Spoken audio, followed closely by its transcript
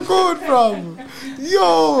record, bro.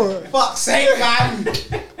 Yo. Fuck's sake, man.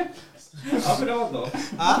 Up and on though.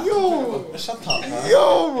 Huh? Yo. Shut up, man.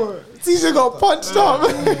 Yo. TJ got punched up.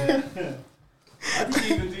 How did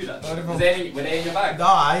you even do that? Were they in your bag?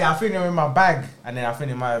 Nah, yeah, I think they're in my bag, and then I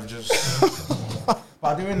think it might have just.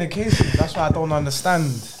 But they're in the case. That's why I don't understand.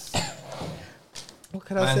 What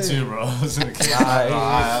can I say? Too, bro. I was in the case. I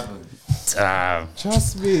haven't. Damn.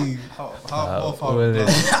 Trust me.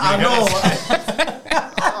 I know.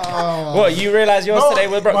 What, you realise yours today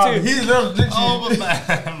was broke too? He's literally.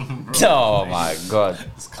 Oh my god.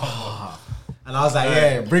 And I was like,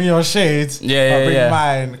 yeah, bring your shades. Yeah, bring yeah.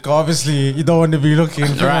 mine. 'Cause obviously, you don't want to be looking.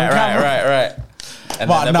 Right. And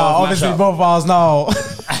But no, obviously, both of us now.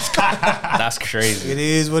 That's crazy. It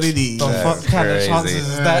is what it is. The fuck kind of crazy. chances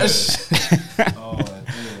is that?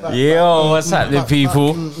 Yo, what's happening,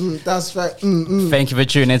 people? That's right. Thank you for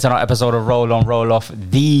tuning in to another episode of Roll On, Roll Off,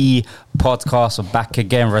 the podcast. We're back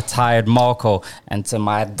again, retired Marco. And to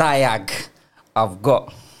my diag, I've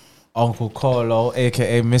got Uncle Colo,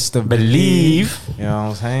 aka Mr. Believe. You know what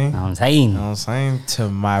I'm saying? You know what I'm saying? You know what I'm saying? To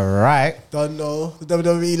my right. Don't know. The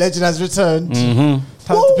WWE legend has returned. Mm-hmm.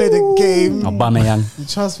 Time to play the game. Aubameyang. You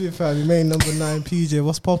trust me, fam. You made number 9, PJ.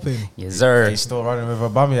 What's popping? Yes, sir. He's still running with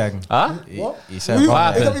Aubameyang. Huh? What? He said Who?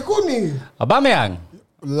 Aubameyang. They got me called me. Aubameyang.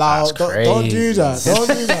 Loud. That's Don't do that. crazy. Don't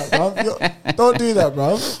do that, bro. Don't do that,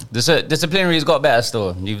 bro. Disciplinary's got better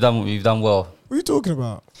still. You've done well. What are you talking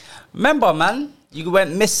about? Remember, man, you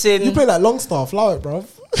went missing. You play like Longstaff. Allow it, bro.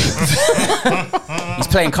 He's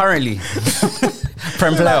playing currently.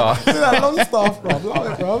 Prem player. Play like Longstaff, bro. Allow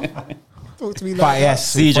it, bro. Talk to me like But that.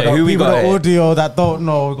 yes, CJ, for the who we people got in the here? audio that don't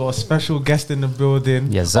know, we got a special guest in the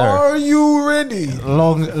building. Yes, sir. Are you ready?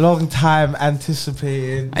 Long time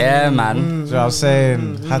anticipated. Yeah, man. You know what I'm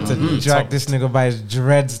saying? Had to drag this nigga by his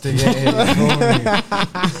dreads to get in.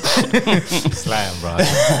 Slam, bro.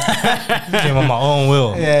 Came on my own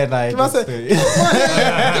will. Yeah, like. I said,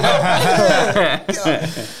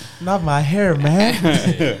 Not my hair,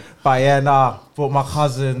 man. But yeah, nah. Brought my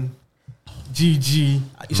cousin, GG.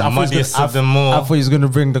 I Muddiest of them I all. thought he was gonna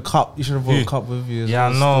bring the cup. You should have brought Who? a cup with you. as Yeah, I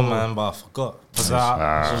well know, still. man, but I forgot. Because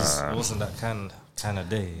it wasn't that kind of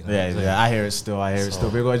day. You know Yeah, what I'm yeah, I hear it still.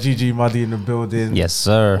 We got GG Muddy in the building. Yes,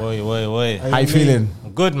 sir. saying? Wait. How you feeling?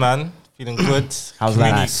 I'm good, man. Feeling good. How's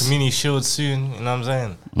Community Shield soon. You know what I'm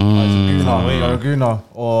saying? You're a Gooner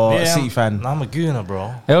or a City fan? Nah, I'm a Gooner,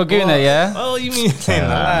 bro. Yo, Guna, yeah? Oh, you mean saying a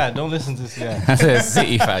lie? Don't listen to this guy. That's a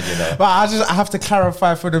City fan, you know. But I have to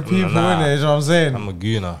clarify for the people, Nah. innit? You know what I'm saying? I'm a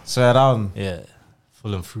Gooner. Swear down. Yeah,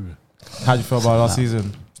 full and through. How'd you feel about last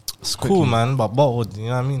season? It's cool, man, but bottled, you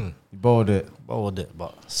know what I mean? You bowled it. Bottled it,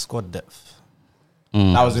 but squad depth.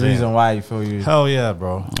 That was the reason why you feel you. Hell yeah,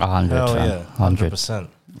 bro. 100, Hell fam. yeah, 100. 100%.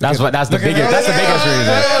 That's the biggest reason.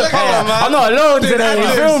 I'm not alone today, you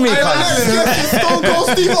feel me? Stone Cold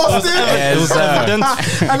Steve Austin. It was evident.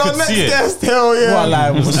 And our next guest, hell yeah. What,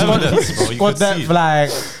 like, It was evidence, bro. You squad could see depth, it. like,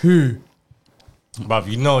 who? Bruv,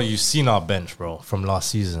 you know, you've seen our bench, bro, from last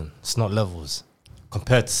season. It's not levels.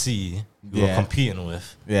 Compared to C, we were Yeah. competing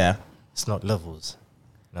with, Yeah, it's not levels.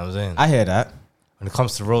 You know what I'm saying? I hear that. When it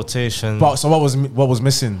comes to rotation, But so what was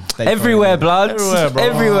missing? that you Everywhere, felt blood. Everywhere, bro.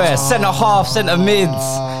 Everywhere. Centre half, centre mids.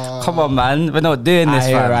 Come on, man. We're not doing this, I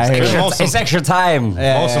hear, fam. I hear. It's extra time.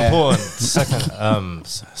 Yeah, most yeah. important, second,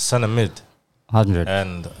 centre mid 100.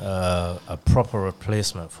 and a proper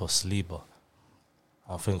replacement for Saliba.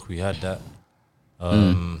 I think we had that.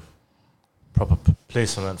 Proper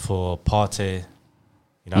placement for Partey.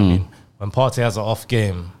 You know what I mean? When Partey has an off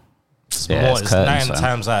game, it's Yeah, it's curtains, 9 fam.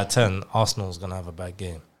 times out of 10, Arsenal's going to have a bad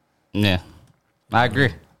game. Yeah. I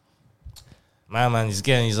agree. Man, he's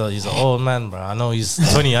an old man, bro. I know he's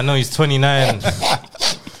 20. I know he's 29,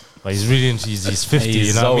 but he's 50. He's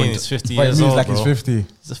you know what I old. mean? He's 50 But it years means old, like bro. he's 50.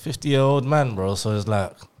 He's a 50-year-old man, bro. So it's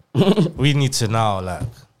like we need to now like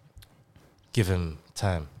give him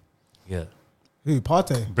time. Yeah, Who,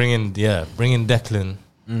 Partey? bring in Declan,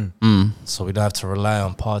 so we don't have to rely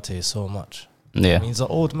on Partey so much. Yeah. I mean, he's an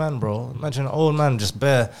old man, bro. Imagine an old man just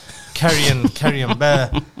carrying bare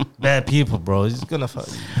people, bro. He's gonna fuck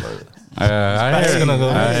you, bro. He's gonna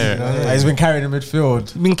go. He's been carrying the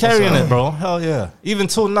midfield. Been carrying it, bro. Hell yeah. Even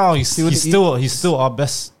till now, he's still our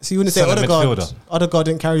best. So you wouldn't say centre Odegaard? midfielder. Odegaard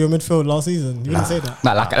didn't carry your midfield last season. You wouldn't say that.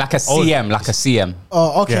 Nah, like a CM, like a CM.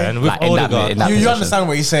 Oh, okay. Yeah, and with Like in that Odegaard, in that You position. understand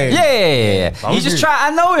what he's saying? Yeah. You just try. I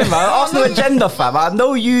know him, man. Arsenal agenda, fam. I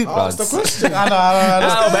know you, blood. That's the question. I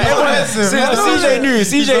know. But everyone,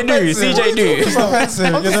 CJ knew. It's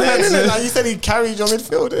offensive. I'm It's just saying, innit? offensive. Like you said, he carried your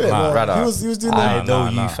midfield, innit? Nah, Like, brother. he was doing I that. know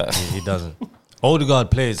you, fam. He doesn't. Odegaard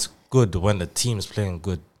plays good when the team's playing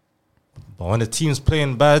good, but when the team's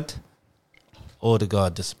playing bad,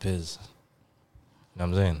 Odegaard disappears. You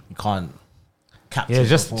know what I'm saying? You can't capture. Yeah,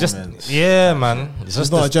 just yeah, man. It's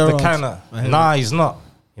just not a the Gerrard. kind of nah. He's not.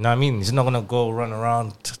 You know what I mean? He's not gonna go run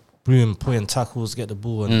around, putting tackles, get the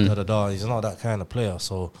ball, and da da da. He's not that kind of player.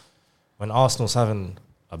 So when Arsenal's having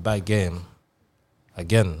a bad game,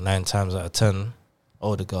 again, 9 times out of 10,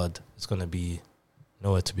 Odegaard is gonna be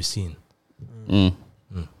nowhere to be seen.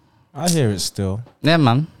 I hear it still. Yeah,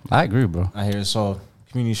 man. I agree, bro. I hear it. So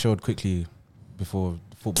Community showed quickly before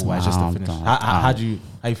football wise just to finish. How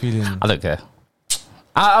you feeling? I don't care.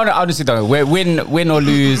 I honestly don't. Win or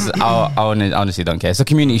lose, I honestly don't care. It's a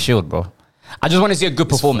Community Shield, bro. I just want to see a good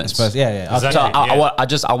performance. Yeah.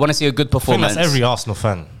 Exactly. So I want to see a good I think performance. that's every Arsenal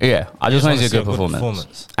fan. Yeah, I just want to see a good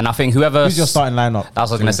performance. And I think whoever Who's your starting lineup? That's what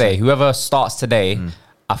I was gonna say. Whoever starts today,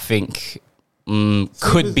 I think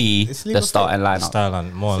could be it's the starting lineup.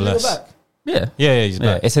 Styling, more or less. Back. Yeah, he's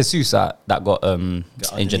back. It's Jesus that got injured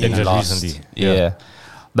in the Injured last. recently. Yeah,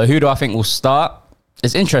 but who do I think will start?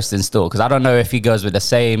 It's interesting still because I don't know if he goes with the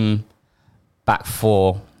same back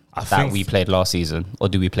four that think- we played last season, or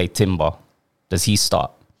do we play Timber? Does he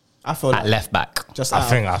start I feel at like left back? just I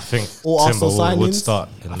out of- think all Timber Arsenal would signings? start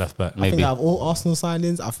in left back. I think Maybe out of all Arsenal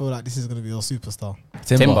signings, I feel like this is going to be your superstar.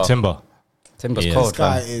 Timber. Yeah. Timber's This cold,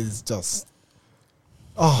 guy man. is just.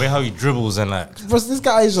 Wait, how he dribbles and like. Bro, this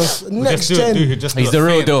guy is just next gen. He's the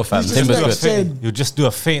real deal, fam. He's just Timber's next good. gen. You just do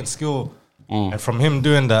a feint skill, and from him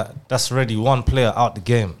doing that, that's already one player out the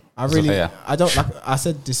game. I really, yeah. I don't like. I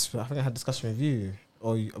said this. I think I had a discussion with you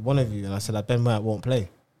or one of you, and I said that Ben White won't play.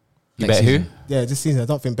 You bet who? Yeah, this season I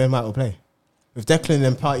don't think Ben White will play. With Declan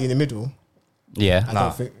and Partey in the middle, Yeah. I Nah.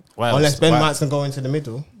 don't think. White Unless will- Ben White- White's gonna go into the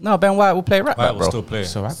middle. No, Ben White will play right White back, will bro. still play.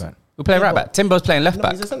 So right back. We'll play right back. Timber's playing left No,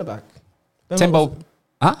 back. he's a centre back. Ben Timber, White was-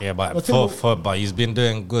 huh? Yeah, but Well, but he's been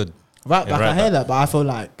doing good. right Yeah, back. right I hear back. that, but I feel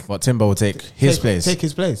like What Timber will take his place. Take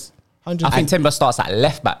his place. 100. I think Timber starts at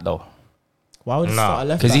left back though, Why would he Nah. start at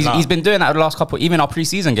left because back? he's been doing that the last couple, even our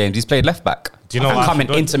preseason games. He's played left back. Do you know and what I coming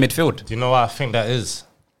think- into midfield? Do you know what I think that is?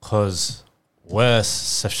 Because where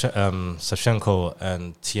Shevchenko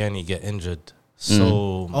and Tierney get injured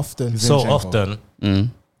so often. often.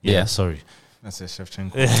 Yeah. Sorry. That's it,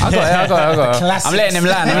 Shevchenko. I got it. I'm letting him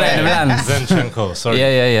land. Zinchenko, sorry.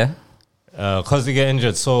 Yeah. Because they get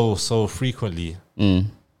injured so frequently.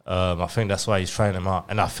 I think that's why he's trying him out.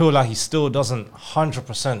 And I feel like he still doesn't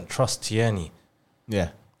 100% trust Tierney. Yeah.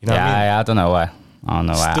 You know what I mean? I don't know why.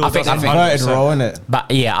 Still I think, doesn't Inverted role, innit?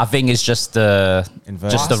 but yeah, I think it's just the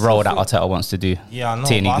Inverted. role that Arteta wants to do. Yeah, I know.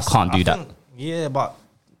 Tierney but can't do that. think- Yeah, but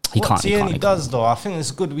He what can't. Tierney does, though, I think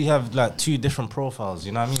it's good we have like 2 different profiles.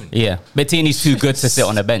 You know what I mean? Yeah, but Tierney's too good to sit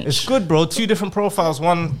on the bench. It's good, bro. 2 different profiles.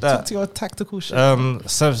 One that To your tactical shit.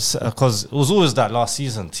 because it was always that last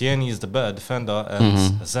season. Tierney is the better defender, and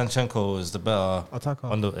Zinchenko is the better Attacker.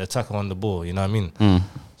 attacker on the ball. You know what I mean?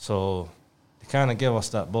 So they kind of gave us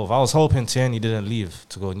that both. I was hoping Tierney didn't leave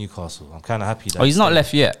to go Newcastle. I'm kind of happy that. Oh, he's not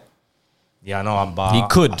left yet. Yeah, I know. He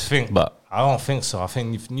could, I think, but- I don't think so. I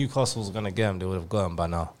think if Newcastle was gonna get him, they would have got him by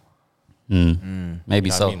now. Maybe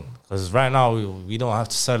You know so. what I mean? Because right now we don't have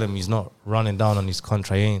to sell him. He's not running down on his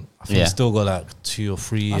contract. He ain't. I think Yeah. he's still got like 2 or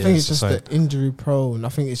 3 years. I think it's just or the something. injury prone. I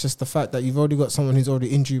think it's just the fact that you've already got someone who's already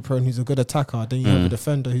injury prone, who's a good attacker. Then you have a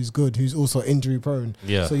defender who's good, who's also injury prone.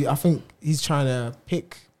 Yeah. So I think he's trying to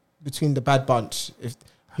pick between the bad bunch. If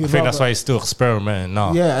I think that's why he's still experimenting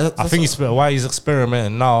now. Yeah, I think why he's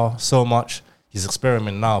experimenting now so much. He's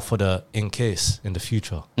experimenting now for the in case in the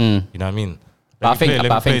future. You know what I mean? But I think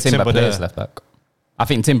Timber there. plays left back. I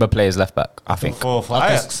think Timber plays left back. I think. For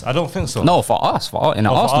Ajax, I don't think so. No, for us, in an Oh,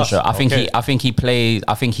 for Arsenal us, shirt. I think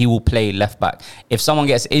okay. he will play left back. If someone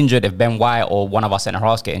gets injured, if Ben White or one of our centre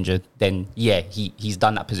halves get injured, then yeah, he's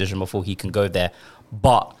done that position before. He can go there.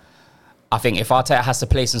 But I think if Arteta has to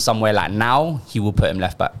place him somewhere like now, he will put him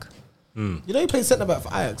left back. You know he played centre back for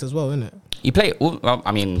Ajax as well, innit? He played.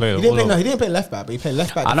 I mean, Play He didn't all play. of- No, he didn't play left back, but he played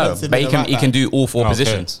left back. I know, defensive but he mid can and right he can back. do all 4 Okay.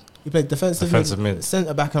 positions. He played defensive mid,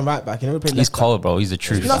 centre back and right back. He never played He's left back. cold, bro. He's the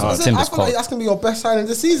truth. That's what I said. I Timber's feel like cold. that's gonna be your best signing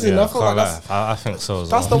this season. Yeah, I feel like I think so. As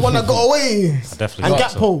that's well. the one that got away. definitely And think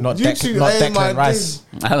so. Gakpo, Not you Dec- two, not hey, Declan my Rice.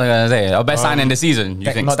 dude. I was gonna say our best signing this season.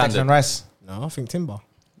 You think Not standard? Declan Rice. No, I think Timber.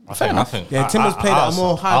 I think. Yeah, Timber's played at a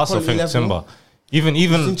more high I also quality think level. Timber. He's in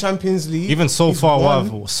Even Champions League. even so He's far,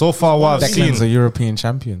 won. what I've Declan's a seen. European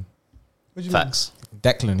champion. What do you mean? Facts.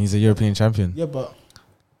 Declan, he's a European champion. Yeah, but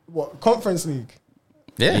what Conference League?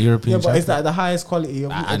 A Yeah. European Yeah, but champion. is that the highest quality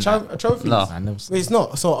of And a trophy? No. I never It's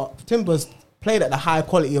not. So Timber's played at the high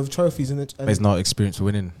quality of trophies, and But he's not experienced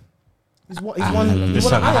winning. he's won. He's won.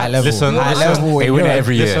 Listen, at Ajax. High level. Listen, high listen. level. They win it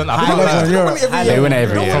every year. Listen, I High feel level like in Europe. They win it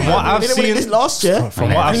every year. From what I've They didn't win it seen- this last year.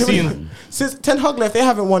 from what I've seen, Since Ten Hag left, they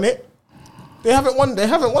haven't won it. They haven't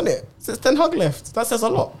won it since Ten Hag left. That says a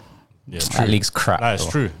lot. Yeah, true. That league's crap. That is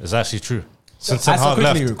bro. true. It's actually true. Since Ten Hag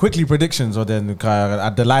quickly, left. quickly predictions, or then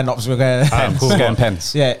at the lineups we're going. Pens. cool. Going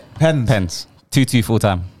Pens. Yeah, Pens. Pens. 2-2 full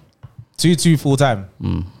time. 2-2 full time.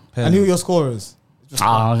 And who are your scorers?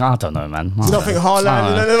 I don't know, man. You don't think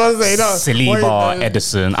Haaland? Saliba,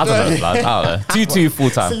 Edison. I don't know, blood. I don't know. 2-2 full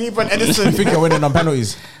time. Saliba and You Edison. think you're winning on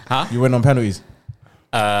penalties? Huh? You win on penalties.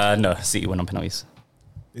 No, City win on penalties.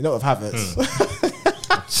 You know with Havertz.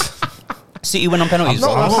 City win on penalties. I'm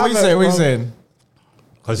not- What are you saying? What are you saying?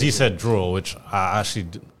 Because he said draw, which I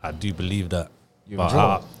do believe that. But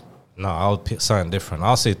draw? no, I'll pick something different.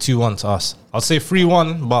 I'll say 2-1 to us. I'll say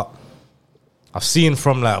 3-1, but I've seen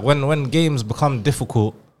from like when games become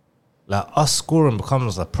difficult, like us scoring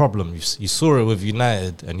becomes a problem. You saw it with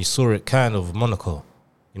United and you saw it kind of with Monaco.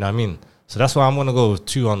 You know what I mean? So that's why I'm gonna go with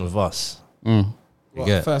 2-1 with us.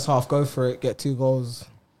 Yeah. First half, go for it. Get 2 goals.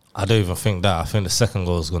 I don't even think that. I think the second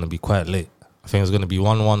goal is gonna be quite late. I think it's gonna be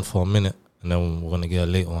 1-1 for a minute, and then we're gonna get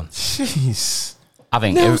a late one. Jeez. I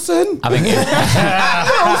think Nelson. Alright,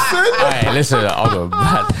 listen, I'll go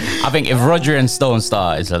bad. I think if Rodri and Stone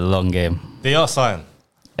start, it's a long game. They are signed.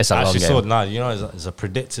 It's a I long actually game. saw it's a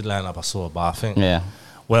predicted lineup I saw, but I think Yeah.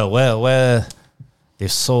 where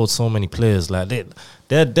they've sold so many players, like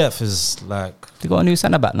their depth is like They got a new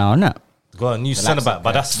centre back now, innit? got a new centre back,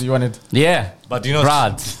 but that's You wanted. Yeah. but do you know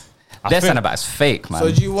Brad. I Their think- centre back's fake, man. So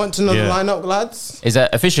do you want to know Yeah. the lineup, lads? Is it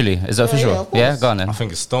officially? Is it official? yeah, of course. Yeah, go on then. I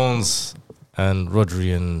think it's Stones and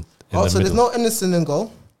Rodri in Oh, the so there's middle. no Anderson in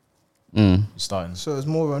goal. Starting. So it's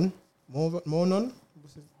more none.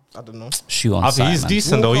 I don't know. Shoot on I think sight, he's man.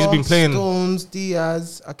 decent though. He's been Walker, playing. Stones,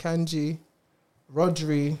 Diaz, Akanji,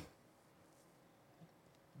 Rodri,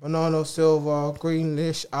 Bernardo Silva,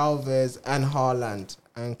 Grealish, Alves, and Haaland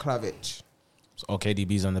and Klavic. So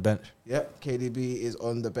KDB's on the bench. Yep, KDB is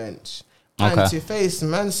on the bench. Okay. And to face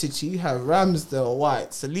Man City, you have Ramsdale, White,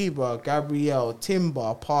 Saliba, Gabriel,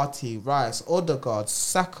 Timber, Partey, Rice, Odegaard,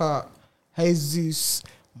 Saka, Jesus,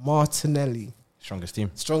 Martinelli. Strongest team.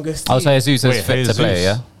 Strongest team. I'll say Jesus is Wait, fit to play,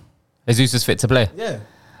 yeah? Jesus. Jesus is fit to play. Yeah.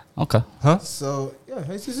 Okay. So, yeah,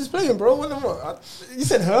 Jesus is playing, bro. You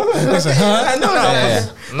said, huh? I know. Yeah.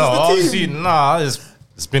 No, the obviously,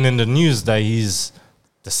 it's been in the news that he's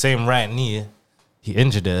the same right knee. He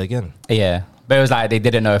injured it again. Yeah. But it was like they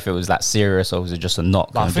didn't know if it was like serious or was it just a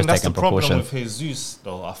knock. But I and think just that's the taking problem precaution. with Jesus,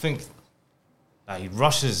 though. I think that he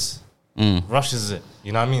rushes it.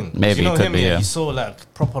 You know what I mean? Maybe you know it could him, be, yeah. He's so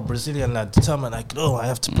like proper Brazilian, like determined. Like, oh, I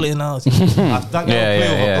have to play now. That guy would Yeah, play yeah,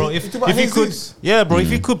 over, yeah. bro. You talk about If he could, Jesus? yeah, bro. If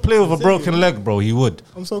he could play with a broken leg, bro, he would.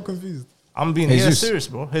 I'm so confused. I'm being Jesus. serious,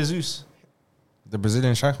 bro. Jesus. The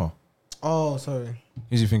Brazilian striker. Oh, sorry.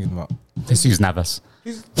 Who's you thinking about? Jesus Navas.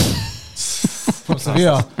 He's From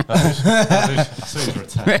Sevilla. I saw he's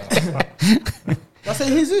retired. I say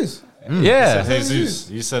Jesus. Yeah. Jesus.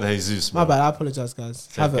 You said Jesus. My bro. bad. I apologize, guys.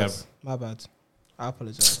 Said Havertz. My bad. I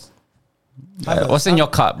apologize. What's in your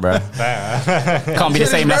cup, bro? Can't be the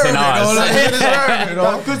same that's in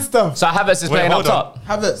ours. Good stuff. So Havertz is Wait, playing up hold on. top.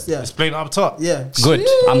 Havertz, yeah. It's playing up top. Yeah. Good.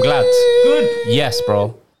 I'm glad. Good. Yes,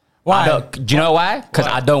 bro. Why? Do you know why? Because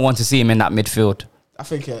I don't want to see him in that midfield. I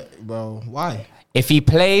think, bro, why? If he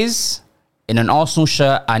plays in an Arsenal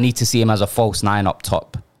shirt, I need to see him as a false 9 up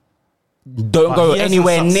top. Don't But go he hasn't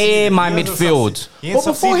anywhere near succeeded. my He hasn't midfield. succeeded. He ain't But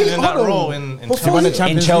before succeeded he- in that hold on. role in Before Chelsea. won the In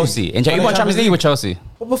Champions Chelsea. League. He won Champions League with Chelsea.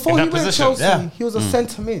 But before In he that went position, Chelsea, yeah. he was a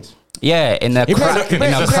centre mid. Yeah, in the He played- crap, he in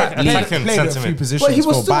played- the he crap played- league. he played a few Sentiment. positions But he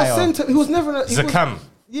was for still a Bayer. centre. He was never. He's a cam.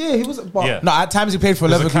 Yeah, he was. But Yeah. No, at times he played for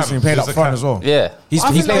He's a Leverkusen. cam. He played He's up a front cam. as well. Yeah. He's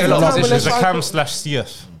I think played that a lot was of the time when positions. He's a Striker- cam slash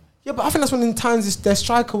CF. yeah, but I think that's when in times their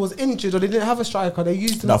striker was injured or they didn't have a striker. They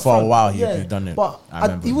used him. No, up for a front. while he done it. But I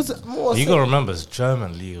remember. he was more. You gotta remember, it's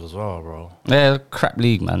German league as well, bro. Yeah, crap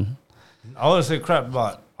league, man. I wouldn't say crap,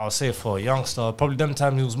 but I'll say for a youngster, probably them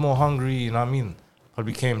times he was more hungry, you know what I mean?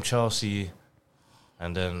 Probably came Chelsea,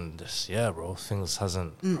 and then this, yeah, bro, things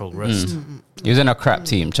hasn't progressed. He was in a crap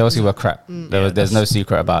team. Chelsea were crap. There's no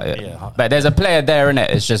secret about it. Yeah. But there's a player there in it.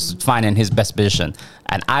 It's just finding his best position,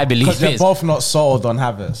 and I believe Because you're it's both not sold on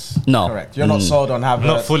Havertz. No. Correct. You're not sold on Havertz.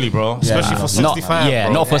 Not fully, bro. Especially for 65. yeah,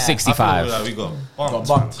 bro. not for I feel 65. like we got bumped.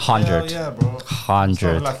 bumped. 100. Yeah, bro. It's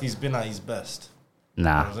 100. not like he's been at his best. Nah,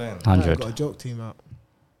 You know what I'm saying? We've 100. got a joke team out.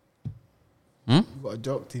 Hmm? We've got a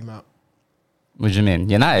joke team out. What do you mean?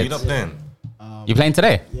 You United? not playing? You playing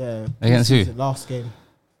today? Yeah. Against who? the last game.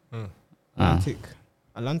 Atlantic.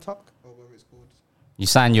 Atlantic? Or whatever it's called. You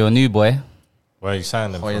signed your new boy, Where you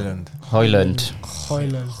signed him? Hoyland. Hoyland.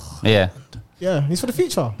 Hoyland. Yeah. Yeah, he's for the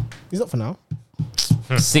future. He's not for now.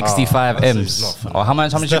 65 that's- M's. it's not for Or how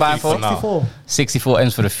much you buying definitely for? for now. 64. 64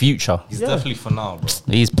 M's for the future. He's Yeah. definitely for now, bro.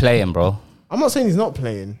 He's playing, bro. I'm not saying he's not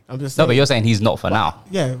playing. I'm just No, saying, but you're saying he's not for now.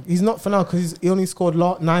 yeah, he's not for now because he only scored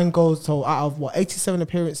 9 goals. So out of 87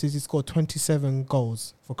 appearances, he scored 27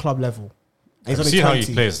 goals for club level. And he's only See how 20.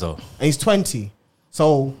 he plays though. And he's 20.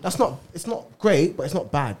 So it's not great, but it's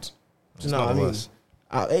not bad. Do you know not what I the mean? worst.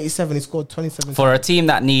 Out of 87, he scored 27. For a team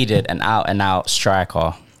that needed an out and out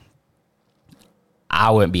striker, I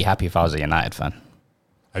wouldn't be happy if I was a United fan.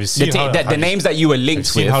 Have you seen The names that you were linked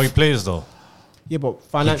seen with. how he plays though? Yeah, but He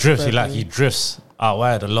financially, drifts. He drifts out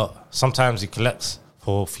wide a lot. Sometimes he collects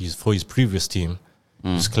for his previous team.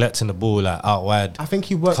 He's collecting the ball like out wide. I think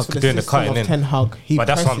he works for the doing the system cutting of in. Ten Hag. He But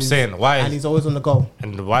that's what I'm presses saying. Why? and he's always on the go.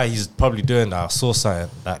 And why he's probably doing that, I saw something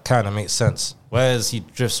that kind of makes sense. Whereas he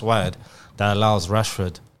drifts wide, that allows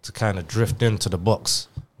Rashford to kind of drift into the box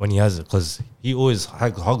when he has it, because he always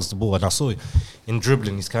hugs the ball. And I saw in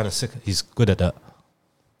dribbling, he's kind of sick. He's good at that.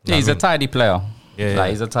 Yeah, he's a tidy player. Yeah, Like,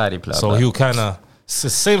 he's a tidy player. So but he'll kind of. It's the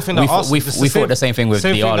same thing that we thought the same thing with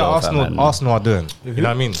Diallo. Arsenal are doing. You know what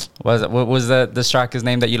I mean? What was the striker's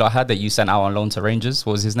name that you lot had that you sent out on loan to Rangers?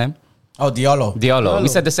 What was his name? Oh, Diallo. Diallo. We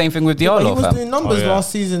said the same thing with But Diallo, he was fam. doing numbers Oh, yeah. last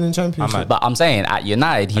season in Championship. But I'm saying at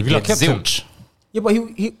United, he Have you did not kept him? zilch. Yeah, but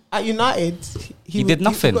he at United, He did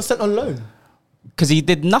nothing. He got sent on loan. Because he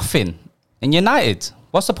did nothing in United.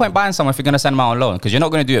 What's the point buying someone if you're going to send him out on loan? Because you're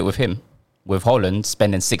not going to do it with him. With Holland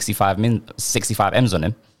spending 65 M's on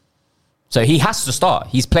him. So he has to start.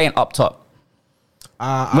 He's playing up top.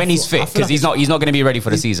 When he's fit, because he's not going to be ready for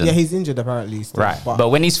the season. Yeah, he's injured apparently. Still, Right. But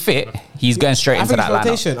when he's fit, he's going straight I into think that it's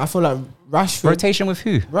rotation. lineup. I feel like Rashford. Rotation with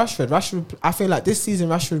who? Rashford. I feel like this season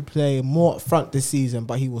Rashford play more up front this season,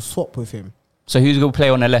 but he will swap with him So who's going to play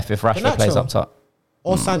on the left if Rashford Garnacho. plays up top?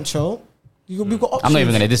 or Sancho. We've got options. I'm not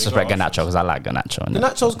even going to disrespect Garnacho because I like Garnacho. innit?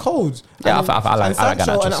 Garnacho's cold. Yeah, And I like Sancho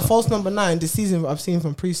Garnacho, and at so. false number 9 this season I've seen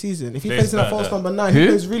from pre-season. If he Plays plays in a better. false number 9, Who? he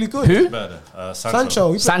plays really good. Who? Better.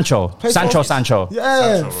 Sancho. Sancho.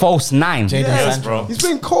 Yeah. False 9. Jadon Yeah. Sancho. bro. He's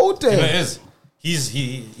been cold You know, there. it is.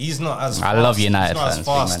 He's not as. I fast. love United He's not fans, as big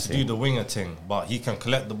man fast to team. do the winger thing, but he can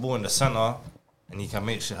collect the ball in the center and he can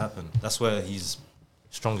make shit happen. That's where his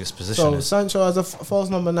strongest position So is. Sancho as a false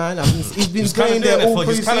number 9. I mean, he's been He's kind playing of doing there all it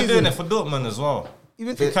for. He's kind of doing pre-season. it for Dortmund as well.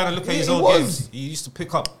 Even If you kind of look at his he old was. games, he used to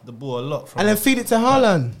pick up the ball a lot from. And then feed it to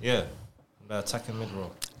Haaland. yeah, the attacking mid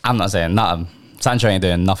row. I'm not saying nothing. Sancho ain't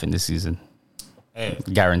doing nothing this season. Hey,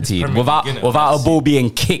 Guaranteed. it's Premier Without League, innit? a That's ball it. being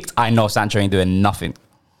kicked, I know Sancho ain't doing nothing.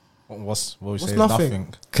 What we What's say? nothing?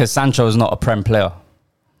 Nothing. Because Sancho is not a prem player.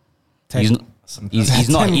 He's not. He's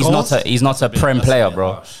not. 10 He's goals? not a. He's not a prem that's a player, bit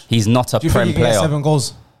bro. harsh. He's not a Do you prem think he gets player. 7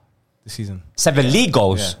 goals this season? 7 league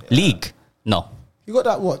goals. Yeah. League. No. He got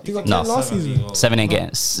that what? He got 10 No. last 7 season. league goals. 7 ain't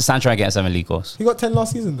getting. Sancho ain't getting 7 league goals. He got 10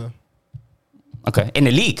 last season though. Okay. In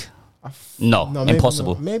the league. No, maybe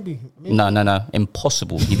impossible. not. Maybe. No,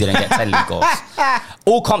 impossible. He didn't get 10 league goals.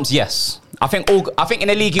 All comps, yes. I think in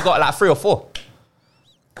the league he got like 3 or 4.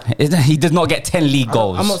 He did not get 10 league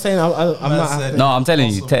goals. I'm not saying I'm not. said- No, I'm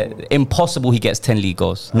telling you, impossible. He gets 10 league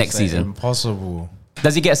goals next season. Impossible.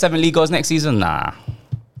 Does he get 7 league goals next season? Nah.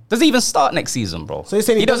 Does he even start next season, bro? So you're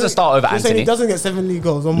saying he doesn't start over you're saying Anthony. he doesn't get 7 league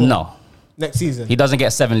goals or more No, next season. he doesn't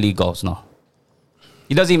get 7 league goals. No,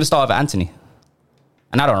 he doesn't even start over Anthony.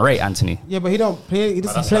 And I don't rate Anthony. Yeah, but he don't play. He But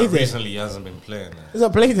doesn't that's play like there. recently he hasn't been playing there. He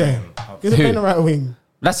doesn't play there. He doesn't Who? play in the right wing.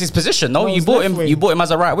 That's his position. No, No, you it's bought left him. wing. You bought him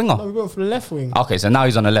as a right winger. No, we went for the left wing. Okay, so now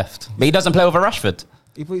he's on the left, but he doesn't play over Rashford.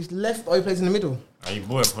 He plays left or he plays in the middle. He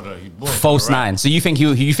bought him for the. He bought him False for the right. 9. So you think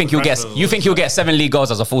he'll get 7 league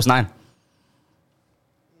goals as a false 9?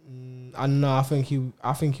 And no, I think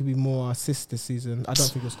he'll be more assists this season. I don't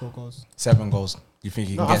think he'll score goals. 7 goals. You think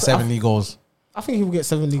he No, can I get th- 7 league goals? I think he will get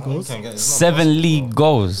 7 league He goals. can get- it's not 7 possible, league bro.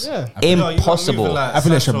 goals. Yeah. Impossible. I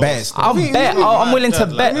feel they should bet it still. I'm think- bet. you I'm think willing like to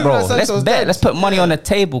that, bet, like- bro. You think Let's Sancho's bet. dead? Let's put money on the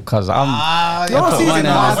table, cause I'm. Last put season, money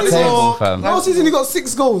on the table, fam. last season he got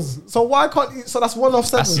 6 goals. So why can't he? So that's 1 off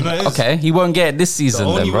 7. You know, it is. Okay, he won't get it this The season,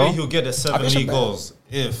 only then, bro. way he'll get the 7 think league so, goals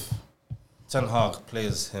if Ten Hag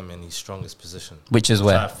plays him in his strongest position, Which is Which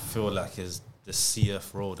where? I feel like is the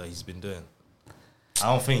CF role that he's been doing. I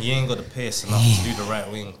don't think he ain't got the pace enough to do the right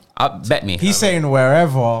wing. Bet me. He's saying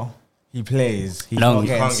wherever he plays, he's No, not he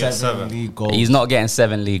getting can't get 7 7. league goals. He's not getting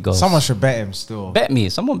 7 league goals. Someone should bet him still. bet me.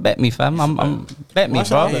 Someone bet me, fam. I'm bet me,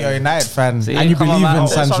 bro. You're a United fan See, and you come on, believe man. in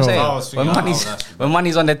That's what I'm Sancho. saying. I was thinking, When oh, money's that's good. when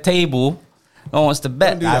money's on the table, no one wants to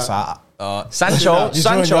bet. That's Sancho, He's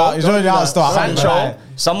joining you out still. I can't Sancho. lie.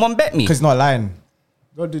 Someone bet me. Because he's not lying.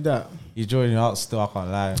 Don't do that. He's joining you out still. I can't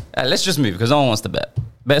lie. Let's just move because no one wants to bet.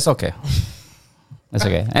 But it's okay. It's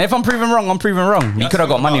okay. And if I'm proven wrong, I'm proven wrong. You could have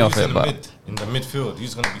got money off it, but in the midfield,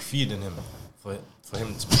 who's going to be feeding him for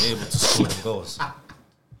him to be able to score them goals?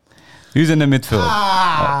 who's in the midfield?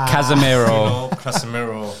 Casemiro.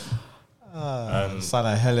 Casemiro. Son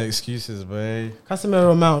of hella excuses, boy.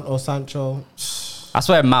 Casemiro, Mount, or Sancho? I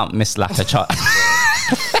swear Mount missed like a shot.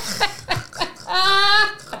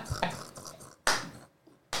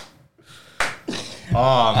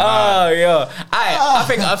 Oh, yo. I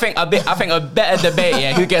think a better debate,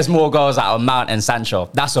 yeah, who gets more goals out of Mount and Sancho.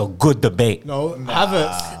 That's a good debate. No,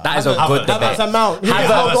 Havertz. That is a good debate. Havertz and Mount. Who gets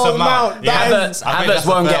Havertz more goals? and Mount. Mount. Yeah, Havertz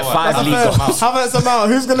won't get 5 league goals. Havertz and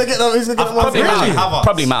Mount. Who's gonna get them? Who's gonna get them? Probably Really? Mount.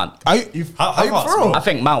 Probably Mount. Are you Havertz, I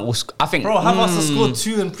think Mount will. I think. Bro, Havertz has scored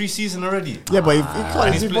 2 in pre-season already. Yeah, but he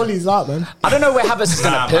can't do volleys out, man. I don't know where Havertz is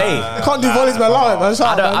gonna play. He can't do volleys, man. Allow it, man.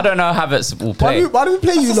 Shut up, I man. don't know how Havertz will play. Why do we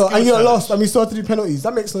play you lot and you're lost and we still have to do penalties?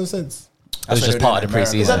 That makes no sense. It was just part of the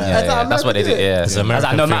preseason. Is that That's what they did. Yeah, It's I was like,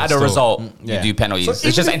 American no matter the thing result, Yeah. you do penalties. So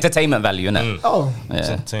It's just even- entertainment value, innit? Oh, Yeah,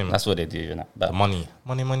 entertainment. that's what they do, you know. But Money.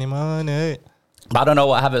 I don't know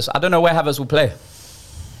what Havertz. I don't know where Havertz will play.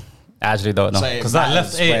 I actually don't know. Because that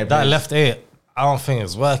left eight, I don't think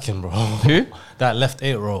it's working, bro. Who? That left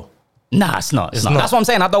 8 row. Nah, it's not. It's not. not. That's what I'm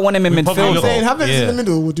saying. I don't want him in We probably midfield. look- saying Havertz in Yeah. the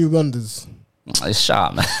middle will do wonders. It's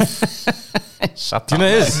sharp, man. Shut Do up, you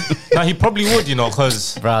know it man. is? Now he probably would, you know,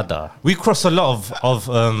 because brother. we cross a lot of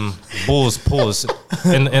balls, pause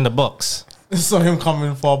in the box. Saw him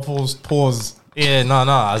coming for a pause. Yeah, no,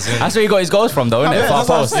 as in. That's where he got his goals from, though, isn't Yeah, it? Far that's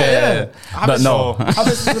what I'm post, saying, yeah. But no.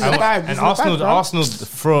 Havertz is in the bag. And Arsenal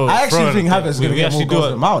throw. I actually throwing think thing. Havertz is going to We get more actually goals do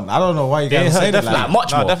than it. Mount. I don't know why you Yeah, guys are saying it definitely. like that.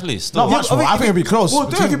 much more. Definitely. Still. Not much more. I think it'll be close. Well,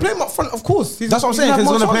 dude, if you play him up front, of course. That's what I'm saying. Because he's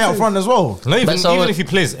going to play up front as well. No, even, But so- even if he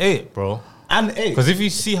plays 8, bro. And 8. Because if you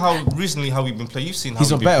see how recently how we've been playing, you've seen how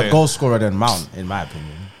He's a we've been better playing. goal scorer than Mount, in my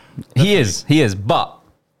opinion. He is. But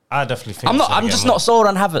I definitely think I'm just not sold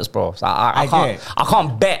on Havertz, bro. So I I can't. get it. I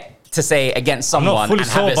can't bet to say against I'm not someone fully and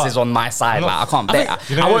sold, Havertz but is on my side. I'm Like not- I can't bet.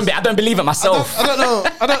 you know I it won't is. be. I don't believe it myself. I don't know.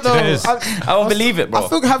 You know it is. I won't believe it, bro. I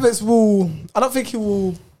think Havertz will. I don't think he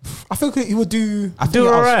will. I think he will do. I think Do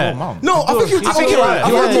he'll alright. outscore Mount. No, I think he'll do. I think he'll alright.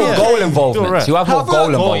 have I think more he'll- goal Do involvement. alright. He'll have more I feel goal like-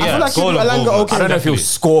 involvement. I feel like goal he'll do Elanga involvement. I don't know if he'll Definitely.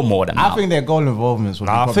 score more than I that. think their goal involvements will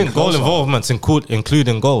be I probably think goal closer. involvements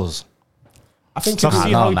including goals. I think So I've he'll I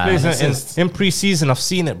seen know, how he man. plays Assist. in pre-season. I've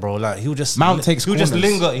seen it, bro. Like he'll just Mount takes He'll just corners.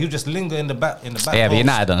 linger. He'll just linger in the back. Yeah, but post.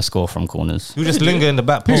 United don't score from corners. He'll just linger in the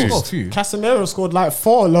back Scored a post. few. Casemiro scored like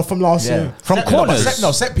 4 from last year. From Set- corners?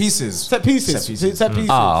 Set pieces. Set pieces. Set pieces.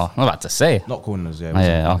 Oh, I'm about to say. Not corners, yeah. Oh,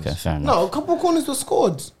 yeah, okay, fair enough. No, a couple of corners were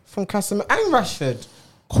scored from Casemiro and Rashford.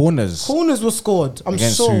 Corners. Corners were scored. I'm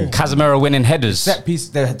Against sure. who? Casemiro winning headers. Set piece.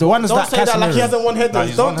 The one is Don't that say that like he hasn't won Nah, headers.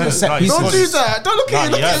 he's Don't won do headers. that. Nah, he's Don't won do headers. that. Don't look at Nah,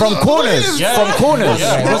 it. Look yeah. at it. From Look corners. at it. Yeah. From corners.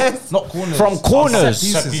 Yeah. Not corners. From corners.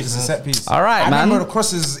 Set Set pieces. pieces. It's a set piece. All right, I man. remember the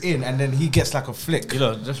crosses in, and then he gets like a flick. You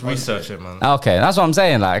know, just research it, man. Okay, that's what I'm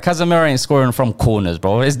saying. Like Casemiro ain't scoring from corners,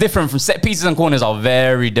 bro. It's different from set pieces and corners are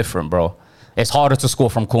very different, bro. It's harder to score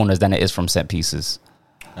from corners than it is from set pieces.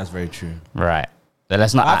 That's very true. Right. But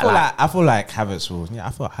let's not. act I feel like Havertz will. Yeah,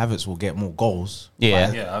 I feel like Havertz will get more goals. Yeah.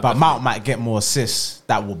 but, Yeah, but Mount might get more assists.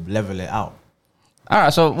 That will level it out. All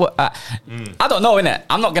right. So what? I don't know, innit?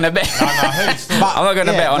 I'm not gonna bet. But I'm not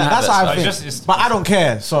gonna bet on that's Havertz. how I Like, think. it's- But I don't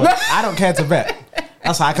care. So I don't care to bet.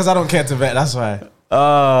 That's why, because I don't care to bet. That's why.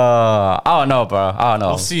 I don't know, bro. I don't know.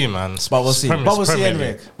 We'll see, man. But we'll see. Premier- But we'll see Premier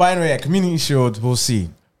anyway. League. But anyway, yeah, Community Shield, we'll see.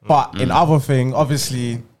 But in other thing,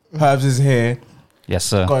 obviously, Herbs is here. Yes,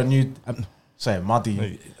 sir. Got a new. Sorry,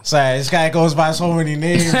 Muddy. Sorry, this guy goes by so many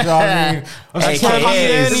names. You know what I mean?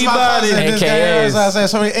 AKAs. AKAs.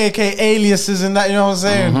 So many AK aliases and that. You know what I'm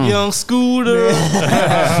saying? Young Scooter.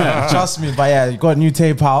 Trust me. But yeah, you got a new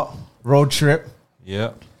tape out. Road Trip.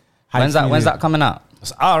 Yeah. How you When's that? When's feeling? that coming out?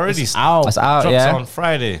 It's out already. It's out. It's out. Drops Yeah. on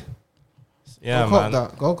Friday. Yeah, Go cop man.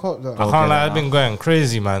 that. Go cop that. I can't lie, I've been going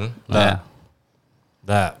crazy, man. Yeah.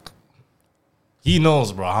 That he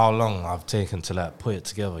knows, bro, how long I've taken to like put it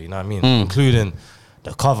together. You know what I mean? Including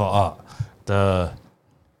the cover art, the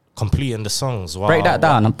completing the songs. Wow. Break that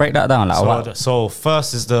down. Break that down. Like So, what? so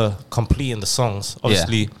first is the completing the songs.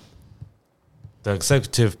 Obviously, the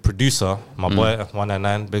executive producer, my boy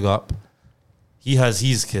 199, big up. He has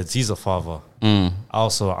his kids. He's a father.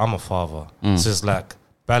 Also, I'm a father. So it's like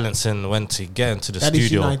balancing when to get into the Daddy's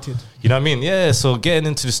studio. United. You know what I mean? Yeah. So getting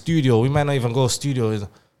into the studio, we might not even go studio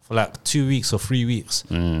for like 2 weeks or 3 weeks.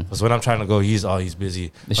 Because when I'm trying to go, he's busy.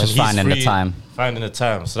 It's When just he's finding the free, time. Finding the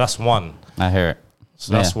time. So that's one. I hear it.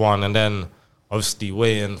 So that's one. And then obviously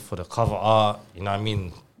waiting for the cover art, you know what I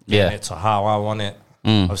mean? Yeah. Getting it to how I want it.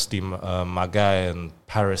 Obviously, my guy in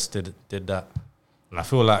Paris did that. And I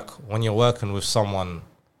feel like when you're working with someone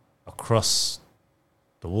across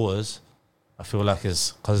the waters, I feel like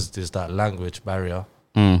it's because there's that language barrier,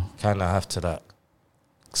 kind of have to like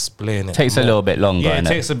explain it. Takes a more. little bit longer. Yeah, it innit?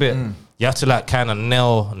 takes a bit. You have to like kind of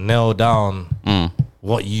nail down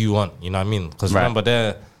what you want. You know what I mean? Because Right. remember,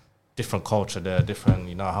 they're different culture. They're different.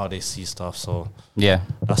 You know how they see stuff. So Yeah.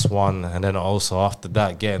 that's one. And then also after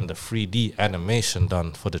that, getting the 3D animation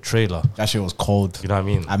done for the trailer. That shit was cold. You know what I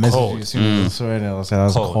mean? I messaged Cold. you as soon as I saw it. I was like,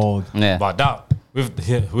 that was cold. Yeah. But that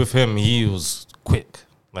with him, he was quick.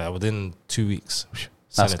 Like within 2 weeks.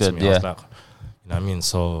 That's sent it to good, me. I was yeah. like, you know what I mean?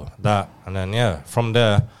 So that, and then from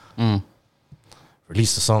there,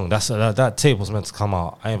 release the song. That tape was meant to come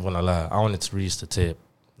out. I ain't gonna lie. I wanted to release the tape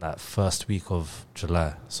that first week of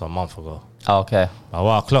July, so a month ago. Oh, okay. But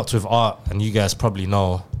what I clocked with art, and you guys probably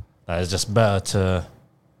know that it's just better to,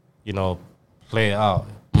 you know, play it out.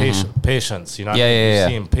 Patience, you know. Yeah, yeah, yeah.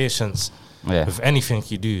 Seeing patience with anything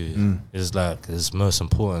you do is most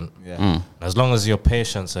important. Yeah. As long as you're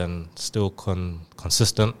patient and still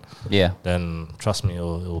consistent, Yeah. then trust me, it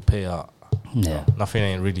will pay out. Yeah. Nothing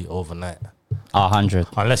ain't really overnight. 100.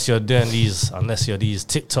 Unless you're these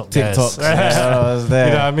TikTok guys. TikToks. Yeah, I was there.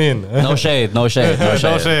 You know what I mean? No shade. No shade. No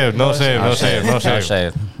shade. No shade. No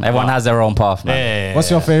shade. Everyone has their own path, man. Yeah. What's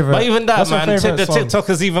your favorite? But even that, what's your man, favorite the song?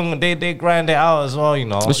 TikTokers even they grind it out as well. You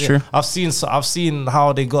know, It's true. I've seen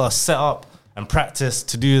how they got to set up and practice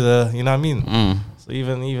to do the. You know what I mean? So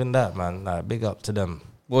even that, man, like, big up to them.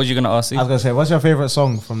 What was you gonna ask? I was gonna say, what's your favorite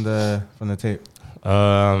song from the tape?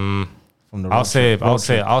 From the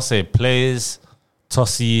I'll say Plays,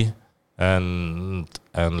 Tossy, and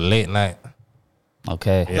Late Night.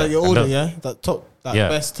 Okay. Yeah. Like your And order, the- yeah? That top, that Yeah.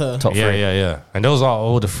 best Top Yeah, three. yeah. And those are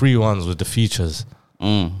all the free ones with the features.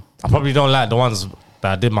 I probably don't like the ones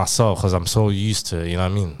that I did myself because I'm so used to it, you know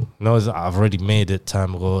what I mean? No, I've already made it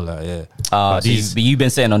time ago, like, yeah. But So you've been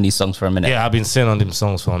sitting on these songs for a minute. yeah, I've been sitting on them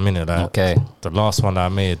songs for a minute. Like, Okay. The last one that I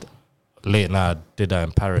made, Late Night, I did that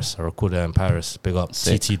in Paris. I recorded that in Paris. Big up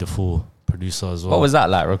Sick. TT, the Fool producer as well. What was that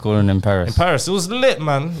like recording in Paris? In Paris, it was lit,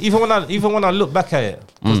 man. Even when I look back at it,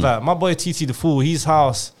 because like my boy TT the Fool, his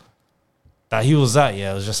house that he was at,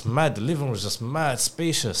 it was just mad. The living room was just mad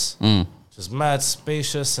spacious, just mad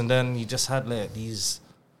spacious, and then you just had like these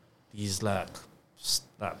like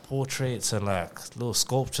portraits and like little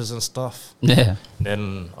sculptures and stuff. Yeah.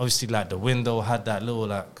 Then obviously like the window had that little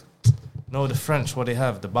like, the French what they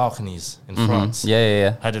have the balconies in France.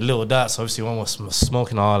 Yeah. Had a little that, so obviously one was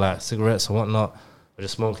smoking all like cigarettes and whatnot, but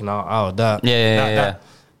just smoking out of that. Yeah.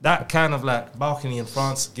 That kind of like balcony in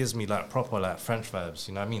France gives me like proper like French vibes.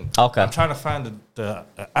 You know what I mean? Okay. I'm trying to find the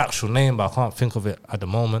actual name, but I can't think of it at the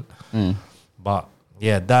moment. But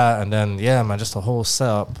yeah, that and then man, just the whole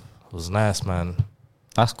setup was nice, man.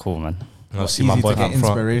 That's cool, man. You know, see Easy my boy to get out front.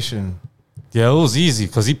 inspiration. Yeah, it was easy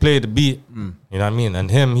because he played the beat. You know what I mean? And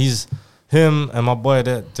him and my boy,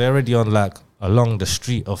 they're already on like along the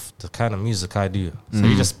street of the kind of music I do. So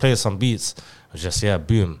he just played some beats. It was just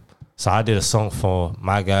boom. So I did a song for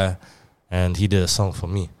my guy, and he did a song for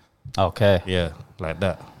me. Okay. Yeah, like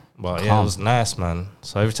that. But yeah, Calm. it was nice, man.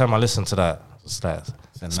 So every time I listen to that, it's like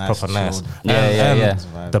it's nice, proper nice. chilled.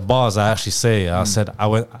 Yeah. The bars I actually say, I said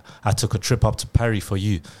I took a trip up to Paris for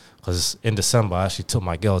you. Because in December, I actually took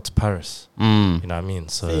my girl to Paris. You know what I mean?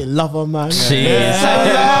 So Hey, lover, man. Jeez.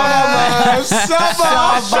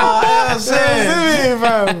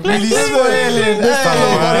 Really spoiling this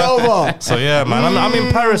time. So yeah, man, I'm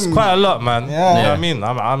in Paris quite a lot, man. Yeah. You know what I mean?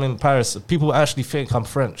 I'm in Paris. People actually think I'm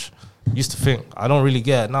French. Used to think I don't really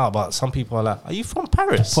get it now, but some people are like, "Are you from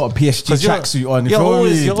Paris?" Put a PSG 'Cause you're- tracksuit on. You're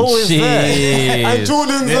always there. And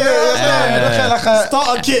Jordan's Like a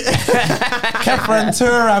starter kit. Kefren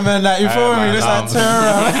Turam and that. You feel me? Just like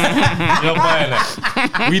Turam. You're buying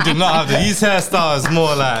it. We do not have these hairstyles.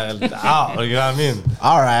 More like out. You know what I mean?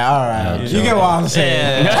 All right. You get what I'm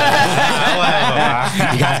saying? You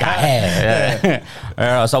guys got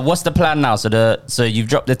hair. So what's the plan now? So you've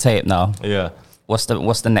dropped the tape now. Yeah. What's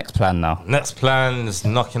the next plan now? Next plan is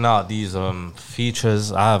knocking out these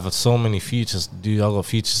features. I have so many features to do. I got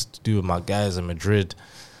features to do with my guys in Madrid.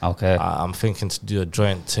 Okay. I'm thinking to do a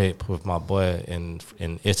joint tape with my boy in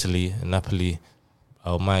Italy, in Napoli,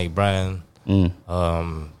 Mike Brian.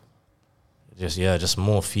 Just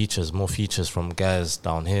more features from guys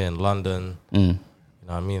down here in London. You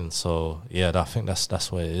know what I mean? So yeah, I think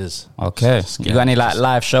that's what it is. Okay. You got any like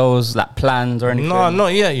live shows, like plans or anything? No, not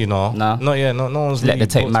yet. You know, No? not yet. No one's Let the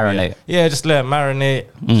tape booked me marinate. yet. Yeah, just let it marinate.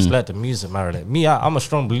 Just let the music marinate. Me, I'm a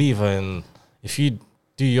strong believer in if you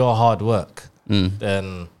do your hard work,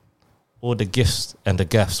 then all the gifts and the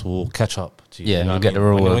gaffes will catch up to you. Yeah, you know you'll what I get the mean?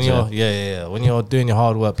 rewards, When when you're doing your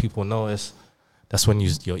hard work, people notice. That's when your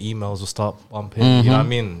emails will start bumping. You know what I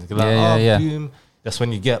mean? You're like, boom. That's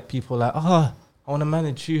when you get people like, I want to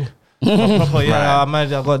manage you. I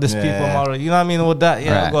manage. I got this people. You know what I mean? All that.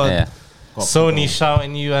 Yeah, I got. Sony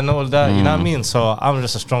shouting you and all that. You know what I mean? So I'm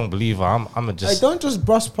just a strong believer. I'm Hey, just. don't just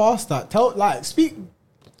brush past that. Speak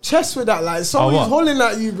chess with that. Like, somebody's what? hollering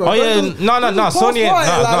at you, bro. Oh yeah, Don't no. pass Sony ain't, by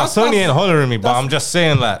it. Like, Sony ain't hollering me. But that's- I'm just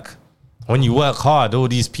saying, like, when you work hard, all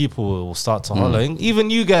these people will start to holler. Even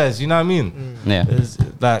you guys, you know what I mean? Yeah. It's,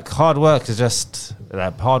 like, hard work is just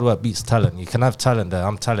like hard work beats talent. You can have talent there.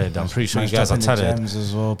 I'm talented. I'm pretty sure you guys are talented.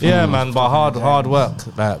 As well, Yeah, man. But hard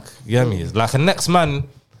work, like, you know what I mean? Like a next man,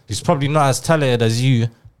 he's probably not as talented as you.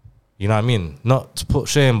 You know what I mean? Not to put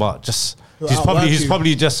shame, but just he's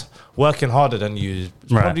probably just working harder than you. He's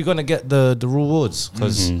probably gonna get the rewards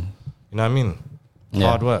because you know what I mean.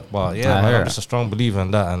 Hard work, but yeah, man, I'm just a strong believer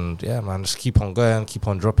in that, and yeah, man, just keep on going, keep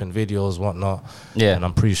on dropping videos, whatnot. Yeah, and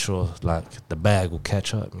I'm pretty sure like the bag will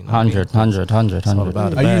catch up. You know 100.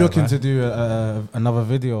 Are you looking to do another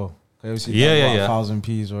video? Yeah. 1,000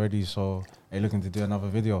 P's already, so are you looking to do another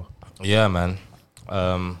video? Yeah, man.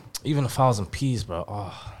 Even 1,000 P's, bro.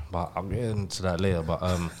 Oh, but I'll get into that later. But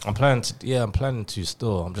I'm planning to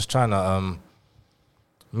still. I'm just trying to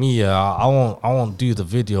I won't do the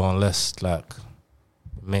video unless like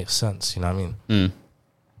it makes sense. You know what I mean?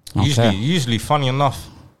 Okay. Usually, funny enough,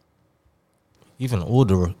 even all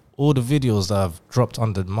the videos that I've dropped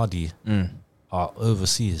under Muddy are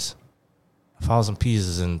overseas. 1,000 P's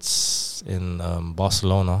is in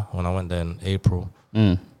Barcelona when I went there in April.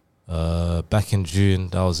 Back in June,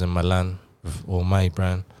 that was in Milan with all my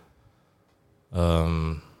brand.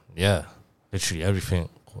 Yeah, literally everything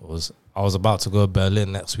was. I was about to go to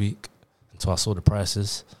Berlin next week until I saw the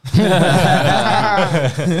prices.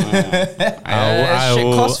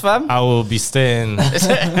 I will be staying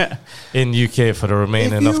in UK for the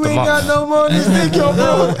remaining of the month. Got no money, stick your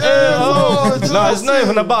bro. No, it's not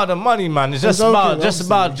even about the money, man. It's just about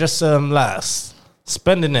like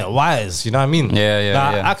spending it wise. You know what I mean?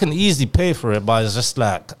 Yeah. I can easily pay for it, but it's just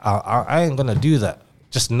like I ain't gonna do that.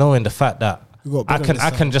 Just knowing the fact that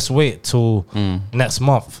I can just wait till next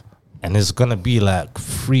month, and it's gonna be like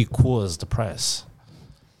 3/4 the price.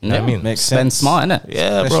 You know what I mean? Makes Spend sense. smart, innit?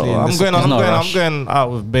 Yeah, Especially bro. in I'm going out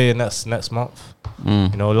with Bay next month. You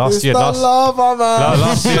know, last year.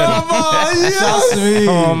 Last year. That's me.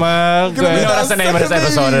 Oh man, You know that's the name of this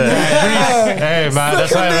episode, isn't it? Hey man,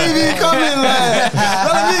 that's Second why. baby coming, like.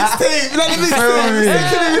 Not a mixtape.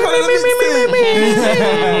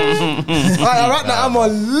 Right now I'm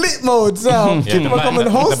on lit mode, so keep on coming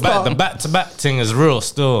host up. The back-to-back thing is real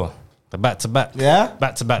still. The back-to-back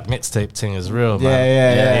mixtape thing is real, man.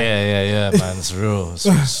 Yeah, man. It's real.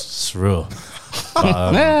 It's real.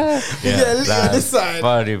 But, Yeah, lit on this side.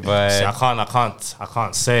 Buddy, boy. see, I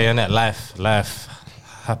can't say innit. Life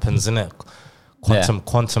happens innit.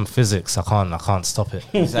 Quantum physics. I can't stop it.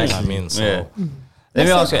 Exactly. I mean, so. Yeah. Let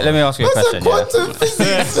me ask you a What's question. a quantum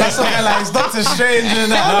physics? That's something like it's Doctor Strange and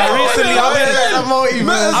Recently,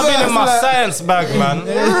 I've been in my science bag, man.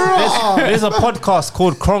 There's a podcast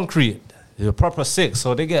called Concrete. They're proper sick.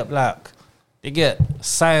 So they get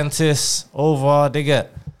scientists over, they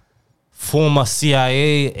get former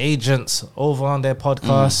CIA agents over on their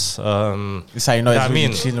podcasts. It's how you know it's I really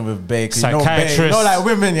mean, chilling with Bae. psychiatrists. You know, like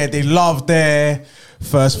women, they love their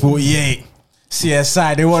first 48.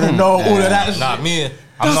 CSI, they want to know all of that. Nah, me,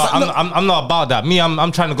 I'm not about that. Me, I'm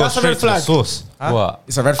trying to go That's a straight red to the flag. source. What?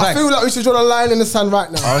 It's a red I flag. feel like we should draw a line in the sand right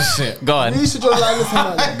now. Oh shit. Go on. We should draw a line in the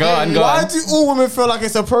sand right now. Go Why on. do all women feel like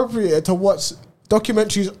it's appropriate to watch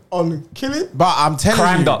documentaries on killing, But I'm telling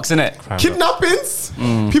Crime you, docs, innit? kidnappings,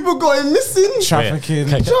 people going missing? trafficking.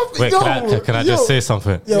 Wait, can I just say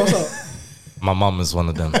something? Yeah, what's up? My mum is one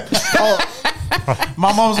of them.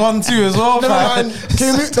 My mom's one too as well. Never fam. mind.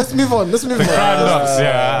 Let's move on. Crime docs,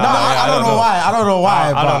 yeah. No, I don't know why. I don't know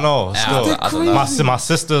why. I don't know. I Still, don't know. my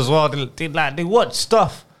sister as well. They watch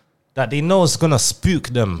stuff that they know is gonna spook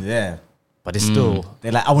them, Yeah. but they still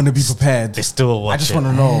They're like, I want to be prepared. they still watch. I just it. want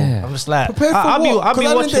to know. I'm just like, Prepare for I'll what? be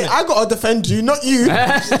 'Cause watching it. I gotta defend you, not you. So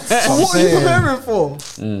what are you preparing for?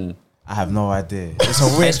 I have no idea. It's a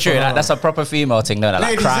weird. It's true. Like, that's a proper female thing, though. Like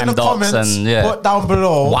Ladies, in crime the docs comments, and yeah. put down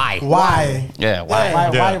below. Why? Why? Yeah, why? Why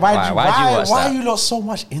do you watch that? are you lot so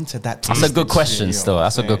much into that? That's a good question, shit, still.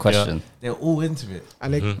 That's a good question. They're all into it.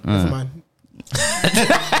 And never mind.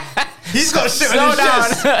 He's got shit Slow on his down.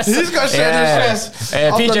 chest. He's got shit on his chest.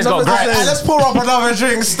 Yeah, PJ's got nothing to Alright, gripes. let's pour up another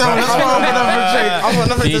drink still. Let's pour up another drink. I've got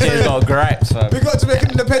nothing to PJ's say. got gripes, fam. We got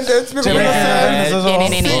Jamaican independence. We got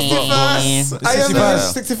Jamaican independence as well.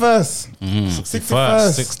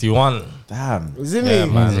 61st. 61. Damn. Is it Yeah,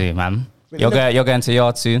 me? man. Easy, man. You're going to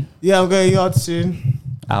yard soon. Yeah, I'm going yard soon.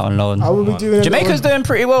 Out on loan. I will be doing. Jamaica's doing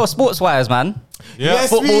pretty well sports wise, man. Yes,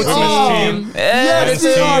 football we are. team. Yes, Men's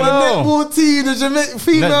we are. The team. netball team, the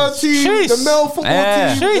female team, Jeez. the male football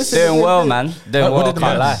Yeah, team. Listen, doing well, man. Doing What well, did the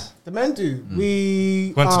can't men lie. do? The men do.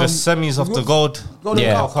 We Went to the semis of the gold. Golden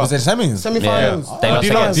Yeah. Cup. Was it semis? Semi-finals. They But lost do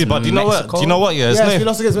you know? against But do you know what? Mexico. Do you know what? Yeah, it's Yes, not. we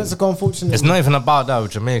lost against Mexico, unfortunately. It's not even about that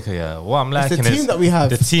with Jamaica. Yeah, what I'm It's the liking team is that we have.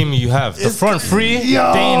 the team you have. The It's- front three,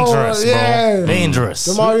 Yo, dangerous, yeah. bro. Dangerous.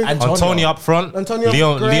 Damari- Antonio up front. Antonio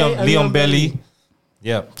Leon Gray and Leon Bailey. Bailey.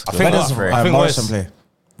 Yeah, I Where think does I think Morrison West- play?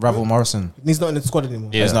 Ravel Morrison. He's not in the squad anymore.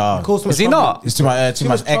 Yeah. He's not. Of course, Is he not? He's too much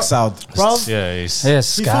much exiled. Bro, Yeah, he's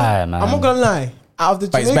This guy, man. I'm not gonna lie. Out of the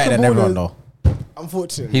But he's Jamaican better than everyone, ballers, though.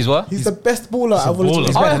 unfortunately, He's what? He's the best baller out of all the baller.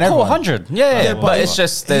 Jamaican. Oh, better yeah, than cool, everyone. 100. Yeah, Yeah, but but it's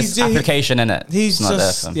just there's he's- application in it. He's It's not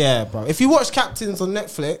just there, fam. yeah, bro. If you watch Captains on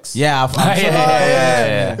Netflix, Yeah, Yeah,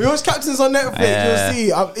 yeah. If you watch Captains on Netflix, Yeah.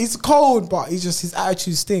 you'll see he's cold, but he's just his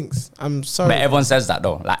attitude stinks. I'm sorry. But everyone says that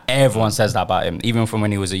though. Like everyone says that about him, even from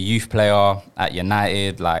when he was a youth player at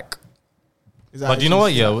United. Like, His But you know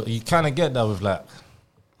what? attitude's- Yeah, you kind of get that with like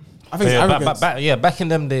I think it's yeah, arrogance. back in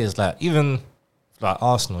them days, like even like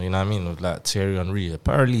Arsenal, you know what I mean, with like Thierry Henry.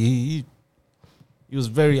 Apparently, he was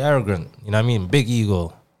very arrogant. You know what I mean, big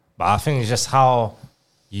ego. But I think it's just how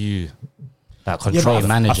you that control. but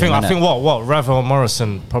manage I him, think what Ravel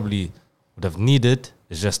Morrison probably would have needed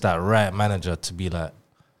is just that right manager to be like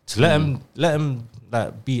to let him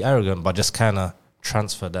like be arrogant, but just kind of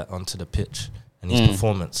transfer that onto the pitch and his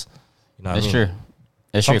performance. You know what it's I mean? true.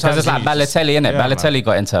 It's true because Sometimes it's like you just- Balotelli, innit? yeah, Balotelli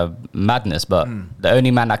got into madness, but the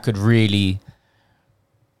only man that could really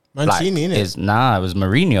like Mancini, innit? is it was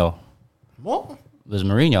Mourinho. What? It was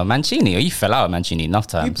Mourinho. Mancini, he fell out with Mancini enough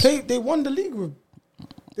He times. played. They won the league with.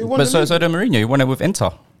 They won But the so league. did Mourinho. He won it with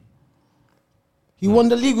Inter. He won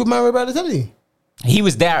the league with Mario Balotelli. He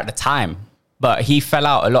was there at the time, but he fell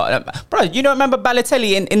out a lot. Bro, you don't remember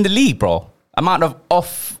Balotelli in the league, bro? Amount of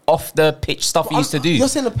off the pitch stuff he But used to do. you're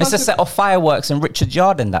saying the It's a person- set of fireworks and Richard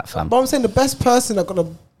Jardine, that fam. But I'm saying the best person that got the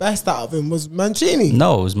best out of him was Mancini.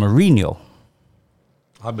 No, it was Mourinho.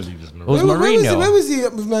 I believe it's It was Where Mourinho. where was he?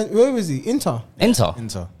 Where was he? Inter. Inter.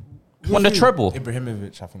 Won the treble.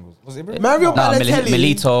 Ibrahimovic, I think was it Ibrahimovic? Mario Nah, Balotelli.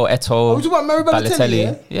 Milito, Eto'o. Oh, you talking about Mario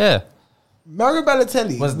Balotelli, Yeah, Mario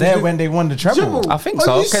Balotelli Was there the- when they won the treble? I think Are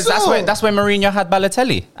so you because sure? that's when Mourinho had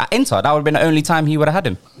Balotelli at Inter. That would have been the only time he would have had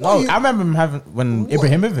him. No, you- I remember him having when What?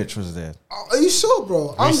 Ibrahimovic was there. Are you sure,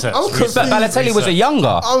 bro? I'm Research, confused. But Balotelli was a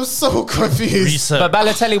younger. I'm so confused. research. But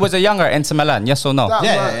Balotelli was a younger at Inter Milan. Yes or no? That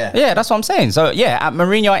Yeah, man- yeah, yeah. Yeah, that's what I'm saying. So yeah, at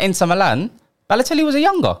Mourinho at Inter Milan, Balotelli was a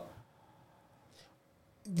younger.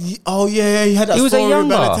 Oh yeah, he had that He was a story with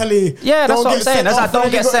younger. Balotelli. Yeah, that's Don't what I'm get saying. sent That's like off, don't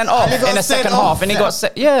and he get got- sent off and he got in the sent second off. half, and he got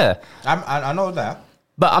set. Yeah. I know that.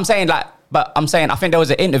 But I'm saying I think there was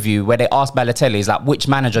an interview where they asked Balotelli, is like, which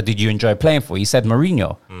manager did you enjoy playing for? He said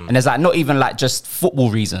Mourinho. And there's like not even like just football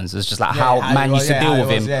reasons. It's just like how how man he used was, to deal how with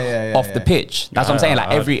he him was, yeah, off the yeah. pitch. That's what I'm saying.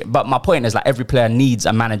 Like but my point is like every player needs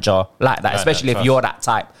a manager like that, especially if trust. you're that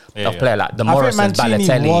type of player, like the I think Morrison, Mancini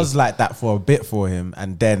Balotelli. was like that for a bit for him,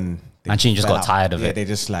 and then Mancini just fell got out. tired of Yeah, it. they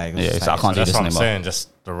just like Yeah, just so I can't do That's this what I'm anymore. saying.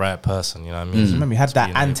 Just the right person. You know what I mean? Remember, he had To that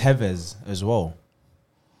be in and there. Tevez as well.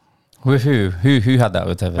 With who? Who had that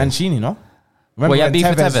with Tevez? Mancini, no? Well, yeah, when beef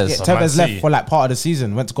with Tevez. yeah, So Tevez Man left City. for like part of the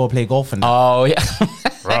season, went to go play golf and that. Oh yeah,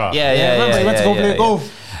 Bruh. yeah. remember he went to go play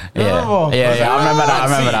golf. Yeah, Remember? yeah.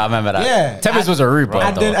 I remember that. Yeah. Tevez was a rude boy.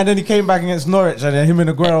 And then he came back against Norwich, and then him and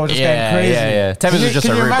Aguero were just Yeah, getting crazy. yeah. Tevez was just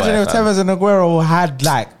can a you rude imagine boy, if fam. Tevez and Aguero had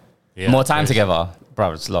like Yeah, more time very together,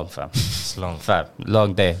 bro. It's long, fam. It's long. Fam,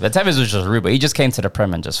 long day. But Tevez was just rude, but he just came to the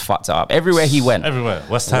Prem and just fucked it up everywhere he went. Everywhere.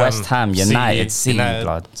 West Ham, United, City, United.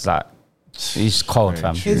 blood. It's like he's cold,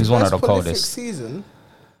 fam. His He's one of best the prolific coldest. season,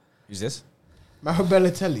 who's this? Mario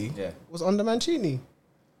Balotelli, Yeah. was under Mancini.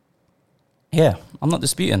 Yeah, I'm not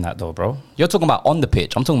disputing that though, bro. You're talking about on the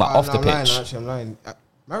pitch. I'm talking about off the I'm lying, pitch. actually, I'm lying.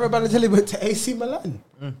 Mario Balotelli went to AC Milan.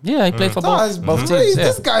 Yeah, he played for That's both crazy. teams. Yeah.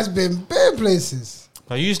 This guy's been bare places.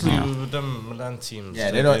 But usually with them Milan teams,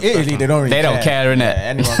 Yeah, they don't. Italy, they don't. Really They don't care, innit? Yeah,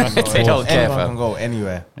 anyone can go. They don't care, Anyone fam. can go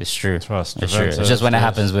anywhere. It's true. Trust, It's true. It's Juventus, just when it yes.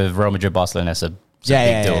 happens with Real Madrid, Barcelona, it's a big deal.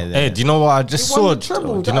 Hey, do you know what I just He won saw? the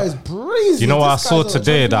treble. Do you That know, is breezy. do you know what I This saw guy's on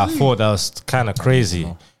today that I Champions thought that was kind of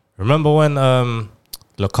crazy? Remember when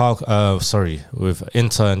Lukaku, with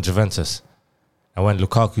Inter and Juventus, and when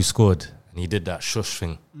Lukaku scored and he did that shush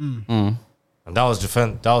thing, and that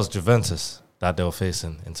was Juventus that they were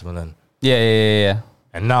facing Inter Milan, Yeah.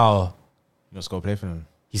 and now Let's go play for them.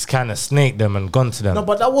 he's kind of snaked them and gone to them. No,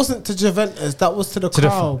 but that wasn't to Juventus. That was to the to the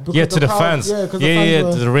crowd. because yeah, to the crowd- fans. Yeah, Yeah, because the fans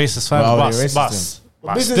were, to the racist fans. Well, but, they racist but, him.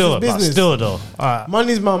 but business still, is business. but still though.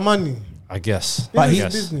 money's my money. I guess. But I he,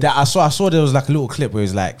 guess. business. that I saw there was like a little clip where he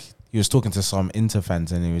was like he was talking to some Inter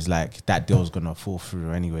fans and he was like that deal's gonna fall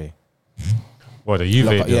through anyway. What, the Juve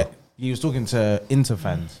deal? Yeah, he was talking to Inter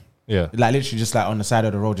fans. Yeah. Like literally just like on the side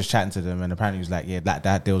of the road, just chatting to them, and apparently he was like, yeah,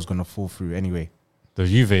 that deal was gonna fall through anyway. The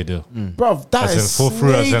Juve deal. Bruv, that As in is full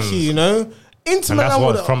through, as in- sneaky, you know. Inter And that's Milan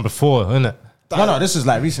what would from before, isn't it? No, this is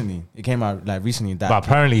like recently. It came out like recently. That But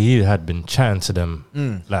apparently he had been chatting to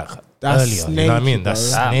them like That's earlier. You know what I mean? snaky,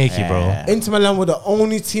 That's bro. snaky, bro. Inter Milan were the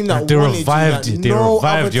only team that They wanted revived you. you. Like, They no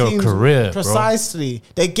revived other your teams- career, bro. Precisely.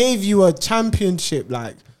 They gave you a championship,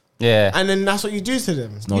 like, Yeah. and then that's what you do to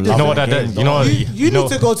them. no you love You know in what the that game, is? You know, you need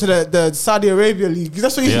to go to the Saudi Arabia league.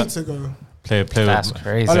 That's where you Yeah. need to go. play That's with.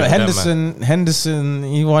 crazy. Oh, look, them, Henderson,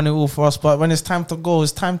 he won it all for us, but when it's time to go,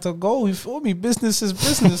 it's time to go. You feel me? Business is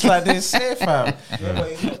business, like they say, fam.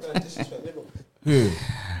 Who?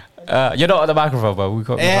 You're not on the microphone, but we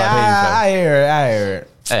can't hear you, fam. Yeah, I hear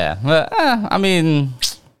it. Yeah. Well, I mean,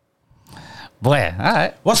 boy, all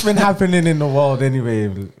right. What's been happening in the world anyway?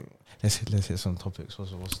 Let's hit some topics.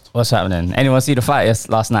 What's happening? Anyone see the fight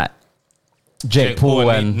last night? Jake Paul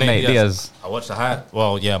and Nate Diaz. I watched the highlight.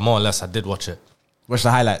 Well, yeah, more or less, I did watch it. What's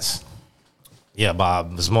the highlights? Yeah, but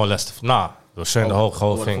it was more or less. Nah, they were showing the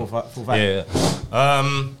whole what, thing. full fight? Yeah.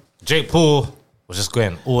 Jake Paul was just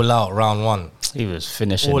going all out round one. He was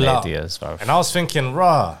finishing All Nate out. Diaz, bro. And I was thinking,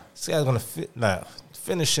 rah, this guy's gonna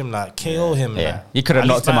finish him, like KO him. Yeah, like, you could have at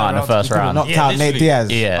knocked least him out in the rounds. first You could've round. Knocked Yeah, out Nate literally.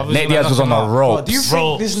 Diaz. Yeah, I was Nate gonna Diaz was knock on him the out. ropes. Do you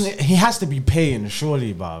Bro. think he has to be paying,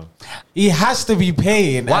 surely, bro? He has to be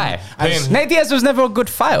paying. Why? Paying- Nate Diaz was never a good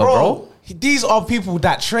fighter, bro. These are people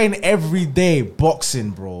that train every day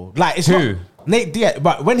boxing, bro. Like it's Who? not Nate Diaz,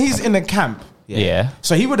 but when he's in the camp, Yeah.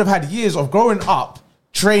 So he would have had years of growing up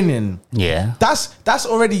training. Yeah. That's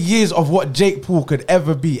already years of what Jake Paul could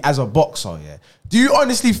ever be as a boxer. Yeah. Do you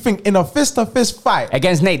honestly think in a fist-to-fist fight,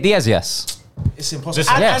 Against Nate Diaz, yes. it's impossible?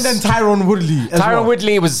 Listen, And, yes. and then Tyron Woodley. As Tyron well.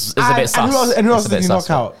 Woodley was a bit sus. And who else It's a did bit he knock sus.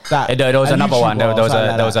 out? That There was a another one. YouTuber There or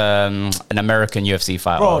was something like that. an American UFC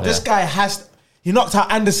fighter. Bro, yeah. this guy he knocked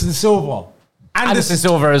out Anderson Silva. Anderson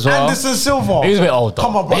Silva as well. Anderson Silva. He was a bit old though.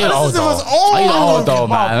 Come on, bro. He's Anderson old Silva's though. old. He's old though, Come on,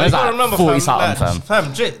 man. bro. He's You gotta like remember, 40 fam, something,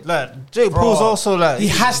 fam. Jake Paul's Bro, also like he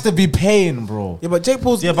has to be paying, bro. Yeah, but Jake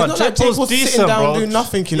Paul's. Yeah, but it's not Jake like Paul's sitting decent, down bro. doing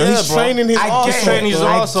nothing. You know, Yeah, he's bro. training his I ass get off. it. training his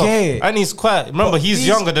I ass off. get it. And he's quite. Remember, But he's these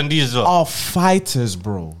younger than these. Lot. Are fighters,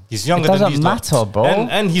 bro. He's younger It than doesn't these. lot. matter, bro.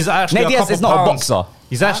 And he's actually Nate a Diaz couple is not a pounds. boxer.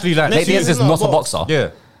 He's actually like Nate Diaz is not a boxer. Yeah.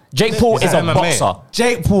 Jake Paul He's is a a MMA. boxer.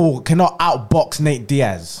 Jake Paul cannot outbox Nate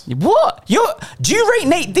Diaz. What? Do you rate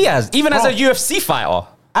Nate Diaz even as Bro. a UFC fighter,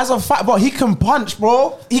 As a fight, bro, he can punch,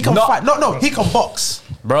 bro. He can No. fight. No, he can box.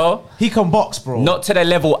 bro? He can box, bro. Not to the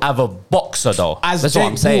level of a boxer though. as That's Jake what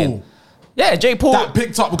I'm saying. Paul, Yeah, Jake Paul. that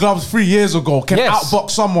picked up gloves 3 years ago, can Yes.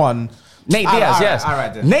 outbox someone. Nate All Diaz, right, yes. all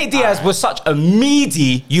right then. Nate Diaz All right. was such a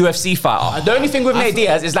meaty UFC fighter. The only thing with Nate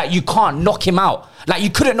Diaz is like you can't knock him out. Like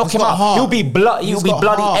you couldn't knock him got out. heart. He'll be bloody He's got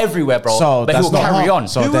bloody heart. everywhere, bro. So but that's he'll not carry heart. on.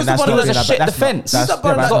 So Who then was the that's one not that was being a a shit bad- that's defense? not- Who's That's that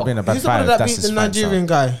brother that's that- not being a bad Who's the brother fight. that That's beat the his fight Nigerian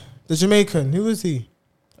guy, the Jamaican? Who was he?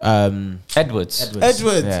 style. Edwards.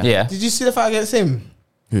 Edwards. Yeah. Yeah. Did you see the fight against him?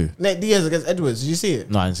 Who? Nate Diaz against Edwards. Did you see it?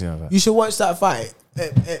 No, I didn't see that. You should watch that fight.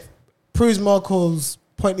 It proves Marco's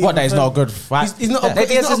point. What? That is not a good fight. He's not. Nate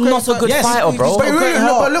Diaz is not a good fighter, bro. But, great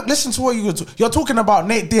but look, listen to what you're talking about.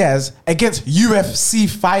 Nate Diaz against UFC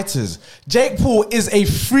fighters. Jake Paul is a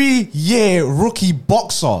 3-year rookie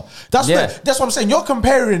boxer. That's Yeah. that's what I'm saying. You're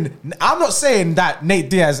comparing. I'm not saying that Nate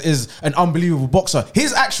Diaz is an unbelievable boxer.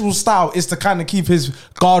 His actual style is to kind of keep his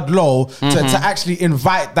guard low to actually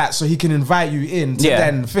invite that, so he can invite you in to Yeah.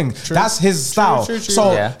 then think. That's his style. true.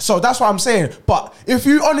 So Yeah. so that's what I'm saying. But if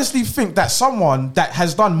you honestly think that someone that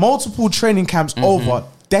has done multiple training camps over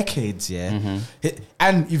decades,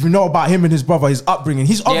 and if you know about him and his brother, his upbringing,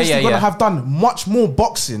 he's obviously yeah, going to yeah. have done much more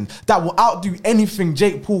boxing that will outdo anything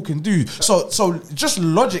Jake Paul can do. So just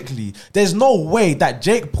logically, there's no way that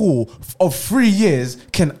Jake Paul of 3 years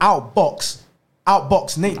can outbox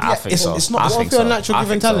Nate. I think so. It's I not. What think if you're so. natural I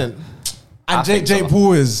given think so. talent? And I think Jake so.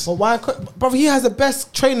 Paul is. But why? Brother, he has the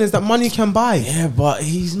best trainers that money can buy. Yeah, but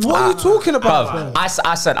he's not. What are you talking about? Bruv,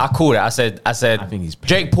 bro? I called it. I said, I think he's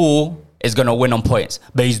Jake Paul is gonna win on points,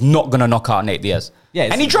 but he's not gonna knock out Nate Diaz. Yeah,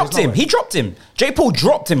 and he there's dropped no him. way. He dropped him. Jake Paul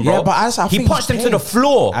dropped him, bro. Yeah, but I he think punched him he's to the paid.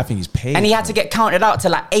 floor. I think he's paid, and he had bro. to get counted out to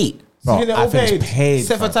like 8. Bro, You get I all think he's paid. paid.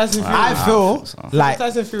 Except for bro. Tyson Fury. I feel like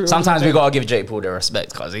Tyson Fury. Sometimes we gotta give Jake Paul the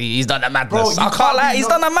respect because he's done that madness. Bro, you I can't can't lie, be he's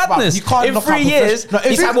knock- done that bro, madness. you can't In knock 3 out years, professional- No, if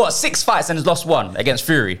he's you- had what 6 fights and has lost 1 against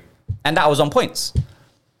Fury, and that was on points.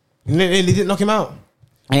 He didn't knock him out.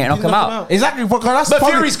 He ain't knock him out. exactly, because that's But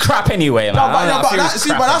probably, Fury's crap anyway, man. No, but, I don't know, but Fury's that, see,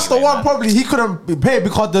 crap but that's anyway, the one man. probably he couldn't be paid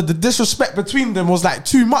because the disrespect between them was like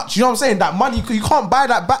too much. You know what I'm saying? That money you can't buy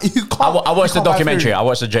that back. You can't. I watched the you can't buy documentary. Fury. I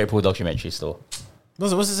watched the Jake Paul documentary still.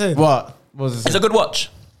 What's it saying? What was It's a good watch.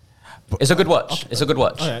 It's a good watch. It's a good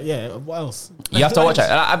watch. Oh, yeah. What else? You have to watch it.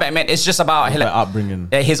 I mean, it's just about his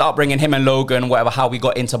upbringing, him and Logan, whatever, how we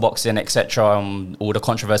got into boxing, etc. All the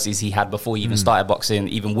controversies he had before he even started boxing,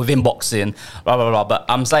 even within boxing, blah, blah, blah. But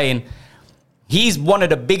I'm saying he's one of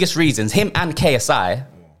the biggest reasons, him and KSI,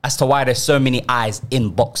 as to why there's so many eyes in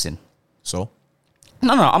boxing. So?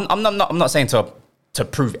 No, I'm not saying to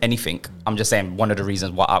prove anything. I'm just saying one of the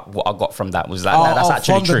reasons what I got from that was that that's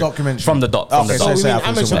actually from true. the documentary. From the doc. From the So doc. we mean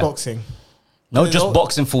amateur boxing? No, just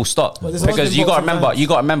boxing full stop. there's Because you got to boxing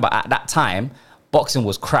remember at that time, boxing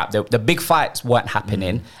was crap. The big fights weren't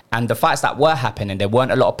happening, and the fights that were happening, there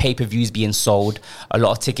weren't a lot of pay-per-views being sold, a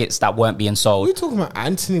lot of tickets that weren't being sold. We're talking about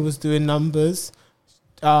Anthony was doing numbers.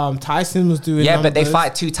 Tyson was doing Yeah, numbers. but they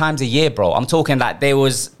fight 2 times a year, bro. I'm talking like there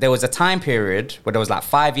was a time period where there was like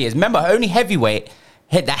 5 years. Remember, only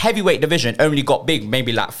the heavyweight division only got big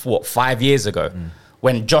maybe like 5 years ago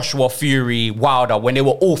when Joshua, Fury, Wilder, when they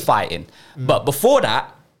were all fighting. But before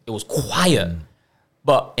that, it was quiet.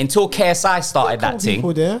 But until KSI started that thing,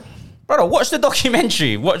 there. brother, watch the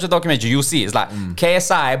documentary. You'll see. It's like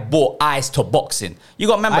KSI brought eyes to boxing. You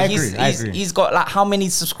got to remember, I agree. he's got like how many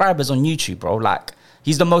subscribers on YouTube, bro? Like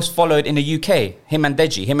he's the most followed in the UK. Him and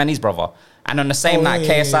Deji, him and his brother. And on the same night,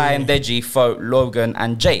 KSI and Deji fought Logan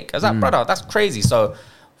and Jake. I was like, brother, that's crazy. So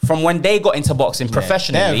from when they got into boxing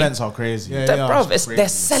professionally, their events are crazy. Yeah, bro, they're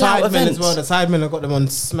sellout Sidemen events. as well. The Sidemen have got them on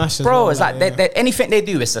Smash as Bro, well. it's like anything they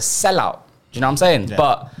do, it's a sellout. Do you know what I'm saying? Yeah.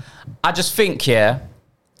 But I just think,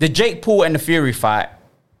 the Jake Paul and the Fury fight,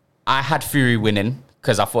 I had Fury winning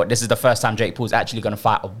because I thought this is the first time Jake Paul's actually going to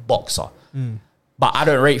fight a boxer. But I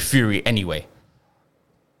don't rate Fury anyway.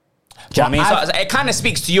 Do you know what I mean? So it kind of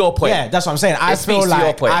speaks to your point. Yeah, that's what I'm saying. I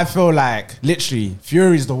feel like literally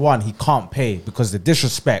Fury's the one he can't pay because the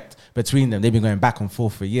disrespect between them, they've been going back and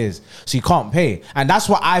forth for years. So he can't pay. And that's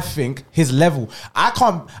what I think his level.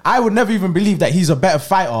 I would never even believe that he's a better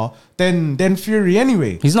fighter than Fury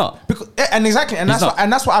anyway. He's not.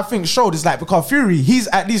 That's what I think showed is like, because Fury, he's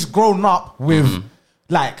at least grown up with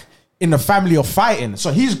like in the family of fighting.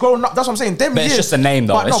 So he's grown up. That's what I'm saying. But it's just a name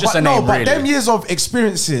though. It's just a name, really. But them years of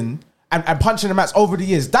experiencing and punching the mats over the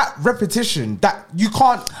years, that repetition, that you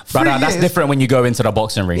can't. Brother, that's different when you go into the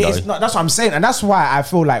boxing ring, though. That's what I'm saying, and that's why I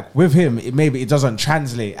feel like with him, maybe it doesn't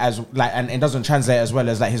translate as like, and it doesn't translate as well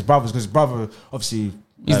as like his brothers, because his brother obviously.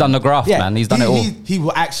 He's done the graft, man. He's done it all. He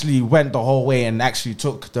actually went the whole way and actually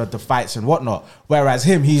took the fights and whatnot. Whereas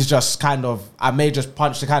him, he's just kind of, I may just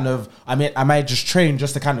punch to kind of, I may just train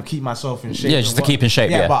just to kind of keep myself in shape. Yeah, just to keep in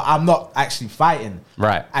shape, yeah. But I'm not actually fighting.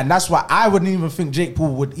 Right. And that's why I wouldn't even think Jake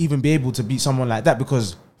Paul would even be able to beat someone like that,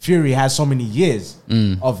 because Fury has so many years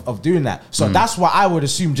of doing that. So that's why I would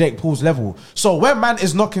assume Jake Paul's level. So when man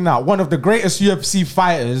is knocking out one of the greatest UFC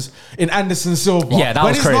fighters in Anderson Silva, yeah, that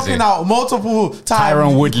was crazy. When he's knocking out multiple times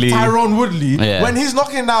Tyron Woodley, yeah. When he's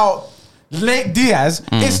knocking out Nate Diaz,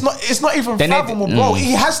 it's not even fathomable, bro.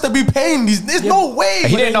 He has to be paying these. There's no way.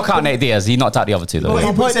 He didn't knock out Nate Diaz. He knocked out the other two, though.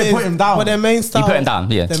 But he put him down. But their main style, he put him down.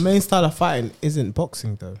 Yeah. Their main style of fighting isn't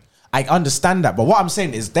boxing, though. I understand that, but what I'm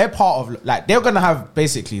saying is they're part of, like, they're going to have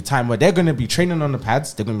basically time where they're going to be training on the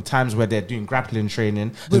pads. They're going to be times where they're doing grappling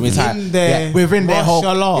training. Within their whole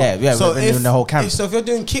art. So within the whole camp. So if you're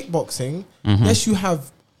doing kickboxing, yes, you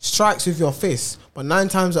have strikes with your fists, but 9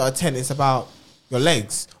 times out of 10, it's about your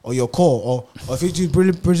legs or your core, or if you do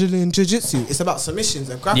Brazilian Jiu-Jitsu, it's about submissions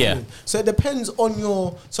and grappling. Yeah. So it depends on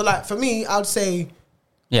your... So like for me, I'd say...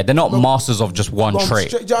 Yeah, they're not masters of just one trait.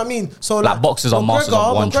 Do you know what I mean? So like boxers are masters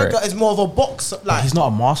of one trait. McGregor is more of a boxer. Like, he's not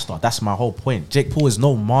a master. That's my whole point. Jake Paul is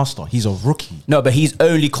no master. He's a rookie. No, but he's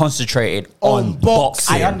only concentrated on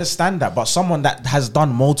boxing. I understand that, but someone that has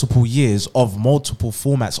done multiple years of multiple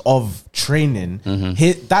formats of training,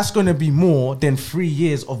 that's going to be more than 3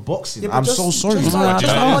 years of boxing. I'm so sorry. Just like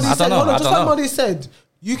Muddy know. said,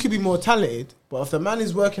 you could be more talented, but if the man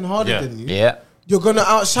is working harder than you, you're gonna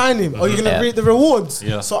outshine him, or you're gonna reap the rewards.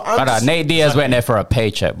 Yeah. So Nate Diaz went there for a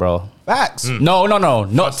paycheck, bro. Facts. No,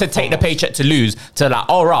 not to take the paycheck to lose. To like,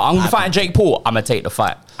 all right, I'm fighting Jake Paul. I'm gonna take the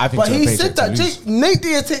fight. I think. But he said that Nate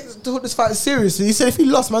Diaz took this fight seriously. He said if he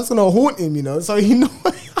lost, man's gonna haunt him. You know, so he know.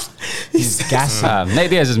 He's gassy. Nate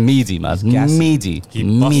Diaz is meaty, man. Meaty.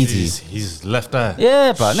 He's left eye.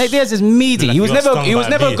 Yeah, bro. Nate Diaz is meaty. Like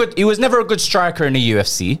He was never a good striker in the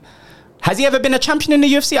UFC. Has he ever been a champion in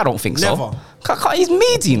the UFC? I don't think so. Never. He's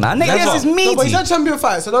meaty, man. Nate Diaz is meaty. No, but he's had champion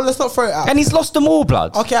fights, so let's not throw it out. And he's lost them all,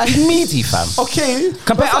 blood. Okay, he's meaty, fam. Okay.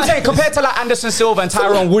 Compared to like Anderson Silva and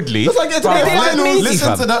Tyron Woodley. It's like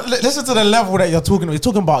Listen to the level that you're talking about. You're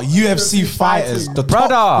talking about UFC fighters, the brother,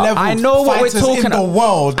 top level I know what we're fighters talking in the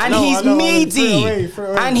world. And he's meaty.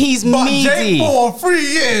 And he's but meaty. Jake Paul, 3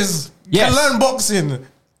 years, can learn boxing.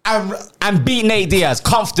 and beat Nate Diaz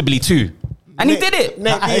comfortably too. And he did it.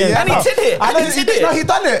 Nate Diaz. And he did it. No, he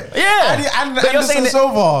done it. Yeah. And But you're saying Anderson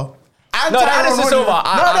Silva. No, Anderson Silva.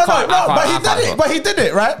 But he did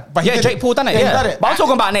it, right? But Jake Paul done it. He Yeah, done it. but I'm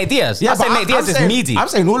talking about Nate Diaz. Yeah, I said Nate Diaz is meaty. I'm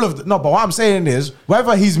saying all of the, no, but what I'm saying is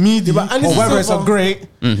whether he's meaty or Anderson whether it's a Silva- great,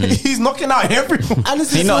 he's knocking out everyone.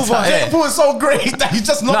 Anderson He knocks Silva. out- Jake Paul is so great that he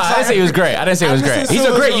just No, knocks I out didn't say he was great. I didn't say he was great. Anderson He's a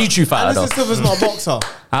Silva's great not- YouTube fighter, Anderson though. Silva's not a boxer.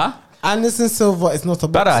 Huh? Anderson Silva is not a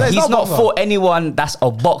boxer. Brother, he's not boxer. fought anyone that's a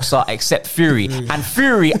boxer except Fury. And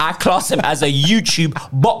Fury, I class him as a YouTube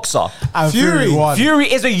boxer. And Fury. won.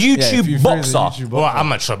 Fury is a YouTube Fury's a boxer. YouTube Well,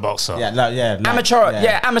 amateur boxer. Amateur,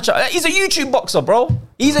 amateur. He's a YouTube boxer, bro.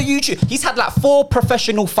 He's had like 4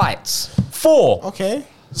 professional fights. 4. Okay.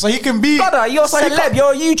 So he can be. Brother, you're a so he celeb. can-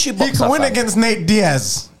 You're a YouTube boxer. He can win fam. against Nate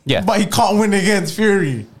Diaz. Yeah. But he can't win against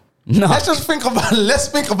Fury. No. Let's think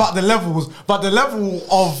about the levels. But the level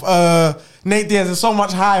of Nate Diaz is so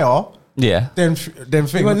much higher Yeah. than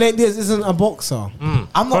thing. But Nate Diaz isn't a boxer.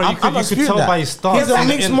 I'm Bro, not. you could disputing tell that. by his stance. He's a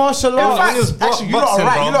mixed martial In arts. fact, actually, you lot are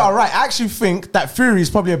right. You lot are right. I actually think that Fury is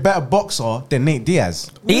probably a better boxer than Nate Diaz.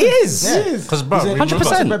 He is. He is. Because, bro,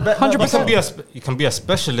 100%. remember, 100%. you can be a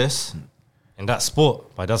specialist in that sport,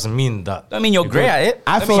 but it doesn't mean that. I mean, you're great at it.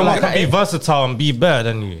 I I feel feel like you can be versatile and be better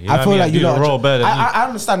than you. I feel like you lot do the are role better than you. I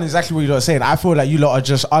understand exactly what you lot are saying. I feel like you lot are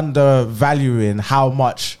just undervaluing how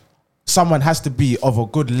much someone has to be of a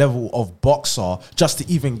good level of boxer just to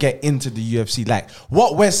even get into the UFC. Like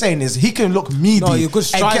what we're saying is he can look meaty. No, you're a good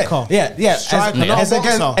striker. Yeah. Striker, not As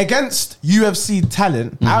boxer. against UFC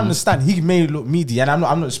talent, I understand he may look meaty, and I'm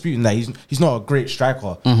not disputing that he's not a great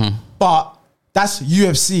striker, but. That's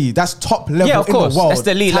UFC. That's top level Yeah, of in course. the world. That's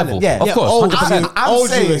the elite talent. level. Of course, Old, 100%. I'm old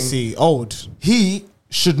saying- UFC. Old. He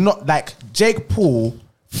should not, like Jake Paul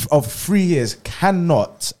of 3 years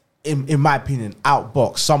cannot, in my opinion,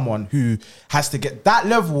 outbox someone who has to get that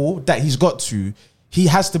level that he's got to. He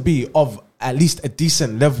has to be of at least a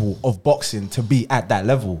decent level of boxing to be at that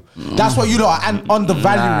level. That's what you lot are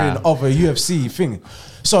undervaluing of a UFC thing.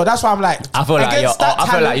 So that's why I'm like, I feel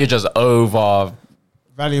like you're just over.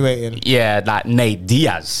 Evaluating. Yeah, like Nate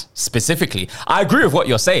Diaz specifically. I agree with what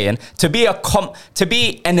you're saying. To be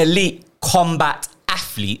an elite combat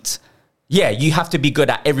athlete, yeah, you have to be good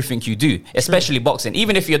at everything you do, especially boxing.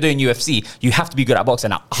 Even if you're doing UFC, you have to be good at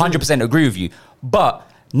boxing. I 100% agree with you. But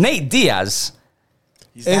Nate Diaz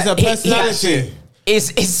Is a personality.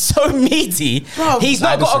 is so meaty. Bro, He's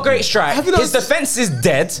not got a great strike. Have you not His defense is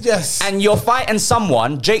dead. Yes. And you're fighting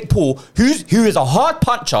someone, Jake Paul, who is a hard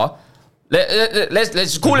puncher.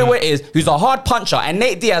 Let's call it what it is. Who's a hard puncher, and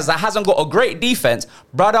Nate Diaz that hasn't got a great defense,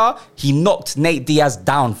 brother. He knocked Nate Diaz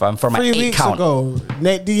down from an 3 8 weeks count. ago,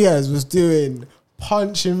 Nate Diaz was doing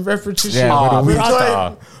punching repetition. Oh, with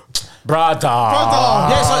brother.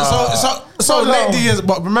 yeah. So Nate Diaz,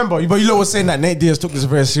 but remember, but you lot were saying that Nate Diaz took this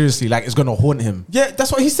very seriously, like it's gonna haunt him. Yeah,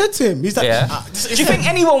 that's what he said to him. He's like, Yeah. Do you think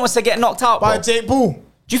anyone wants to get knocked out by bro? Jake Paul?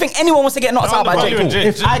 Do you think anyone wants to get knocked out by Jake Paul?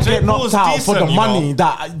 If I get knocked out for the money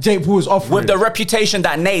that Jake Paul is offering, With the reputation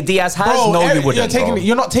that Nate Diaz has, bro, no, you wouldn't.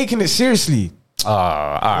 you're not taking it seriously. All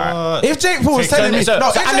right. If Jake Paul was telling me, So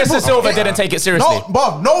if Jake Anderson Paul- Silva didn't take it seriously. No,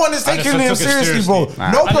 Bob, no one is taking Anderson him took it seriously, seriously.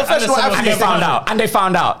 bro. No professional Anderson was And they athlete. found out. And they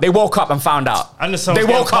found out. They woke up and found out. Anderson They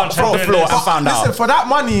was woke getting up from the punched floor and and found Listen, out. for that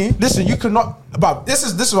money, listen, you cannot. But this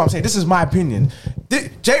is what I'm saying. This is my opinion.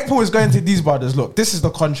 Jake Paul is going to these brothers. Look, this is the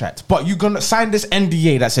contract, but you're gonna sign this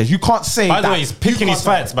NDA that says you can't say. By the that way, he's you picking can't his say-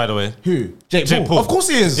 fights, by the way. Who? Jake Jake Paul. Paul. Of course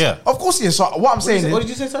he is. Yeah. Of course he is. So what I'm saying What is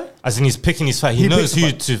did you say, sorry? As in, he's picking his fight. He He knows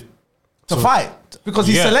picks who the to. to fight because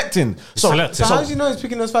he's Yeah. selecting. So selecting. So how do you know he's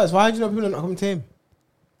picking those fights? Why do you know people are not coming to him?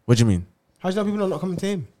 what do you mean? How do you know people are not coming to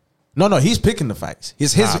him? No, he's picking the fights.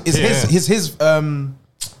 It's his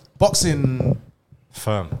boxing.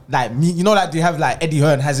 Firm. Like you know, like they have like Eddie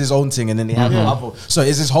Hearn has his own thing, and then they have other. So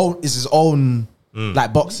it's his own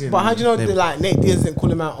like boxing. But how do you know thing. that like Nate Diaz didn't call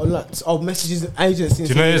him out on like messages and agents? Do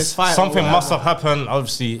you know it's something must have happened?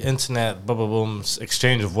 Obviously, internet, blah blah boom,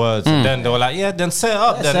 exchange of words, and then they were like, "Yeah, then set it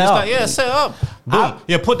up." Yeah, Then set it's up. like, "Yeah, set it up." Boom.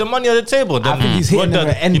 Yeah, put the money on the table. Then think he's hitting them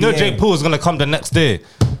with you know, NDA. Jake Paul is gonna come the next day.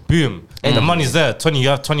 Boom. The money's there. You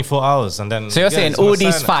have 24 hours, and then. So you're saying he's gonna all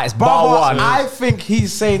these sign it. fights, Brother, bar one. I think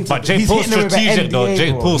he's saying, But Jake he's Paul's hitting them with an strategic though. NDA,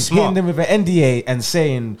 Jake bro. Paul's He's hitting smart. them with an NDA and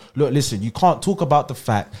saying, "Look, listen, you can't talk about the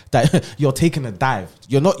fact that you're taking a dive.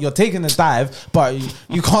 You're taking a dive, but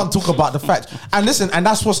you can't talk about the fact." And listen, and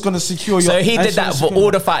that's what's going to secure your. So he did that for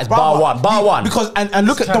all the fights, bar one. Because and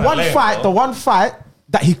look at the kinda one lame, fight, bro. the one fight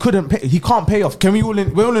that he couldn't pay, he can't pay off. We're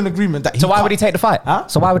all in agreement that he So why can't- would he take the fight? Huh?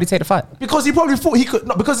 So why would he take the fight? Because he probably thought he could,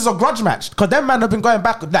 no, because it's a grudge match. Because them man have been going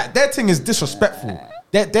back, like, their thing is disrespectful.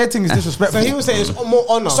 Their thing is disrespectful. So he was saying it's more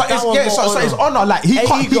honor. So it's honor. Like he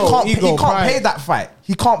can't Ego, pay that fight.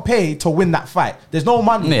 He can't pay to win that fight. There's no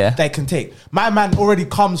money they can take. My man already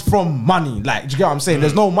comes from money. Like, do you get what I'm saying?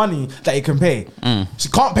 There's no money that he can pay. So he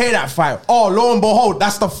can't pay that fight. Oh, lo and behold,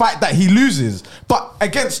 that's the fight that he loses. But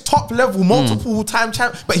against top level, multiple time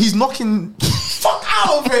champ. But he's knocking. Fuck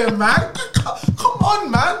out of here, man. Come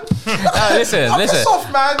on, man. Listen. Piss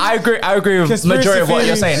off, man. I agree with Conspiracy majority of what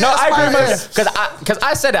you're theories. saying. No, I agree That's with because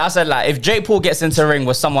I said it. I said, like, if Jake Paul gets into the ring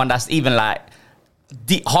with someone that's even like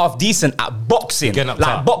half decent at boxing, Getting up like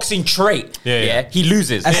top. boxing trait, Yeah. he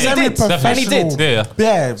loses. And And he did. semi-professional. And he did.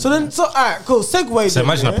 Yeah. Yeah. So alright, cool. Segue. So then,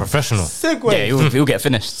 imagine a yeah? professional. Segue. Yeah, he'll get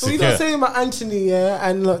finished. So you not Yeah. saying about Anthony,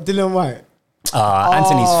 and Dylan White?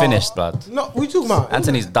 Anthony's finished, blood. No, what you talking about?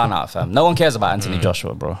 Anthony's done out, fam. No one cares about Anthony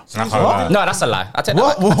Joshua, bro. What? No, that's a lie. I take that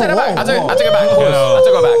What? back. I take it back. I take it back. Whoa. I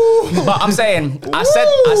took it back. But I'm saying, I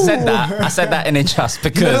said that in a just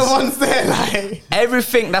You're the because ones there, like.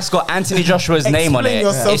 everything that's got Anthony Joshua's name on Explain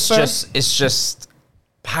it, yourself, it's just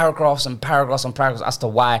paragraphs and paragraphs and paragraphs as to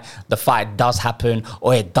why the fight does happen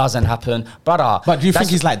or it doesn't happen, brother. But do you think that's-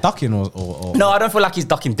 he's like ducking or? No, I don't feel like he's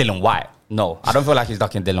ducking Dylan White. No, I don't feel like he's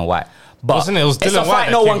ducking Dylan White. But Wasn't it? It was it's Dylan a White fight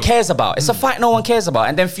that no came- one cares about. It's a fight no one cares about.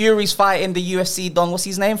 And then Fury's fighting the UFC don. What's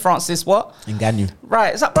his name? Francis what? Ngannou.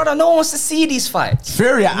 Right. It's like, brother, no one wants to see these fights.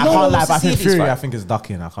 Fury, I No one can't lie, wants but I to see think these Fury, I fights. think is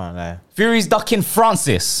ducking. I can't lie. Fury's ducking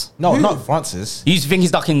Francis. No, not Francis. You think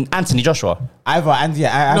he's ducking Anthony Joshua? Either and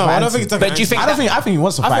yeah, No, I don't think he's ducking. But do you think I don't think. I think he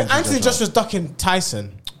wants to I fight. think Anthony Joshua's ducking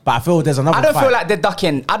Tyson. But I feel there's another. I don't fight. feel like they're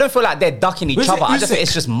ducking. I don't feel like they're ducking each Usyk- other. I just think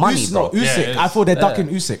it's just money, Usyk, bro. No, Usyk. Yeah, it is. I feel they're ducking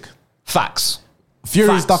Usyk. Facts. Fury's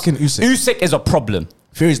Facts. ducking Usyk. Usyk is a problem.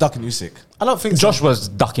 Fury's ducking Usyk. I don't think so. Joshua's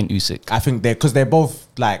ducking Usyk. I think because they're both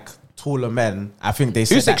like taller men. I think they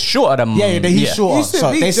said Usyk's that. shorter than He's shorter. Usyk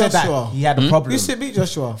So beat they said Joshua. that he had a problem. Usyk beat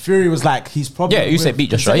Joshua. Fury was like he's probably Yeah, Usyk beat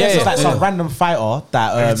Joshua. Yeah, it's yeah, like yeah. some random fighter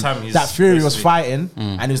Every time he's that Fury was basically- fighting,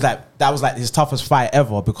 and he was like that was like his toughest fight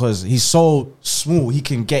ever because he's so small he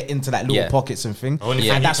can get into like little Yeah. pockets and thing. The only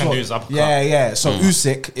And thing that's he can what- do is uppercut. Yeah. So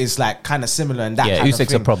Usyk is like kind of similar in that. Yeah, kind of Usyk's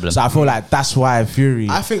a thing. problem. So I feel like that's why Fury.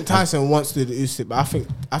 I think Tyson wants to do the Usyk, but I think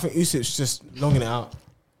Usyk's just longing it out.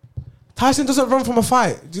 Tyson doesn't run from a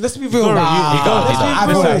fight. Let's be real. He don't. Let's be I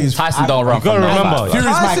real. feel like he's- Tyson don't run You gotta from that remember, fight. Fury's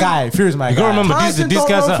my Tyson- guy. Fury's my You guy. gotta remember Tyson these don't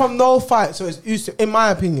guys run are. from no fight, so it's Usyk, in my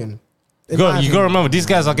opinion. You got to remember these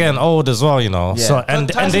guys are getting old as well, you know. Yeah. So and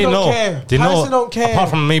Tyson they don't know care. they know. Tyson don't care. Apart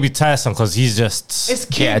from maybe Tyson, because he's just It's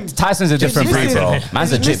Yeah, Kim. Tyson's a different His breed, bro. missus-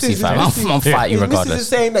 Man's a his gypsy, missus- fam. his I'm missus- fight you his missus regardless. is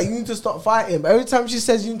saying that you need to stop fighting. But every time she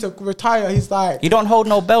says you need to retire, he's like, He don't hold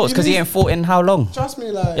no belts You because he need- ain't fought in how long? trust me,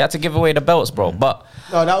 like. He had to give away the belts, bro. But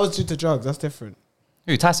No, that was due to drugs. That's different.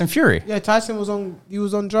 who? Tyson Fury. Yeah, Tyson was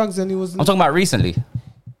on drugs and he was. I'm talking about recently.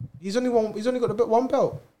 He's only got one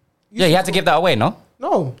belt. Yeah, he had to give that away, no?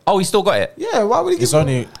 No. Oh, he still got it. Yeah, why would he give? It's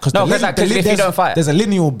only because No, 'cause if you don't fight. there's a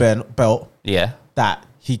lineal belt Yeah, that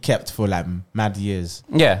he kept for like mad years.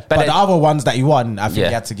 yeah. But then- the other ones that he won, I think yeah.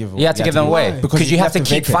 he had to give. He had to give them away away. because you have left to him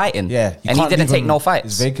keep vacant. fighting. Yeah, you and he can't didn't leave take him- no It's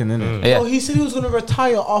fights. vacant, isn't it? Yeah. No, he said he was going to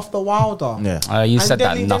retire after Wilder. Yeah. You And said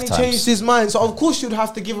that then enough he times. changed his mind. So of course you'd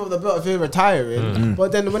have to give up the belt if you're retiring.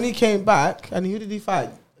 But then when he came back, and who did he fight?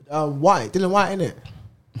 White, Dylan White, innit?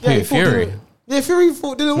 Who, he fought Fury? Dylan- Yeah, Fury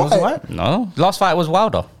fought Dylan Was it White. White? No, last fight was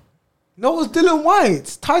Wilder. No, it was Dylan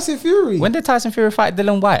White. Tyson Fury. When did Tyson Fury fight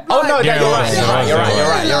Dylan White? Oh no, Yeah, you're you're right. right, You're right. You're right. You're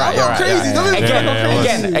right. You're right. I'm You're not right. crazy. Don't even Again, think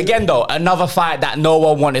I'm crazy. again, though, another fight that no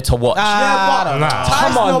one wanted to watch. Yeah, but Nah.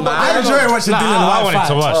 Come on, man. I enjoy watching Nah, Dylan I White wanted fight.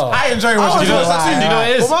 to watch. I enjoy I watching was Dylan watching White. too. You know what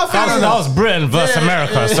it is? Well, my feelings That was Britain versus Yeah,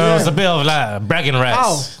 America, so it was a bit of like bragging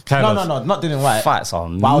rights. Kind of. No, not Dylan White. Fights are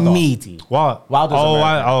Wilder. meaty. What? Wilder's Oh,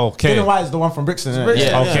 American. okay. Dylan White is the one from Brixton, isn't it?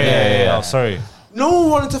 Brixton. Yeah. Okay. Yeah. Oh, sorry. No one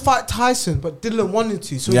wanted to fight Tyson, but Dylan wanted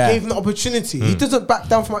to, so Yeah. he gave him the opportunity. He doesn't back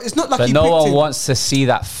down from it. It's not like But he no picked one him. wants to see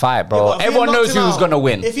that fight, Yeah, bro. but if he had Everyone knocked knows him who's out- gonna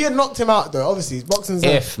win. If he had knocked him out, though, obviously boxing's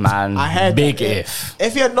If, man, I heard big that. if.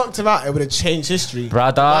 If he had knocked him out, it would have changed history.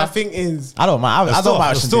 Brother. My thing is, I don't mind. I don't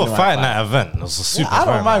mind It's watching still Dylan a White fight in fight. that event. It was a super I don't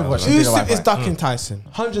fight, mind man. watching. Dylan White Usyk is fight. ducking Tyson,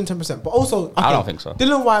 110%. But also, I okay, don't think so.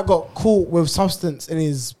 Dylan White got caught with substance in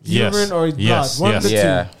his Yes. urine or his Yes, blood. One of the yes.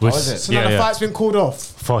 Yeah. two. Which- Oh, is it? So now the fight's been called off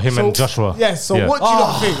For him and Joshua. Yes. So Yeah. what do you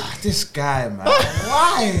not think? This guy, man.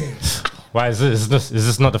 Why? Why is this? Is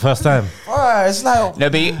this not the first time? It's like No,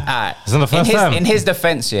 but It's not the first time. in his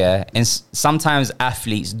defense, yeah, and sometimes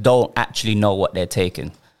athletes don't actually know what they're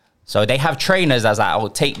taking. So they have trainers that's like, oh,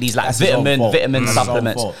 take these like That's his own fault. vitamin That's his own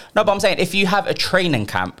supplements. fault. No, but I'm saying if you have a training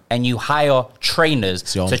camp and you hire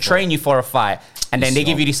trainers your own to train fault. you for a fight, and then It's they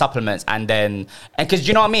give your- you these supplements, and because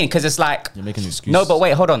you know what I mean? Because it's like You're making excuses. no, but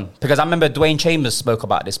wait, hold on, because I remember Dwayne Chambers spoke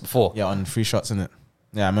about this before. Yeah, on 3 shots, innit?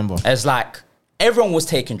 Yeah, I remember. It's like everyone was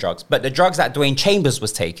taking drugs, but the drugs that Dwayne Chambers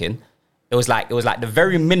was taking, it was like the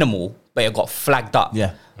very minimal, but it got flagged up.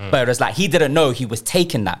 Yeah. But it was like he didn't know he was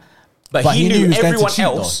taking that, but he knew knew was going to everyone cheat,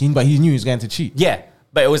 else. though. But he knew he was going to cheat. Yeah,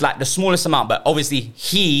 but it was like the smallest amount. But obviously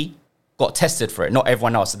he got tested for it, not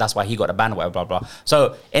everyone else. So that's why he got the ban, whatever, blah blah.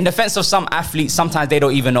 So in defense of some athletes, sometimes they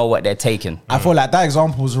don't even know what they're taking. I feel like that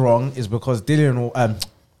example was wrong is because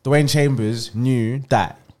Dwayne Chambers knew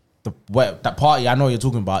that that party I know you're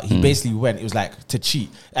talking about, he basically went, it was like to cheat,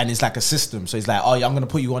 and it's like a system. So he's like, oh yeah, I'm gonna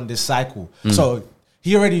put you on this cycle. So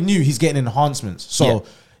he already knew he's getting enhancements. So Yeah.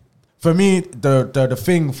 for me, the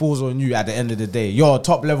thing falls on you at the end of the day. You're a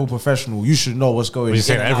top level professional. You should know what's going on. You're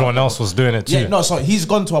saying everyone else was doing it too. Yeah, no, so he's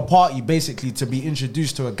gone to a party basically to be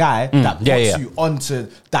introduced to a guy that puts yeah. you onto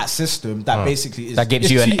that system that basically is That gives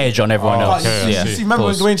is you an cheating. edge on everyone else. But you Yeah, see, remember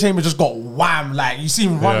when of course. Dwayne Chambers just got wham, like you see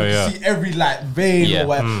him run, Yeah, you see every like vein Yeah. or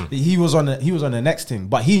whatever. He was on the next thing,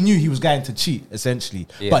 but he knew he was going to cheat essentially.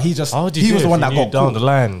 Yeah. But he just How would you he do was it the one if that you knew got down caught. the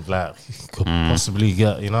line, like he could possibly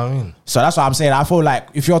get, you know what I mean? So that's what I'm saying. I feel like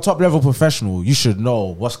if you're a top level professional, you should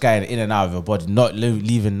know what's going in and out of your body, not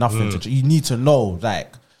leaving nothing to. You need to know,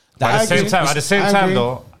 like. But that at the same time, I agree.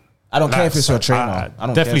 though, I don't care like, if it's your so- trainer. I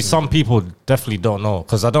don't definitely, care. some people definitely don't know,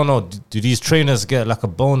 because I don't know. Do these trainers get like a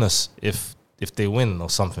bonus if they win or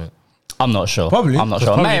something? I'm not sure. Probably. I'm not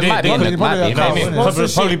Because sure. probably Might be in probably- the- probably might be a in know what I the- mean?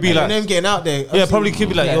 Sponsorship Probably be and like- them getting out there. Yeah, probably could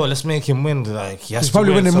be like, Yeah. yo, let's make him win. Like, he has He's to probably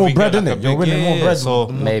win, winning so more we bread, get, innit? like, a You're big- winning more yeah, bread. So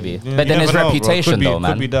Maybe. you But then never his know, bro. reputation Could be- though,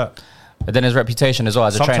 man. Could be that. But then his reputation as well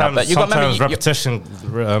as a trainer. But you got to sometimes remember,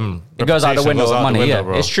 repetition. it goes out the window with money. Yeah,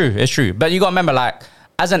 bro. it's true. It's true. But you got to remember, like,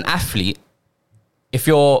 as an athlete, if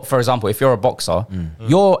you're, for example, if you're a boxer,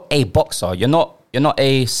 you're a boxer. You're not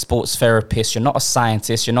a sports therapist. You're not a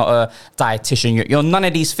scientist. You're not a dietitian. You're none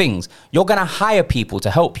of these things. You're gonna hire people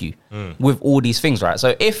to help you with all these things, right?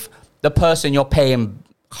 So if the person you're paying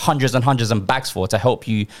hundreds and hundreds and bags for to help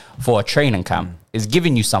you for a training camp is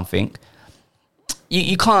giving you something,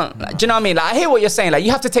 you can't, like, do you know what I mean? Like, I hear what you're saying. Like,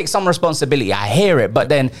 you have to take some responsibility. I hear it. But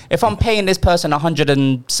then if I'm paying this person 100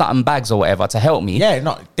 and something bags or whatever to help me. Yeah,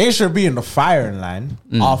 no, they should be in the firing line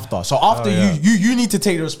after. So after yeah. you need to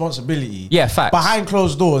take the responsibility. Yeah, facts. Behind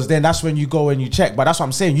closed doors, then that's when you go and you check. But that's what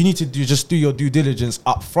I'm saying. You need to do your due diligence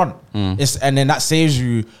up front. And then that saves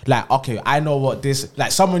you like, okay, I know what this,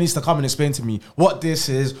 like someone needs to come and explain to me what this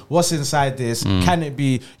is, what's inside this. Can it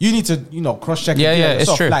be, you need to, cross check. Yeah, yeah,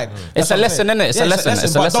 it's true. Like, It's that's a what I'm lesson, saying. innit? It's a Yeah, lesson. It's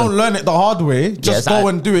a but lesson. don't learn it the hard way. Just it's go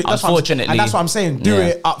like- and do it. That's unfortunately, and that's what I'm saying. Do yeah.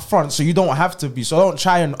 it up front so you don't have to be. So don't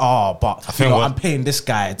try and think what- I'm paying this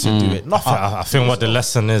guy to do it. Nothing. I think what the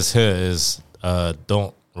lesson is here is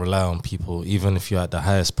don't rely on people, even if you're at the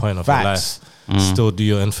highest point of Facts. your life. Still do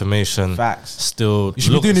your information. Facts. Still, You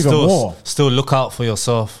should be doing even more. Still look out for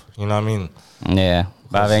yourself. You know what I mean? Yeah.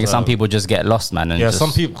 But I think some people just get lost, man. And Yeah, just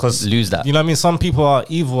some people because lose that. You know what I mean? Some people are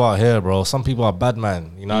evil out here, bro. Some people are bad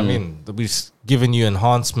man. You know what I mean? They'll be giving you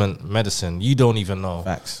enhancement medicine. You don't even know.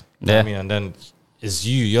 Facts. You know what Yeah. I mean? And then it's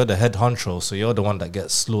you're the head honcho, so you're the one that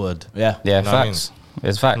gets slaughtered. Yeah. Yeah, You know what I facts.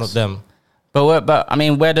 It's facts. Not them. But I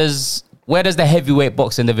mean, where does the heavyweight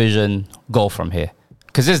boxing division go from here?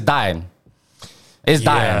 Because it's dying. It's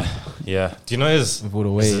dying. Yeah. Do you know it's With all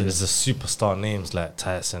the waves. it's the superstar names like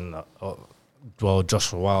Tyson,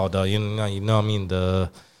 Joshua Wilder. You know what I mean? The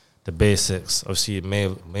basics. Obviously,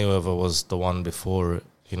 Mayweather was the one before it.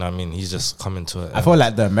 You know what I mean? He's just coming to it. I feel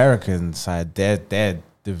like the American side, their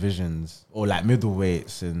divisions or like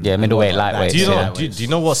middleweights and Yeah, middleweight, lightweight. Do you know? Yeah. Do you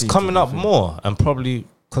know what's Seem to coming be up different. more? And probably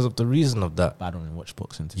because of the reason of that, I don't even watch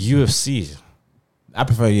boxing. UFC. I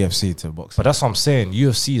prefer UFC to boxing. But that's what I'm saying.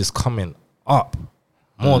 UFC is coming up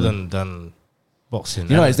more than boxing.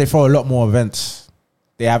 You know, And- is they throw a lot more events.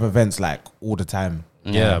 They have events like all the time.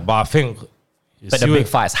 yeah, but I think. But the big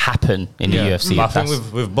fights happen in the Yeah, UFC. but I think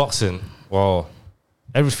That's- with boxing, well,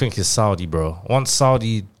 everything is Saudi, bro. Once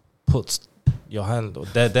Saudi puts your hand,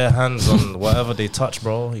 their hands on whatever they touch,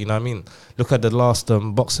 bro. You know what I mean? Look at the last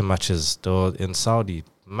boxing matches. They were in Saudi,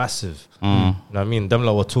 massive. You know what I mean? Them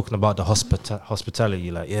lot were talking about the hospitality,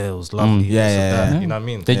 like yeah, it was lovely. Yeah, this and yeah, that. yeah. You know what I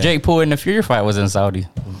mean? the Jake Paul and the Fury fight was in Saudi.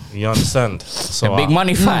 You understand? So The big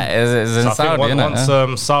money fight is in so I think Saudi, once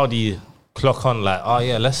innit? Saudi clock on, like, oh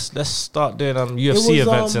yeah, let's start doing UFC was,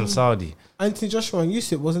 events in Saudi. Anthony Joshua and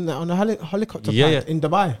Usyk, wasn't that on a helicopter Yeah, pad yeah. in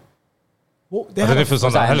Dubai? What, they I had don't know a- if it was on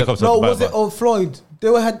Was a that in the- helicopter. no, or was the it on Floyd?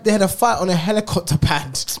 They had a fight on a helicopter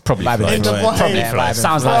pad. Probably Floyd. Floyd. In the Floyd. Probably Bahrain. Floyd.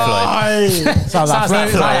 Sounds like Floyd. Aye. Sounds like Floyd.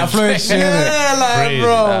 Sounds like Floyd. Yeah, like, Crazy.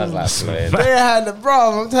 bro. Sounds like Floyd. They had,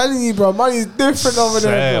 bro. I'm telling you, bro. Money's different over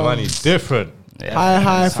there, Yeah, bro. money's different. Yeah.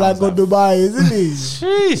 High flag on Dubai, isn't he?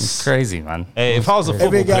 Jeez. Crazy, man. Hey, if I was a football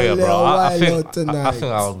Every guy player, bro, little I white think lot tonight. I think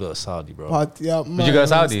I would go to Saudi, bro. Party up, Would you go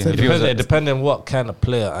Saudi if you was It depends on what kind of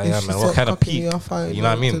player I If am she and what said kind of fucking peak. you're fine, You know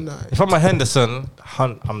what I mean? tonight. If I'm a Henderson,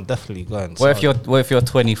 I'm definitely going. What if Saudi. you're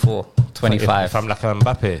 24, 25? If I'm like a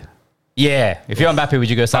Mbappe, Yeah. If you're Mbappe, would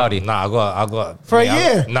you go Saudi? Nah, I got For a yeah,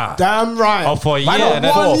 year? Nah. Damn right. Oh, for a year. Why not? and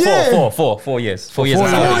then- 1 year? 4 years. 4 years. 4 in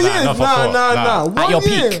years. Saudi. 4 years? Not for Nah, four. nah, Nah. nah. At 1 your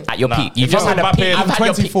year. peak. At your Nah. peak. You've If just I'm had a Mbappe, peak. I'm You've had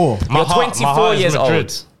your peak. 24. You're 24 years Madrid.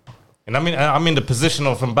 old. And I mean, I'm in the position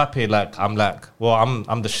of Mbappe. Like,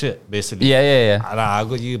 I'm the shit, basically. Yeah. Nah, I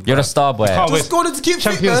got you. Bro. You're the star boy. You can't Just wait. go to keep fit,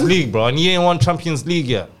 Champions man. League, bro, and you ain't won Champions League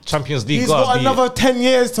yet. Champions League He's gotta got be another 10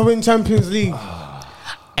 years to win Champions League.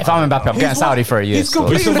 If I'm Mbappe, I'm getting Saudi for a year. He's still.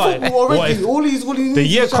 completed Listen, football already. what if- All he needs the is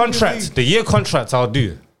year Champions contract. League. The year contract I'll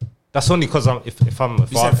do. That's only because if I'm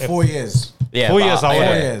You said 4 years. Yeah, 4 but- years, I yeah.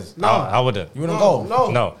 wouldn't. 4 years. No, I wouldn't. You wouldn't go?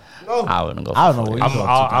 No. I wouldn't go. I don't know what you're I'm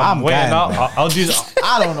going waiting to. out. I'll do.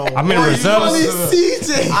 I don't know. I'm in what you're reserves. going Only to.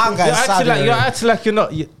 CJ. I'm going Saudi You're Arabia. acting like you're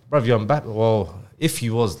not, bro. You're Mbappe. Well, if he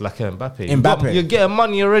was like a Mbappe, Mbappe. you're getting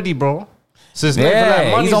money already, bro. So it's Yeah, not even like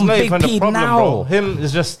he's money's on not big even P the problem, now. bro. Him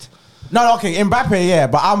is just. No, okay, Mbappe, yeah,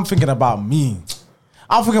 but I'm thinking about me.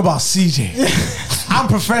 I'm thinking about CJ. I'm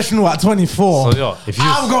professional at 24. So, yo, if you-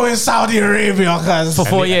 I'm going Saudi Arabia, cuz. For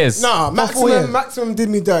 4 years. Nah, 4 years. Maximum did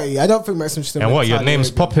me dirty. I don't think Maximum should have And went what? Your Saudi name's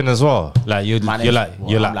Arabia. popping as well. Like you're My like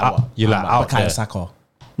name's- you're well, like I'm out, you're like out Bukayo there. Saka.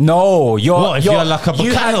 No, What if you're like a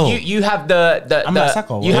you have, Bukayo? you have the I'm like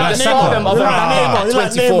Saka. you You're have the like Neymar. stardom of You're like Mbappe Neymar. at You're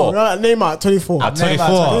like 24. Neymar. You're like Neymar at 24. At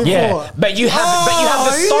 24. Yeah, but you have the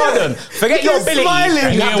Oh, stardom. Forget your He's ability. smiling. You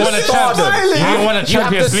You have ain't the won a stardom. Champions- you ain't won a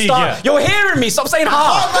Champions League yet. You're hearing me? Stop saying Oh,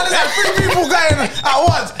 half. man, there's like 3 people going at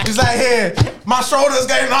once. He's like, here, my shoulder's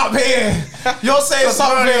going up here. You're saying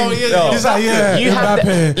something. He's like, yeah, You have the-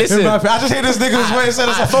 Mbappe. listen. Mbappe. I just hear this nigga's way saying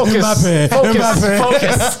it's like, Focus. Mbappe. Mbappe.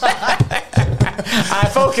 Focus. I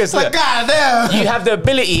focus. Like, Look, goddamn. you have the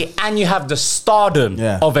ability and you have the stardom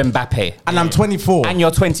Yeah. of Mbappe, And I'm 24. and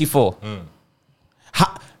you're 24.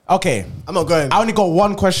 Okay, I'm not going. I only got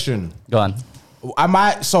one question. Go on. I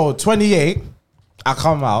might, so 28, I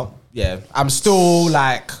come out. Yeah, I'm still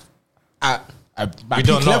like at my We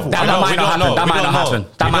don't peak know. level. That We don't- might we not don't happen. know. That We might don't not know. happen.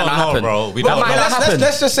 That We might don't not know, happen. bro. We That don't might know. not happen.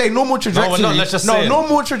 Let's just say normal trajectory. let's just say it.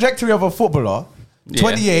 normal trajectory of a footballer.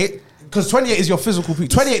 28, because 28 is your physical peak.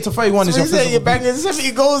 28 to 31 is So your you say physical you're peak. banging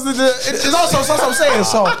 70 goals in the. It's also that's what I'm saying.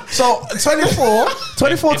 So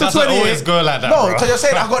 24 It to doesn't 28. always go like that, No, bro. because you're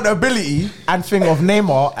saying I've got the ability and thing of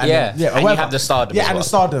Neymar. And, Yeah, and you whatever. have the stardom Yeah, as and well. the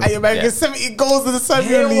stardom. And you're banging Yeah. 70 goals in the Yeah,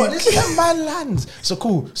 Premier what? League. Listen to my lands. So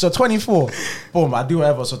cool. So 24, boom, I do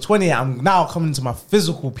whatever. So 28, I'm now coming to my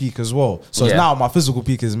physical peak as well. So Yeah. now my physical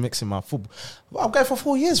peak is mixing my football. Well, I'm going for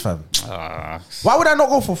 4 years, fam. Why would I not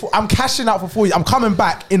go for 4? I'm cashing out for 4 years. I'm coming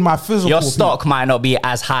back in my physical Your peak. stock might not be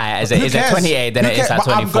as high as it Who is at cares? 28 than Who it is cares? at But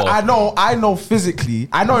I'm 24. I know physically,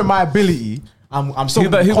 I know in my ability, I'm still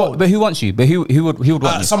But cold. who wants you? But who would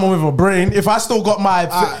want you? Someone with a brain. If I still got my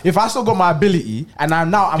ability, and I'm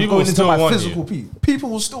People going will into still my want physical peak, people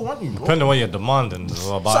will still want you. Bro. Depending on what you're demanding as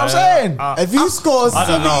well. But That's what I'm saying. If you score I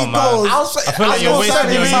don't 70 know, man. goals, I feel like you're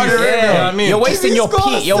wasting your youth. Saudi Arabia. You know what I mean? You're wasting your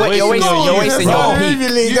peak. You're wasting your peak.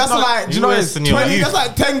 League. That's like, Do you know You're it's wasting your 20? youth. that's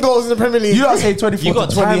like 10 goals in the Premier League. You don't say 24 You got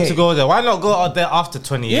to time 28. to go there. Why not go out there after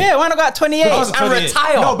 28? Yeah, why not go at 28 Because and 28.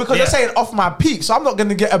 retire? No, because Yeah. you're saying off my peak, so I'm not going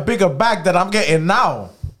to get a bigger bag than I'm getting now.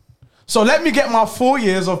 So let me get my 4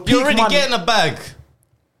 years of peak You're already money. getting a bag.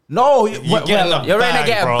 No, You're getting a You're ready to bag,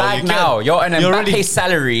 get a bro. bag You're now. getting- You're on you're Mbappe's already-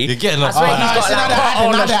 salary. You're getting a That's why bag. he's got now like they're part adding, now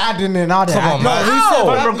ownership. they're adding in. Now they're Come on, adding. man. He How? said,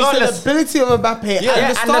 But he regardless- said the ability of Mbappe Yeah,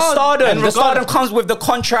 and and the stardom. And The stardom regardless- comes with the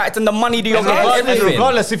contract and the money that you're And getting. regardless, Everything.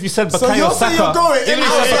 regardless if you said So Bukayo you're saying Saka, you're going even in- if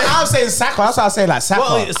you said- I'm saying Saka. That's what I say, like Saka.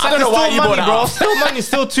 Well, I don't know why you money, brought that bro. up. Still money,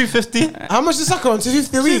 still 250. How much is Saka on?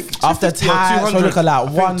 250 a week? After 250 or tax, so 200. look at like I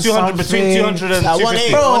think one 200 between something. 200 and Like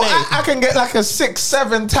 250. 180. Bro, I can get like a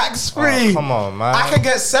 6-7 tax free. Oh, come on, man. I can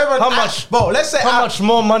get 7. How much? Bro, let's say How much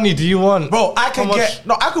more money do you want? Bro, I can How much- get.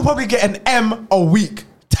 No, I could probably get an M a week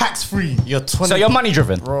tax free. You're 20. So you're money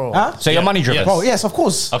driven. bro. Huh? So you're money driven. Yes. Bro, yes, of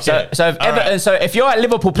course. Okay. So if All Everton, right. so if you're a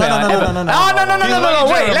Liverpool player, no, no, Everton, no, no, oh, no,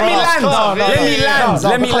 no, wait, let me land. Let me land.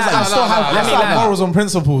 Let me because I land. still have, Let me land. morals and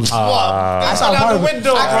principles. I still have morals.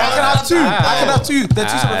 I can have two. I can have two. They're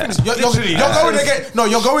two separate things. You're going to get. No,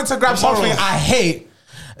 you're going to grab something I hate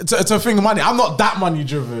to think money. I'm not that money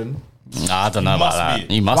driven. I don't know about Must that.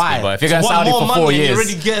 be. You must Why? be, bro. If you're going Want Saudi more for money 4 and years, you're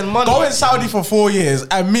already getting money. Going Saudi for 4 years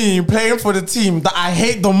and me playing for the team that I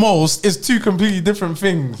hate the most is two completely different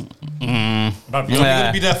things. But you're only Yeah.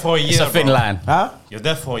 gonna be there for a year. it's a thin bro. line. Huh? You're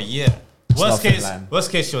there for a year. not thin line.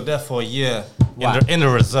 Worst case, you're there for a year Why? in the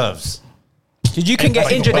reserves. Dude, you can get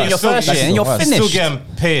But injured in your still- first year and you're still Still finished. getting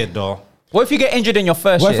paid though. What if you get injured in your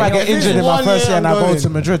first What if year? I get If injured it's in my 1 first year, year and I'm I go going. to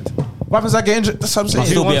Madrid? What happens if I get injured? That's what I'm saying.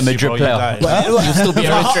 You'll still be a wants you, Madrid bro, player. you like- You'll still be a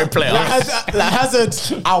Madrid player. Like Hazard.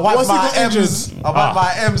 I wipe Once he my got injured, M's. I wipe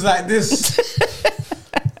my M's like this.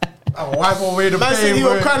 I wipe away the Man said pain. he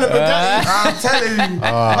bro. was crying at Bugatti. I'm telling you.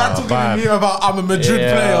 Man talking to man. me about I'm a Madrid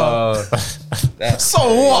player. player. So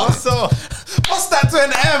what? So What's that to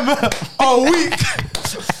an M a week?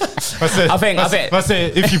 I think- I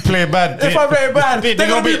say if you play bad, If I play bad, they're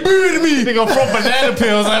gonna be booing me. They gonna throw banana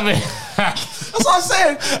peels at me. That's what I'm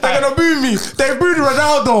saying. They're gonna boo me. They booed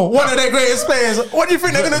Ronaldo, one of their greatest players. What do you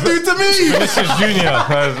think they're gonna do to me? Vinicius Junior.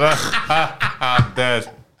 I'm dead.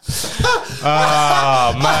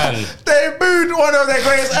 Ah man. They booed one of their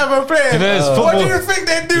greatest ever players. You know, it's What do football. you think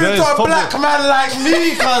they do You know, to it's a football. black man like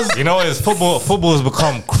me? Cause You know, it's football. Football has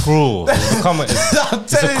become cruel.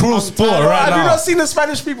 It's a cruel sport right Have you now. not seen the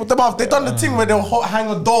Spanish people? They done the thing where they'll hang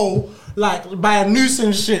a doll like by a noose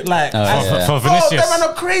and shit. Like, yeah. For Vinicius, them man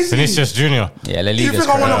are crazy. Vinicius Junior. Yeah, La You Liga's think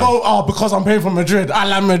I want to crazy. go? Oh, because I'm playing for Madrid. I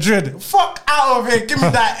like Madrid. Fuck out of here. Give me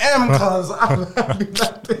that M, cuz I'm happy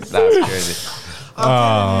like this. That's crazy.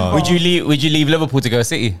 Would you leave Liverpool to go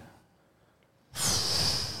City?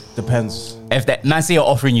 Depends. If that Man City are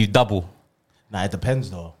offering you double, Nah, it depends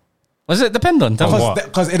though. what does it depend on? Tell me. what?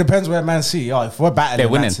 Because it depends where Man City are. If we're battling, They're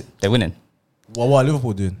Man winning. City- They're winning. What are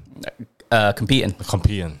Liverpool doing? Competing.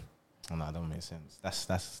 Competing. Oh, no, that don't make sense.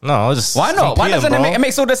 That's. No, just Why not? Why doesn't it make? It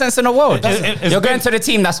makes all the sense in the world. It's You're going been- to the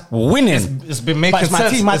team that's winning. It's been making But my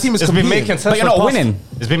sense. team- my team is It's been competing. making sense. But you're for the not past- winning.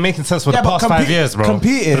 It's been making sense for Yeah, the but past 5 years, bro.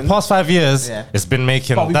 competing- For the past 5 years, Yeah. it's been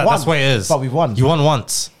making. But we've That's won. what it is. But we've won. You won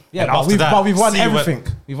once. Yeah, And but after we've, that, but we've won City went-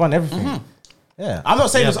 everything. We've won everything. Yeah, I'm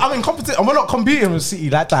not saying Yeah. this. I'm in competition. We're not competing with City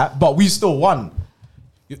like that, but we still won.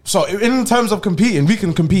 So in terms of competing, we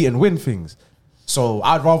can compete and win things. So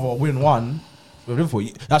I'd rather win one with Liverpool.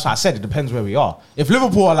 That's why I said it depends where we are. If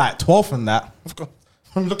Liverpool are like 12th and that,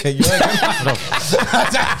 look at you.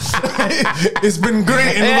 It's been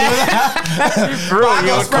great.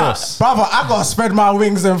 Brother, I gotta spread my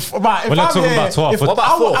wings and. We're We're not talking about 12th. What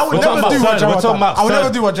about fourth? I would We're talking never do about what third. Gerrard We're talking done. about I would third.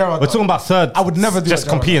 never do what Gerrard We're done. talking about third. I would never do just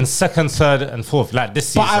what Gerrard competing second, third, and fourth like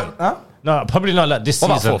this But season. huh? No, probably not like this What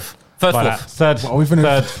about season. fourth? Third, But fourth? like third, What, are we finna-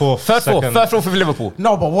 third, fourth, Third, fourth, second. third, fourth with Liverpool.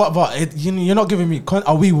 No, but what? But you're not giving me.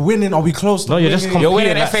 Are we winning? Are we close? To No, you're just winning? You're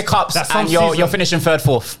winning Competing, FA Cups that's some and you're season. finishing third,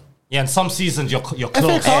 fourth. Yeah, and some seasons you're FA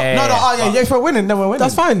close. Cup? No, yeah. If we're winning, then we're winning.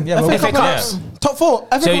 That's fine. Yeah, we're FA winning. Cups. Top 4.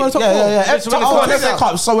 FA So Cup on top 4. Yeah. It's winning I'll for take us. that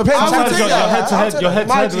cup. So we're playing I would Champions take League. that. You're head to head. You're head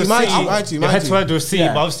to head with Mind you, City. mind you, You're head to mind head with City,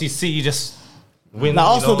 Yeah. but obviously City just win. Like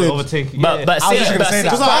Arsenal did. Overtake. But I was City, just gonna say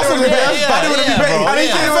that. Because Arsenal did better. yeah, I didn't want to be yeah, betting. bro. I didn't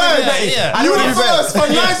Yeah, get bro. third. Yeah. I You didn't were want to be first for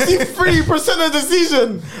 93% of the season.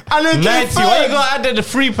 And then 90. came Why you third. got added the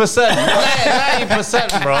 3%?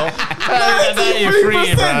 90%, bro.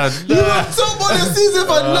 93%. You were top of the season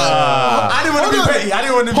for nothing. I didn't want to be petty. I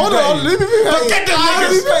didn't want to be Hold petty. on, let me be petty. Get them I niggas.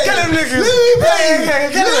 will be petty. Get them niggas. Let me be petty.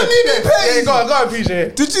 Get Let them. me be petty. Yeah, go on, PJ.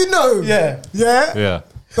 Did you know? Yeah. Yeah? Yeah.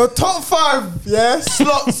 The top 5,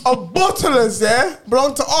 slots of bottlers,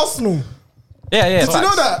 belong to Arsenal. Yeah, yeah. Did you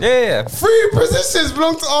know that? Yeah. 3 positions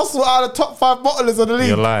belong to Arsenal out of the top 5 bottlers of the league.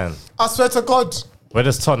 You're lying. I swear to God. Where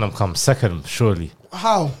does Tottenham come? Second, surely.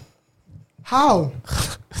 How? And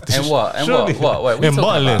what? And Surely. what? Wait, In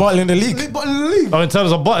bottling. Bottling the league. League bottle in the league. Oh, in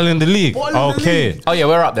terms of bottling the league. Bottling the Okay. league. Oh yeah,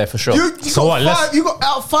 we're up there for sure. You So got what, let's- 5. You got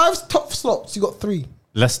out of 5 top slots. You got 3.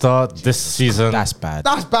 Leicester this season. That's bad.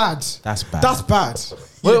 That's bad. That's bad. That's bad.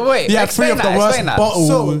 Wait. Yeah, explain 3 of the that, worst explain that. bottles.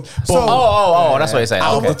 Oh, that's what you're saying.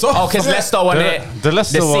 Out of Okay. the top. Oh, because Leicester won The- it. the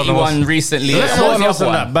Leicester one City was- won recently. The Leicester What was one the wasn't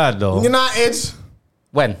other that one? bad though. United.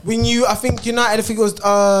 When? When you, I think United, I think it was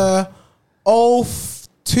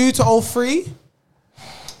 02 to 03.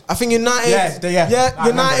 I think United. Yeah. I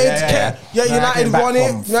remember. United. United won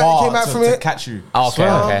it. United came back from to it. catch you. Oh, okay.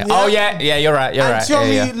 Yeah. Oh yeah. You're right. You're And right.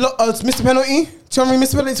 Thierry Yeah. missed the penalty. Thierry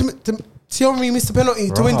missed the penalty. Thierry missed the penalty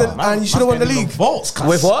to win the, and you should have won the league.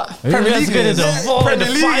 With what? Premier League. Get in the vault in the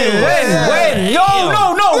Premier League. final. When?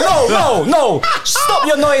 No. Stop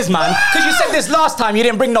your noise, man. Because you said this last time, you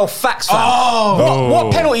didn't bring no facts, fam.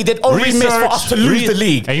 What penalty did Henry miss for us to lose the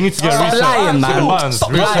league? Hey, you need to get Stop research. lying, man. Buttons,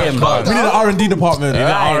 Stop research lying, buttons. We man. need an R&D department.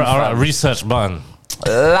 Lying, fam. Research button.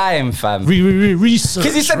 Lying, fam. Research.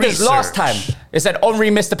 Because he said this last time. It said Henry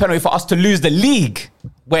missed the penalty for us to lose the league.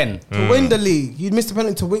 When? To win the league, you missed the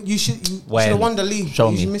penalty to win. You should have won the league.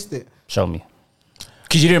 Show you me. missed it. Show me.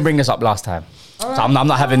 Because you didn't bring this up last time. So I'm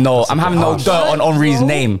not having no. I'm having no dirt on Henri's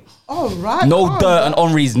name. All right. No dirt on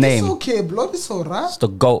Henri's name. It's okay, blood. It's all right. It's the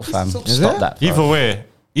GOAT, fam. Is Stop it? that. Bro. Either way,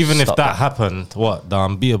 even Stop if that that. happened, what the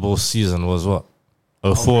unbeatable season was what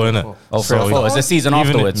 04, innit? Oh, 3-4. It's the season even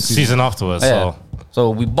afterwards. Season afterwards. Yeah. So So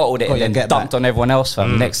we bottled it Got and your then get dumped back. on everyone else,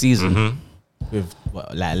 fam. Next season. With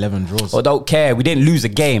what, like 11 draws. Or don't care. We didn't lose a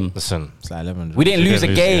game. listen, It's like 11 draws. We didn't lose a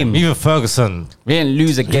game. Even Ferguson, We didn't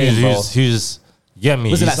lose a game, bro. who's yeah,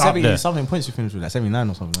 me. Was it He's like up there. 70 something points you finished with? Like 79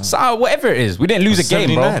 or something? Like that? So, whatever it is, we didn't lose a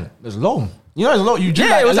game, bro. 79. It was low. You know, it's low. You drew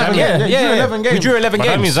Yeah, like it was 11 like, games. You drew 11 games. We drew 11 But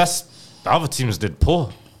games. that means that's the other teams did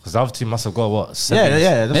poor because the other team must have got what? 70s? Yeah. That's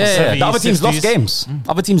what I'm saying. Yeah, the other teams 60s. lost games.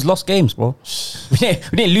 Other teams lost games, bro. We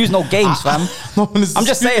didn't lose no games, fam. No one is I'm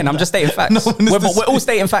just saying. I'm just stating facts. No one is We're all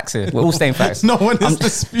stating facts here. We're all stating facts. No one is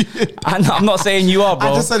disputing. I'm not saying you are,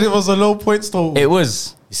 bro. I just said it was a low point total. It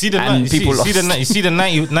was. You see the And people lost. you see the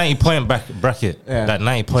 90 point bracket. Yeah. That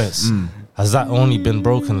 90 points. Has that only been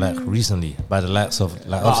broken like recently by the likes of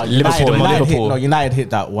like Liverpool. United hit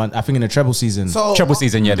that one. I think in the treble season. So Treble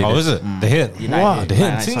season, yeah, they Oh, did. is it? They hit. United Wow, hit. they hit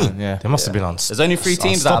United thingy. son, yeah. They must have been on. There's only 3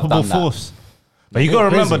 teams that have unstoppable done that. force. But you gotta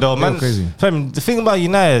remember though, They were man. crazy. Fam, the thing about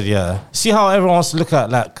United, yeah. See how everyone wants to look at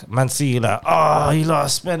like Man City, like, oh, you lot are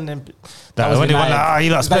spending. was Like, when they went United. like, oh, you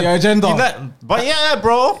lot are Is that spending. your agenda? United, but yeah,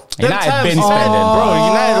 bro. Them United times- been spending, bro.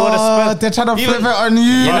 United would have spent. They're trying to Even- flip it on you.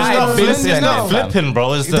 United It's not been flipping, it's spending, not fam. flipping,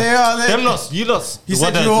 bro. It's the, They are- they- them lots, you lots. He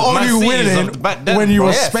said what you were the only Man Cities winning of back then, when you bro.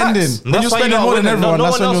 were Yeah, spending. facts. When That's you why spending lot more than winning. everyone, No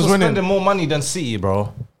that's one when you else was was winning. spending more money than City,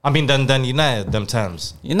 bro. I mean, than United, them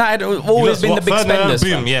times. United have always been the big spenders.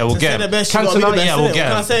 Boom, yeah, we'll to stay get the him. best, you gotta be the Cantona, best. yeah, innit? we'll What get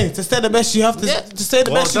can I him. say? To stay the best, you have to. To stay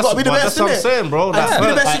the Well, best, you gotta be the that's best. what I'm innit? saying, bro. And to be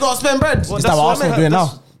the best, you gotta spend bread. Is that what Arsenal doing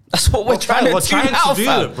now? That's what we're trying to We're do trying now, to do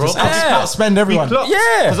fam. it, bro. Yeah. Spend everyone. Yeah.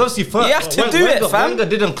 Because obviously, You have to do it, fam. Wenger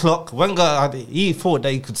didn't clock. Wenger, he thought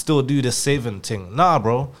that he could still do the saving thing. Nah,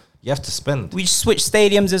 bro. You have to spend. We switched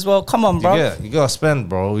stadiums as well. Come on, bro. You gotta spend,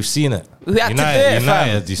 bro. We've seen it. We had to do it,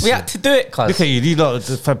 fam. We had to do it, cuz. Look at you, you lot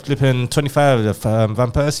flipping 25 of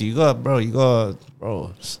Van Persie. You got,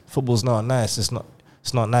 bro. Football's not nice. It's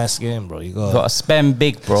not a nice game, bro. You got Gotta spend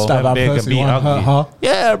big, bro. Stop. Van big and Persie be won, ugly. huh?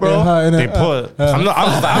 Yeah, bro. Yeah, innit? They put. I'm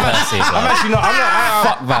actually not.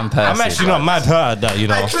 Fuck Van Persie. I'm actually bro. not mad hurt at that. You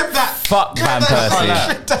know. Clip that. Fuck Van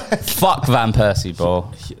Persie. Fuck Van Persie,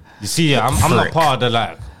 bro. You see, I'm not part of the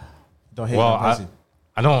like. Don't hate Well, Van Persie.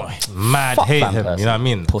 I don't mad Fuck hate Van him. Persie. You know what I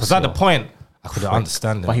mean? Because Pussy. at the point, I could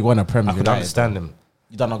understand him. But he won a Premier I could United. understand him.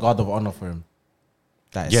 You done a guard of honor for him.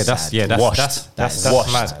 That is Yeah, sad. Washed. that's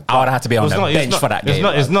Washed. mad. I would have had to be on It's the not- it's bench not- for that game.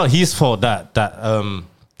 It's not his fault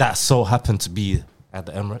that so happened to be at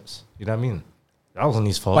the Emirates. You know what I mean? That wasn't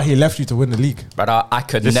his fault. But he left you to win the league. Brother, I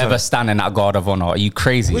could Listen. never stand in that guard of honor. Are you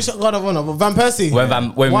crazy? Which God of honor? Van Persie.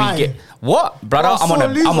 When Why? we get what, brother? Bro, I'm on sore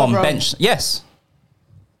loser, I'm on bro. bench. Yes,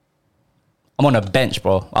 I'm on a bench,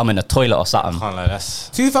 bro. I'm in a toilet or something. Can't lie, that's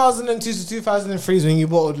 2002 to 2003 is when you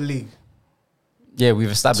bought the league. Yeah, we've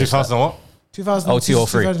established 2000 what? 2002 Oh, 2 or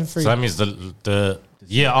to 3. 2003. So that means the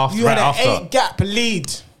year after, You right had an after. 8-gap lead.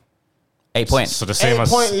 that. 8 points. So the same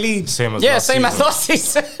 8-point lead. Same as Yeah, last same as season. last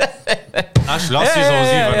season. Actually, last Yeah, season was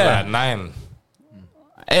yeah, even yeah. like 9,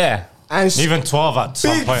 Yeah, And even 12 at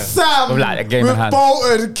some Big point. Sam With like a game in with hand.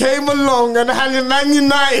 Bolton came along and had Man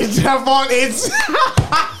United advantage.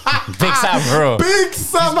 big Sam, bro. Big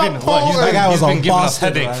Sam Been- at what, he's Bolton. been, guy was he's been on giving us bastard,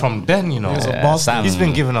 headache man. from then, you know. was a Yeah, bastard. Sam. He's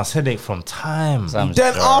been giving us headache from time. Sam's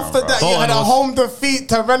Then jarring, after bro. that, you had a Bolton was- home defeat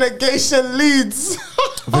to relegation Leeds.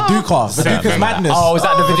 Viduka. Sam, Viduka's remember madness. Oh, was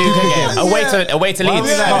that the video game? Yeah. Away to Leeds.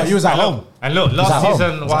 Yeah. No, he was at home. And look, at last home.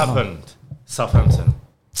 season, what happened? Southampton.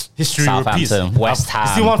 History repeats. Southampton, West You see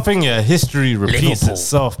Ham. one thing, yeah, history repeats Liverpool.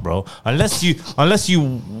 itself, bro. Unless you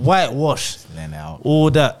whitewash Laying it out. all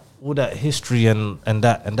that history and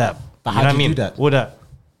that. But You how know what I do you mean? do that? All that.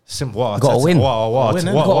 Simple. What Gotta Arteta- win. What Win,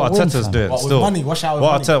 innit? what Gotta win, Arteta's fam. doing? What, with Still. money? Wash out with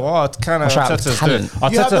What money. what kind of Wash out with Arteta's doing?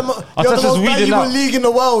 talent. You have the Arteta's most weeding valuable out. league in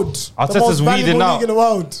the world. The Arteta's most weeding valuable out. league in the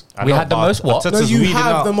world. I We know, had the but most what? Arteta's No, you weeding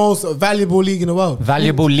have out. the most valuable league in the world.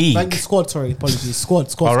 Valuable league. Squad, sorry, apologies. Squad.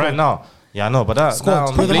 Oh, right now. Yeah, I know, but that Squad. now-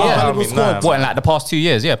 Probably, now, yeah. I Valuable mean, squad. What in like the past 2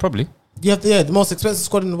 years? Yeah, probably. You have the most expensive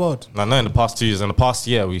squad in the world. I know in the past 2 years, in the past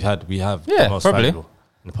year, we have Yeah, the most probably. valuable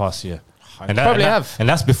in the past year. And Probably have. and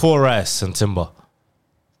that's before Rice and Timber.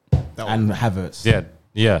 And Havertz.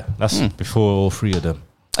 Yeah, that's before all three of them.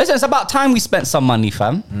 Listen, it's about time we spent some money,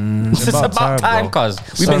 fam. It's about time, bro. cuz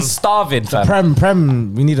we've been starving, fam.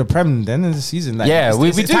 Prem. We need a Prem then in the season. Like, Yeah,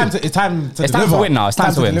 we do. It's time to It's time deliver. to win now. It's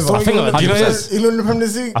time to win. deliver. So I think, do you know what it is? You know the Premier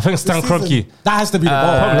League. I think Stan this season. Kroenke. That has to be the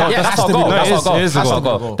goal. yeah, that's our goal. No, That's it our is- goal. it is a That's goal.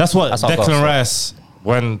 our goal. That's what That's our goal. Declan Rice,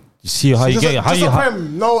 when You see how you Just get a- how just you a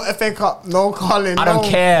Prem, no FA Cup, no Carling. I don't no-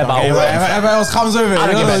 care about Okay, all whatever that. everyone else comes over, I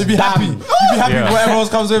don't give a you'd be happy. damn. You'd be happy Yeah. when everyone else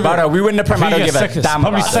comes over. Brother, we win the Prem. I don't give a seconds, damn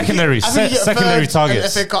probably about that. secondary I think you get secondary third in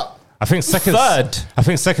targets. FA Cup. I think second Third. I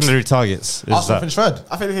think secondary targets is Arsenal that. finished third.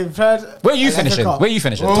 I think he's third. Where are you and FA finishing? Cup. Where are you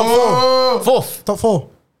finishing? Oh. Fourth. Top 4.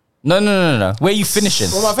 No. Where are you finishing?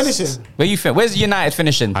 What am I finishing? Where's United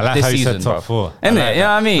finishing I like this how you season? said top 4. Isn't I it? like You know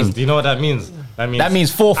what I that. mean? 'Cause do you know what that means? That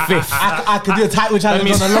means fourth, fifth. I could do a title challenge That on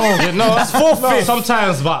means the low. Yeah, no, That's fourth, fifth.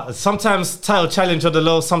 Sometimes title challenge on the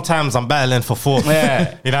low. Sometimes I'm battling for fourth.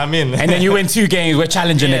 Yeah. You know what I mean? And then you win 2 games, we're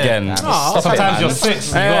challenging again. Oh, sometimes you're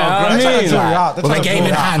sixth. Yeah, I mean, with a game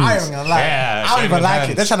in hand. I ain't gonna lie. Yeah, I don't game even in like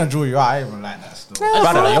hand. it. They're trying to draw you out. I ain't even like that still.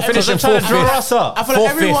 Brother, you're finishing trying to fourth, draw fifth. us up. I feel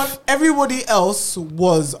like Fourth, everybody else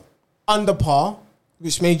was under par,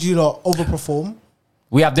 which made you lot overperform.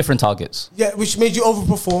 We have different targets. Yeah, which made you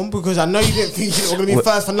overperform because I know you didn't think you were going to be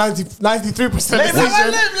first for 93% of the season.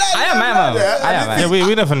 I am, man. Yeah,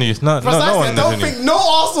 we never knew. No one Precisely, never don't knew. think no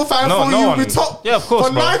Arsenal fan No- thought no you would one- be top Yeah, of course,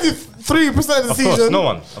 for bro. 93% of the Of course, season. no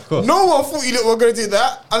one. Of course. No one thought you were going to do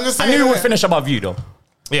that. I'm just I saying. knew we would innit? finish above you, though.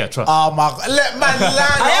 Yeah, trust. Oh my god. Let man land.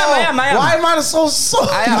 I am. Why man so soft?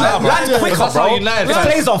 Land quicker, That's how bro. United This fans-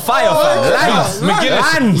 play's on fire, fam.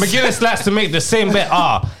 Land. McGuinness likes to make the same bet.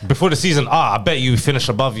 Before the season. I bet you finish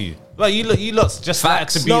above you. Like you look just like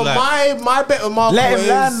Facts. to be No, like. my bet with Marco Let him is.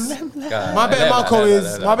 land. My bet with Marco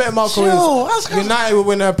is. My bet with Marco Chill, is. United will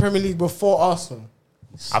win the Premier League before Arsenal.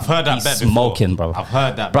 I've heard that He's bet before. smoking, bro. I've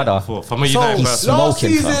heard that Brother. bet before. From a So United person. last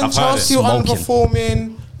Smoking, season, fam. I've heard Chelsea it. were Smoking.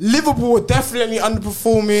 underperforming. Liverpool were definitely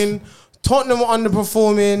underperforming. Tottenham were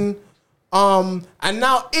underperforming. And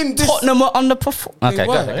now in this, Tottenham were underperforming. Okay, They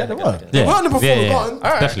go were. ahead. Yeah, they were. they were underperforming. Yeah. go on.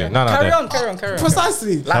 Definitely. No, Carry there. on.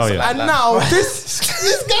 Precisely. Oh, yeah. And now this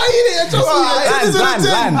guy in here,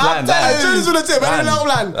 Land. Jonas with a tip.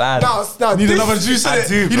 Land. Now Need this- another juice in it.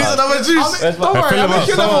 You need Bro. another juice. Don't worry, fill I'll him make up.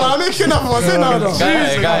 you another one. I'll make you another one. Say no, no. Go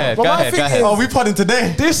ahead. But my thing is, Oh, we potting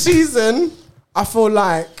today. this season, I feel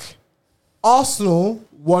like Arsenal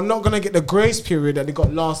were not going to get the grace period that they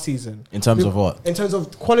got last season. In terms of what? In terms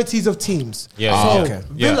of qualities of teams. Yeah, So, yeah. okay.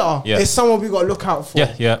 Villa Yeah. is someone we got to look out for.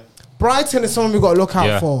 Yeah. Brighton is someone we got to look out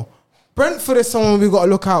Yeah. for. Brentford is someone we got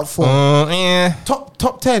to look out for. Yeah.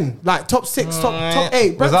 Top 10, like top 6, top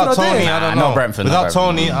 8. Brentford Without are Tony, there. I don't Nah, know. no Brentford. Without no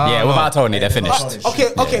Tony, Brentford. I don't Yeah, know. without Tony, they're finished.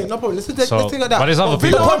 Okay, no problem. Let's take So, like that. but there's other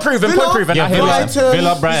people. Point proven. Yeah, I hear Villa, you.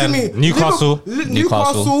 Villa, Brighton, Newcastle.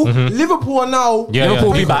 Newcastle. Liverpool are now. Yeah, Liverpool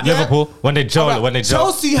will be yeah. back. Liverpool when they gel.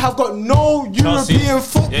 Chelsea have got no Chelsea. European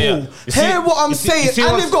football. Yeah. You see- Hear what I'm you see- saying, you see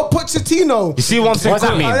and what- they've got Pochettino. You see one thing. What does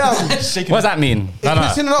that mean? I am. What does that mean? No, no.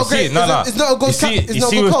 Pochettino not You see- great. no, no. It's not a good You see- It's you not a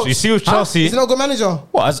see good with- coach. you see with Chelsea- He's not a good manager.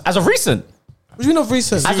 What? As of recent? What do you mean of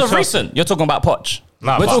recent? As of recent, you're talking about Poch.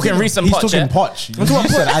 Nah, We're but- talking recent He's Poch. talking yeah?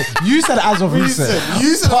 Poch. You said as of recent.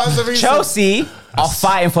 You said as of recent. Chelsea are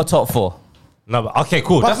fighting for top 4. No, but okay,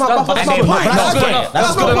 cool. That's my and point. they That's might my not point. get it.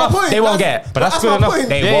 That's good my enough. point. They won't get. But that's good my enough. point.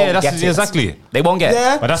 They Yeah, won't that's get it. exactly. They won't get.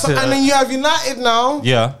 Yeah, But that's so, it. and then you have United now,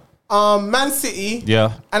 Yeah, Man City,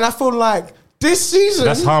 yeah. and I feel like this season.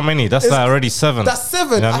 That's how many? That's is- like already 7. That's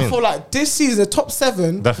 7. You know what I I mean? feel like this season, the top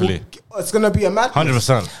 7, Definitely. it's gonna be a madness.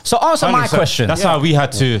 100%. So answer my 100%. question. That's how we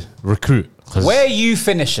had to recruit. 'Cause Where are you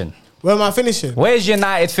finishing? Where am I finishing? Where's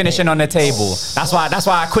United finishing on the table? That's why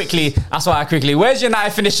I quickly. Where's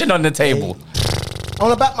United finishing on the table? I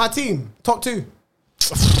want to back my team, top 2.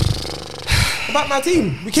 I back my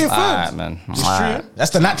team. We came third. Alright, man. Alright.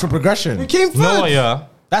 That's the natural progression. We came third. no, yeah.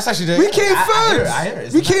 That's actually the. We came I third. hear it, I hear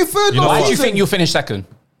it. We came third. You know last Why do you season. think you'll finish second?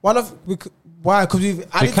 Why? Because we've We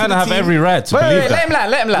added to kind the of have team. every right to Wait, believe let that. him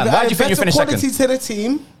land. We've Why do you added think you better finish quality second? to the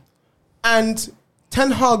team, and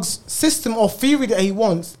Ten Hag's system or theory that he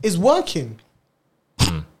wants is working.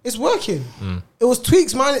 It's working. It was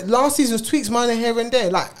tweaks minor last season. Was tweaks minor here and there.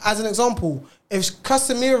 Like as an example, if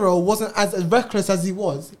Casemiro wasn't as reckless as he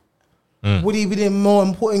was, would he be in more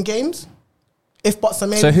important games? If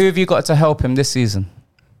Botsamani, So who have you got to help him this season?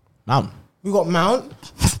 Mount. we got Mount,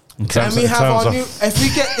 terms and we of- have in our terms new. of-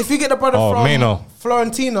 If we get the brother Oh, from Meno.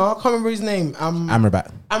 Florentina, I can't remember his name.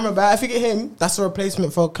 Amrabat. Amrabat. If you get him, that's a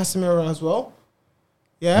replacement for Casemiro as well.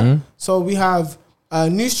 Yeah. So we have a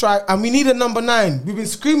new strike, and we need a number 9. We've been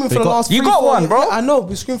screaming for the last. you 3, got 4 one, years. bro. Yeah, I know.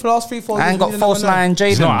 We've screamed for the last 3-4 years. I ain't we got need a false number 9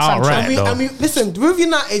 Jaden. not Sancho. outright. And we listen with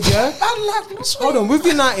United, yeah. Hold on, with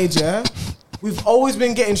United, yeah. We've always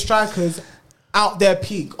been getting strikers out their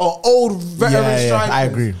peak or old veteran Yeah, strikers. I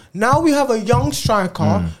agree. Now we have a young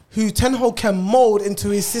striker who Ten Hag can mold into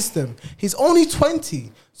his system. He's only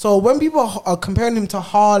 20. So when people are comparing him to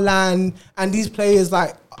Haaland and these players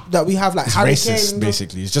like that we have like It's Harry racist, Kane.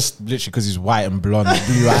 basically. It's just literally because he's white and blonde,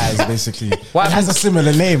 blue eyes, basically. What It has a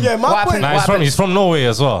similar name. Yeah, my What point. happened? Nah, he's from Norway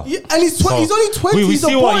as well. Yeah, and he's So, he's only 20. We he's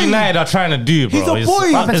see a boy. what United are trying to do, bro. He's a boy.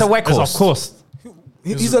 What happened to it's Weghorst? of course.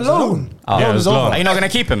 He's alone. Oh, Yeah, it was long. Are you not going to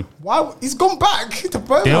keep him? Why? He's gone back to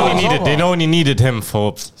Burnley. They only needed him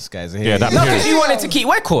for This guy's a yeah, that No, period. because you wanted to keep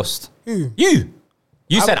Weghorst. Who?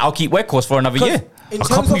 You said, I'll keep Weghorst for another year. In A terms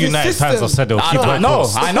couple of his United system, fans have said they'll I keep know,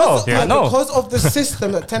 Weghorst. I know. Yeah, I know. because of the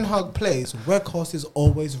system that Ten Hag plays, Weghorst is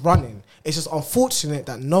always running. It's just unfortunate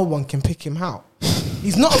that no one can pick him out.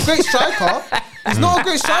 He's not a great striker. He's not a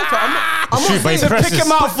great striker. I'm not Shoot, but he saying presses. Pick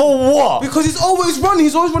him out for what? because he's always running.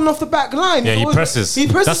 He's always running off the back line. Yeah, He's he always- presses. He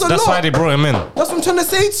presses That's a lot. why they brought him in. That's what I'm trying to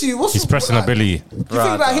say to you. What's His pressing ability. You think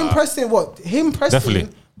about him pressing what? Him pressing Definitely.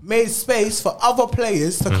 made space for other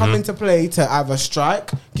players to come into play to either strike,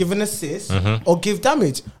 give an assist, or give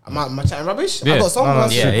damage. Am I chatting rubbish? Yeah. I got someone No, no,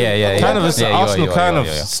 else. yeah. Kind of, Yeah, you are, Arsenal you are, kind you of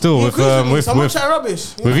are, you are. still He with agrees with me, with so I'm not chatting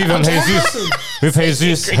rubbish. with even I'm chatting Jesus, rubbish. with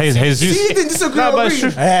Jesus, Jesus. See, you didn't disagree Nah, or but it's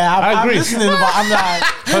agree. true. Yeah, I I'm agree. listening, but I'm like,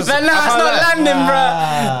 It's not landing,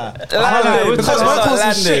 bro. Landing. because It's not Weghorst is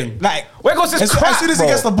landing. shit. Like, Weghorst is as crap, soon as he bro.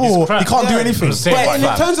 gets the ball, crap. he can't do Yeah. anything. Same. But in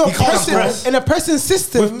Fam. terms of He can't pressing, press. in a pressing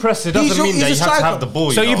system, With press, it doesn't mean that you have to have the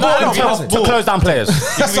ball. So you bought him to close down players.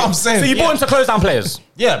 That's what I'm saying. So you bought him to close down players.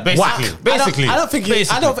 Yeah, basically, basically. I don't think. I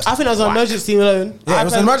Basically. think that was an emergency loan. Yeah, it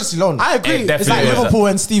was an emergency loan. I agree. It It's like definitely is. Liverpool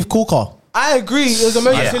and Steve Cooker. I agree. It was an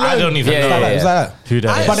emergency Yeah, loan. I don't even Yeah, know yeah, It was like that. who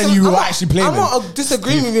that is. But then you were actually playing I'm him. not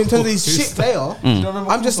disagreeing with you in terms of his shit player.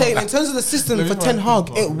 I'm just saying in terms of the system for Ten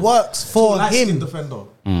Hag, it works for him. defender.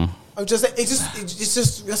 I'm just saying, it's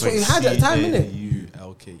just that's what he had at the time, innit?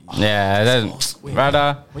 C-A-U-L-K-E. Yeah, that's,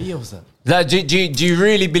 brother. What year was that? Like, do you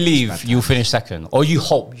really believe you'll finish second, or you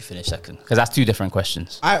hope you finish second? Because that's two different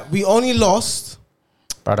questions, We only lost.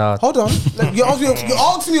 brother. Hold on, like, you're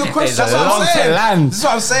asking me a question. It's a That's what long I'm saying. land. This is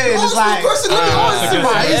what I'm saying. You're It's asking me a like, question. Let me answer,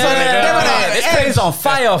 man. It's like- This place is on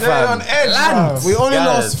fire, fam. on edge, Land. We only Yes.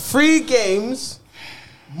 lost 3 games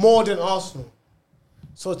more than Arsenal.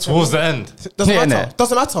 So Towards the end. Doesn't Yeah, matter. innit?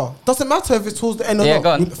 Doesn't matter. Doesn't matter if it's towards the end or Yeah, not.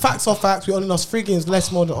 go on. Facts are facts. We only lost 3 games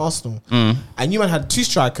less more than Arsenal. And you man had 2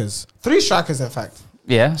 strikers, 3 strikers in fact.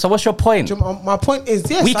 Yeah. So what's your point? My point is,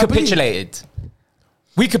 yes, We I believe. capitulated.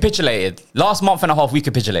 We capitulated. Last month and a half, we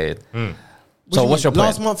capitulated. So what's your point?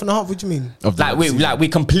 Last month and a half? What do you mean? Like we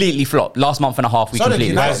completely flopped. Last month and a half, we So did completely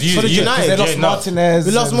United. flopped. You- So did you- United. They lost Yeah, no. Martinez.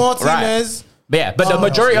 We lost and- Martinez. But yeah, but the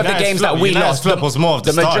majority of the United's games flop- that we United's lost, flop was more of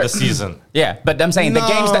the start of the major- season. Yeah, but I'm saying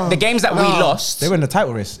the games that we lost. They were in the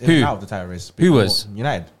title race. In Who? and out of the title race. Who was?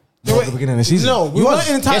 United. At the beginning of the season. No, we You weren't was.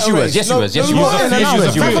 in the title Yes, you was. race. Yes, you No, was. Yes, no, you we was. weren't in Yes, the you title was.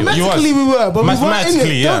 race. You was. Mathematically, we were, but we weren't in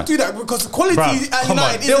Mathematically, it. yeah. Don't do that because quality Bro, at come on.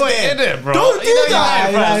 United They isn't were there. in it, bro. Don't do You know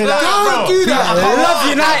that. United fans, Don't do that. I love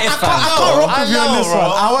United I fans. can't rock with you on this one.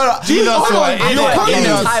 I want to. You know hold what? on. You The know what? quality- In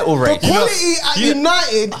the title race. The quality at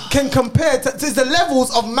United can compare to the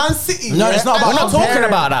levels of Man City. No, it's not about We're not talking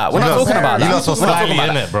about that. We're not talking about You that. lot were We're not talking slightly about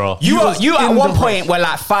in that. it, bro. You at one point were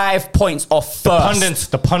like 5 points off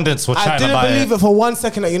first. The pundits were I trying to didn't buy believe it. it for 1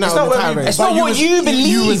 second that United It's not were in the what title we- race. It's not what you believe.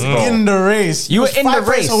 You was bro. in the race. You were was in the 5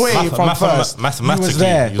 points race. away from first. Mathematically, He was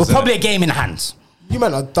there. he We're was there. probably a game in hands. You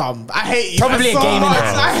men are dumb. I hate you. Probably man a so game in much.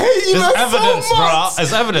 hand. I hate you. There's man evidence, so bro. much.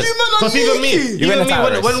 There's evidence. You men are Because even me, sneaky. You in the even me,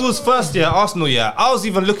 title race. when it was first year, Arsenal year, I was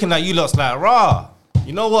even looking at you lots like, rah.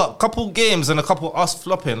 You know what? Couple games and a couple us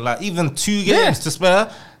flopping, like even 2 games to spare.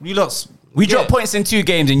 You lots. We yeah. drop points in 2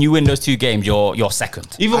 games and you win those 2 games, you're second.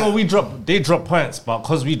 Even when we drop, they drop points, but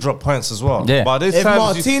because we drop points as well. Yeah. But this If time,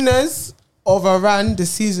 Martinez or Varane the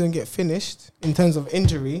season get finished in terms of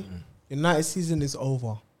injury, United season is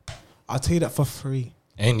over. I'll tell you that for free.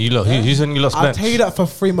 and you lot, who's on you lot's I'll bench? tell you that for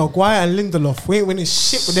free. Maguire and Lindelof, we ain't winning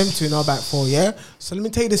shit with them 2 in our back 4, yeah? So let me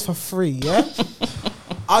tell you this for free, yeah?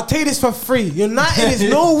 I'll tell you this for free. United is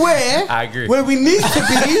nowhere I agree. where we need to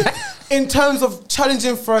be in terms of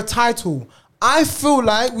challenging for a title. I feel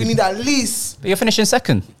like we need at least... But you're finishing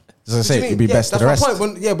second. As I say, it could be best of that's the my rest.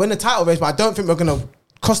 point. We're in the title race, but I don't think we're going to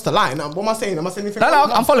cross the line. What am I saying? Am I saying anything? No,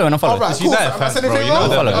 wrong? I'm following. All right, It's cool. United Am I fans, saying bro. anything You know wrong?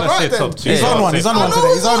 they're Follow. gonna All say right, top then. 2. He's on one. He's on one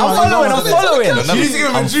today. He's on one. I'm following. I'm following. He's giving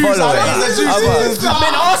him I'm juice. following. I like the juice. I've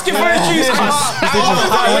been asking for a juice.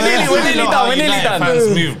 We're nearly done. We're nearly done.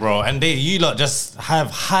 Fans move, bro, and you lot just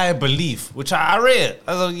have high belief, which I rate.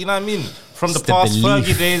 You know what I mean? From the It's the past belief.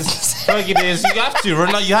 Fergie days, you have to.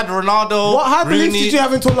 You had Ronaldo. What high belief Rooney. did you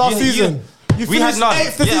have until last Yeah, season? You we had finished none.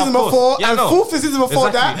 8th the Yeah, season of course. before Yeah, and no. 4th the season before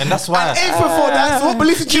Exactly. that. And that's why- And 8th before that. So what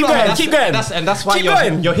belief did you Keep going. have? Keep going. And that's why Keep you're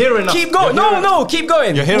going. hearing us. Keep going. You're hearing- No, keep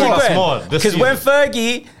going. You're hearing Keep us going. more this Because when season.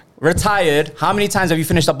 Fergie retired, how many times have you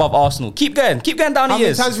finished above Arsenal? Keep going. Keep going down How the many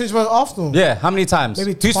years. times finished by Arsenal? Yeah, how many times?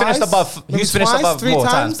 Maybe Who's twice? finished above? Maybe Who's finished twice, above 3 more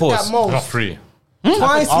times times? Pause. at most. Not free.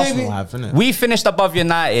 Twice, Arsenal maybe. have, innit? We finished above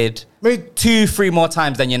United Maybe 2-3 more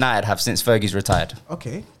times than United have since Fergie's retired.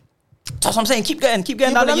 Okay. That's what I'm saying. Keep going Yeah,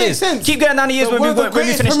 down but the that years. makes sense. Keep going down the years But when one of the we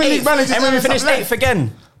greatest finished Premier League 8th. managers And when we ever finished left. 8th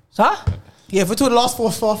again. Huh? Yeah, if we took the last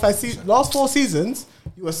last 4 seasons,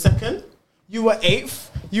 you were second, you were 8th,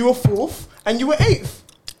 you were 4th, and you were 8th.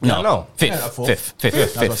 No. Fifth.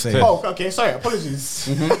 That's what I'm saying. Oh, okay. Sorry, apologies.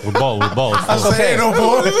 We both. That's okay.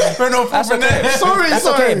 That's okay. Sorry, That's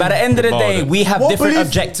sorry. okay. By the end of the day, we have What different belief-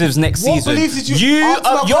 objectives next what season. belief did you answer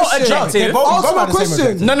my Your question? objective. They both- Answer my had the same question.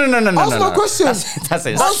 objective. No. Answer my question. That's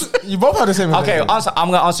it. You both have the same. Okay, answer. I'm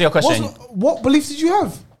gonna answer your question. What belief did you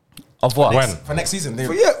have? Of what? When? for next season. They,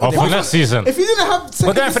 Yeah, Oh, for next season. If you didn't have,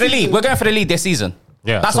 We're going for the league. We're going for the league this season.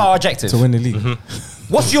 Yeah. That's our objective. to win the league.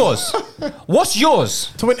 What's yours? What's yours?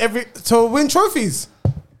 to win trophies.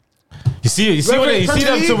 You see Premier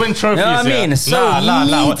them to win trophies. You know what I mean? Yeah. It's so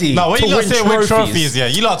needy Nah, when to you lot win say win trophies. trophies, yeah,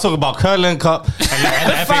 you lot talk about Curling Cup and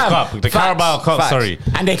the FA Fam, Cup, the facts, Carabao Cup. facts. Sorry,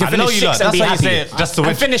 And they can I know finish you lot. sixth and That's be why you happy. say it, just to And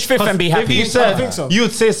win. finish fifth and be If happy. you I said think so. you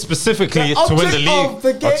would say specifically The to win the object league of the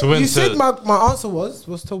or game, to win you said to. my answer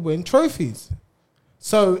was to win trophies.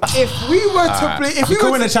 So if we were to play, if we could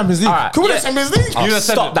were win to the Champions League. All right. could win Yeah. the Champions League, Oh, You just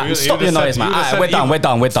said stop it. that. You Stop just your said- noise, man. you just Alright, said we're done. you- We're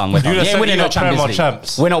done. We're done. just You ain't said winning you no lot Champions Premier League.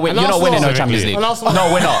 champs. We're not And you're not winning no Arsenal. Champions League. And Arsenal.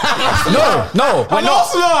 No, we're not. No, we're And not.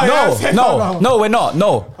 Arsenal, yes. No, we're not.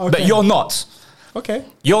 No, but Okay. you're not. okay.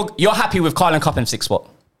 You're happy with Carling Cup in 6th spot.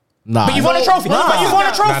 Nah. But you've won a trophy. But you've won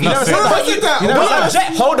a trophy. Nah, not six. But you-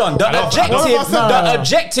 Hold Hold on. The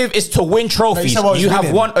objective is to win trophies. You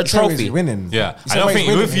have won a trophy. Winning. Yeah, He I said don't what think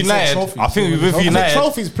he's with winning. He said United. trophy. I think with Trophy. I think United.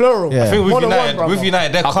 trophies plural. Yeah. I think with One on one, United, brother. with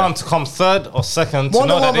United, they Okay. can't come third or second to One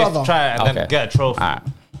know on that one, they brother. try and Okay. then get a trophy. Alright.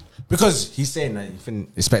 Because he's saying that you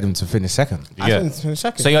expect him to finish second. Yeah.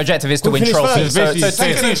 So your objective is to We'll win finish trophies. first. So Basically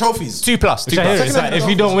Second in trophies. 2 plus. Which I hear is that if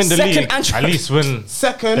you don't win the Second league, and at least win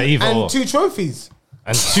Second the either or. and 2 trophies.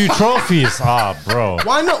 And 2 trophies. Bro.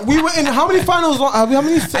 Why not? We were in how many finals? How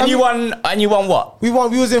many? And you won what? We won.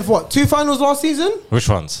 We was in what? 2 finals last season. Which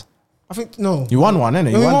ones? I think no. You won one,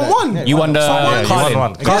 innit? No, we won that. one. Yeah, You won the you Carling.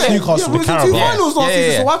 won one. Against Yeah, Newcastle. yeah, we was in 2 Carabao. finals last Yeah,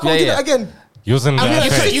 season. yeah, So why can't we do yeah. that again? You was in the And we had a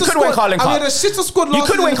FA. You shitter could win squad. Carling And we Cup. had a shitter squad last You could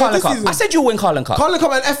season win compared Carling this Cup. season. I said you win Carling Cup. Carling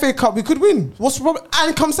Cup and FA Cup, we could win. What's the problem?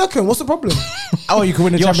 And come second. What's the problem? Oh, you could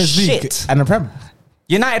win the You're Champions League shit. and the Prem.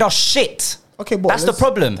 United are shit. Okay, but that's the let's-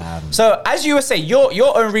 problem. So as you were saying, your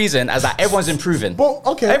own reason as that everyone's improving. But,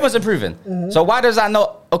 okay. Everyone's improving. So why does that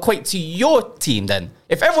not equate to your team then?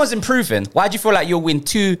 If everyone's improving, why do you feel like you'll win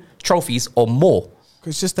 2 trophies or more?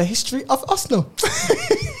 It's just the history of Arsenal.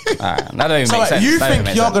 Alright, that don't even So make sense. you That don't even think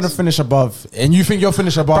make you're sense. going to finish above, and you think you'll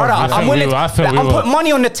finish above? Brother, yeah. I'm willing. I think we I'm will. putting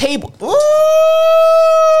money on the table.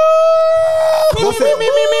 What's it?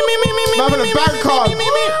 I'm having a bank card.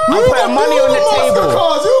 I'm putting money on the table.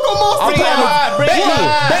 Who got I'm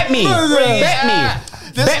Mastercard? bet me. Bet me.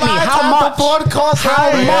 How type much? of podcast How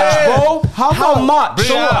right much, here. bro? How much? Bring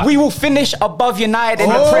it up. We will finish above United in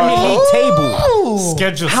the Premier League table.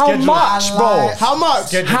 Schedule. How much, bro? How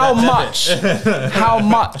much? How much? How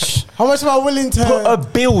much? How much am I willing to? Put a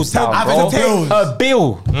bill down, Have bro. it bills. A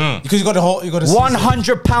bill. Because you got the whole, you got the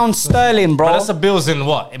 £100 sterling, But bro. that's the bills in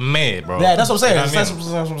what? In May, bro. Yeah, that's what I'm saying. You know what I That's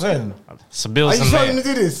mean? what I'm saying. It's the Are bills you in sure you May. to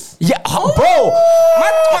do this? Yeah, bro.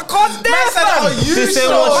 My card's there, fam. This ain't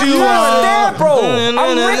sure? what you My card's want. there, bro.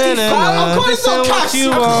 I'm ready, fam. I'm calling This it ain't cash. what you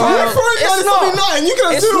You're want. throwing down It's the not. £79. You can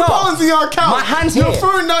have It's £0 not. in your account. My hand's You're here.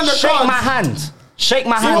 throwing down the Shake cards. my hand. Shake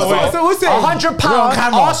my hand. what's it? £100. We're on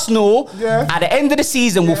camera. Arsenal Yeah. at the end of the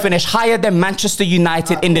season will finish higher than Manchester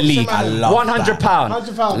United in the league. I love £100.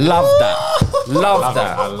 £100. Love that. Love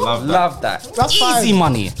that. I love that. Love that. That's Easy fine.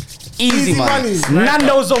 money. Easy money. money.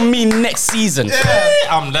 Nando's on me next season.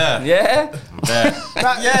 I'm there. Yeah?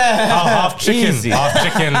 Half chicken. Easy. Half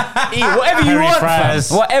chicken. Eat whatever you Hairy want, fries.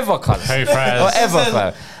 fam. Whatever, cuz. Hairy fries. Whatever,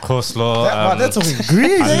 fam. Coleslaw. They're talking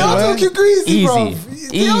greedy. They are talking greasy, Easy. bro.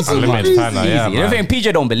 Easy, They are talking Unlimited greasy. fan, yeah, Easy. man. I think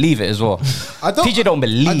PJ don't believe it as well. I don't- PJ don't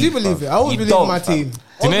believe. I do believe bro. it. I always You believe in don't, my fam. team.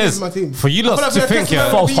 Thing Always is, believe in my team. for you I feel lots like to we're think, Casemiro, yeah.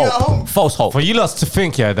 we'll False be at hope. home. False hope. For you lots to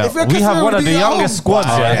think, yeah, that If we're we have Casemiro, one of we'll the be at youngest home. squads,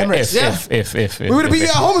 yeah. We would have been at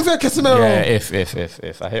home if we had Casemiro.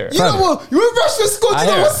 If I hear it. You know what? You were Rashford scored. I You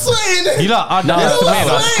know hear what's it. sweating. You lot You know underestimate what's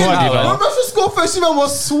that sweating? squad, you When know. Rashford scored first, you man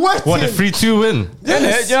was sweating. What, the 3-2 win? You know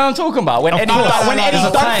what I'm talking about? When Eddie course. when Eddie's It's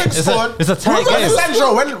a done tight- it. it's a tight When game.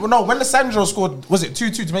 Lissandro- When Lissandro scored, was it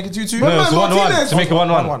 2-2 to make it 2-2? No, it was 1-1 Martinez. to make it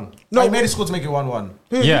 1-1. No, he made it score to make it 1-1.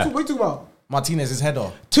 Who Yeah. you talk about? Martinez's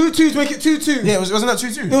header. 2-2 to make it 2-2. Yeah, wasn't that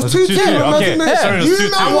 2-2? It was 2-2. Okay. Sorry, it was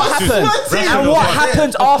 2-2. And what happened? And what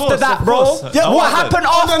happened after that, bro? Yeah, What happened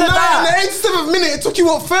after In that? the 87th minute, it took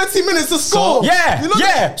you, 30 minutes to score?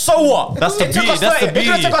 Yeah. So what? That's the It took B. us That's the 30 B. It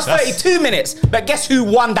could have took us 32 minutes. But guess who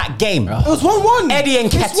won that game? It was 1-1. Eddie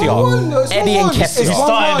and It's 1-1, though. Ketia. It's Eddie and 1-1. Ketia. It's We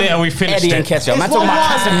started it and we finished Eddie it. and Ketia. Man It's talking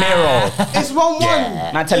about 1-1. Casemiro. It's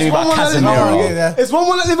 1-1. Man telling me It's about 1-1 at Casemiro. Liverpool. Yeah. It's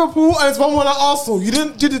 1-1 at Liverpool and it's 1-1 at Arsenal. You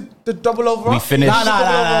didn't do the double over. We finished.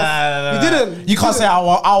 You didn't. You can't say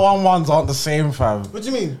our 1-1s aren't the same, fam. What do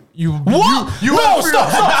you mean? What? You No, won 3-1.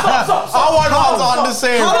 stop. Our 1-1s aren't the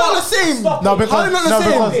same. How are they not the same? No, How are they because not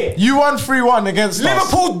the same? you won 3-1 against us.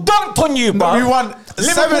 Liverpool dunked on you, bro. We won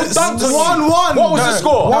Liverpool dunked on you. 1-1. What was the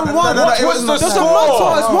score? 1-1. What was the Doesn't score?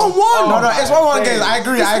 matter. It's 1-1. No, it's 1-1 against. I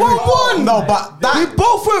agree. It's I agree. 1-1. No, but We that.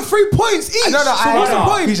 both were 3 points each. No, So what's the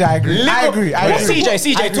point? PJ, I agree. I agree. I What, agree.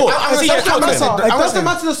 CJ, talk. I'm CJ, gonna talk to say- him. It doesn't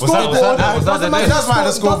matter the scoreboard. was that It the- doesn't it matter does matter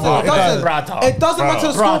the scoreboard. It doesn't matter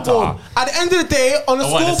the scoreboard. At the end of the day, on the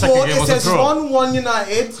what, the second scoreboard, game it was a says draw? 1-1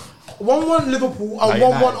 United, 1-1 Liverpool, and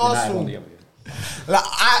 1-1 Arsenal. Like,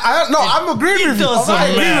 I don't know. I'm agreeing with you. doesn't I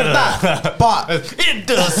agree with matter. that. But It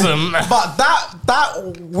doesn't. but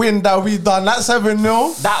that win that we done, that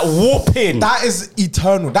 7-0, That whooping. that is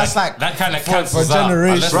eternal. That's like That kind of for cancels out.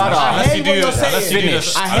 generation. Brother, Unless I you hate what do, you're unless saying. you do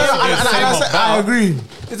Finish. the- I unless hate- you do the and same I about- I agree.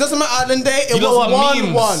 It doesn't matter at the end of the day. It You know was what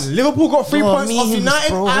memes? 1-1. Liverpool got 3 You know what points off memes, United.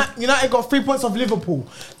 bro? And United got 3 points off Liverpool.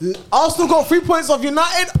 Arsenal got 3 points off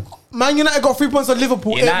United. Man United got 3 points off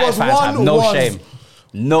Liverpool. United it was fans have 1-1. no shame.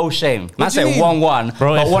 No shame. Man do you said mean? 1-1,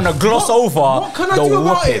 Bro, but if- want to gloss over What can I the do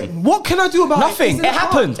about it? whooping. What can I do about Nothing. it? It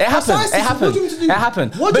happened. It happened. Precisely. It So happened. What do you want me to do? It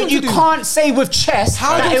happened. What do But you you want me to do? can't say with chest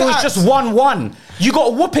How do that you it was act? just 1-1. You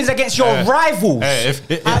got whoopings against your rivals. At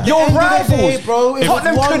the Your end of the rivals. day, bro, it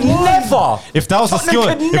Tottenham was could 1-1. never. If that was a Tottenham skill,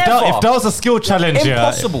 could if never. that was a skill challenge,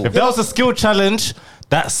 Impossible. If that was a skill challenge,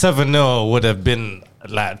 that 7-0 would have been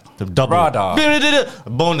like the double. Brother.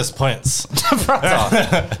 Bonus points.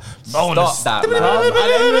 Brother. Bonus. Stop that, man. At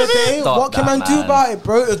the end of the day, Stop what can that, man do man. about it,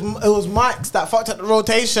 bro? It was Mike's that fucked up the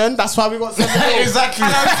rotation. That's why we got 7-0. Exactly.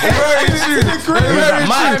 Very true. Very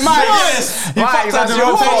Mike, true. Mike, Yes. He Mike, fucked up that's the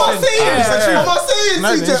your What am I rotation. saying? What am I saying, No,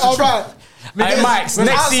 CJ? it's All true. right. Hey, Mike's Because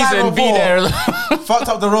next outside season of be ball, there. Fucked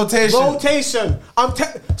up the rotation. Rotation.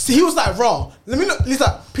 See, he was like, raw. Let me not. He's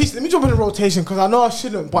like, Peach, let me jump in the rotation because I know I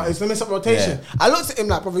shouldn't, but it's gonna mess up rotation. I looked at him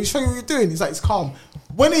like, brother, you sure what you're doing? He's like, it's calm.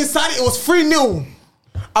 Went inside it was 3-0.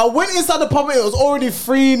 I went inside the pub, it was already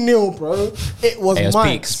 3-0, bro. It was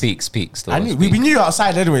mine. Speak. Still I knew, we knew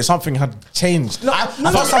outside anyway something had changed. I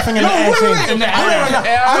No, thought something in the air wait. changed. In the air. I'm not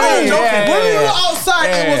Yeah, joking. yeah, When we yeah. were outside,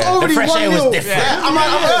 it was Yeah, already the fresh air 1-0. was different. Yeah, I'm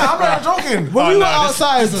not joking. When we were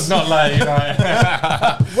outside, This is not like, you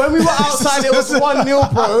know. when we were outside, it was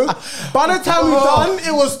 1-0, bro. By the time we done,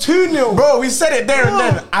 it was 2-0. Bro, we said it there and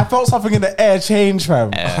then. I felt something in the air change,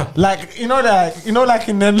 fam. Like like in the like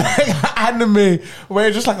anime where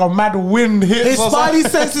it's just like a mad wind hits. His or spidey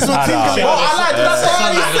something. senses were tingling. Bro, I like that.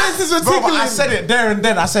 Spidey senses were Bro, but I tingling. said it there and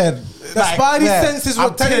then. I said The spidey senses were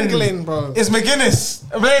I'm telling you, tingling, bro. It's McGuinness.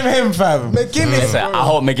 Blame him, fam. McGuinness, I bro.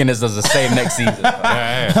 hope McGuinness does the same next season.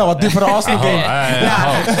 I'll do for the Arsenal game.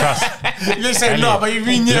 You say no, but you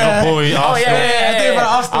mean yeah. Oh yeah. I think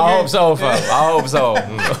about Arsenal I game. hope so, fam. I hope so.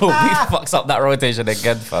 Hope he fucks up that rotation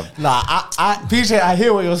again, fam. Nah, PJ, I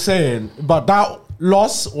hear what you're saying, but that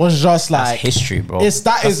loss was just like history, bro. That's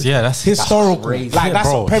that's historical. crazy. Like that's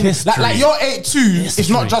Bro, a Premier. history. Like your 8-2 is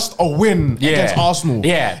not just a win against Arsenal.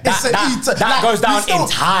 Yeah, It's that goes down in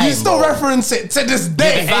time. You still bro. reference it to this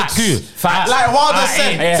day. Facts. 8-2. Facts. Like Wilder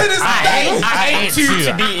said, to this day. I hate you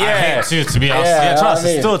to be, I hate you to be Yeah, yeah, trust. I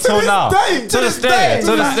mean. Still till now. To this day.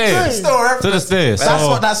 To this day. Still reference. To this day. That's So,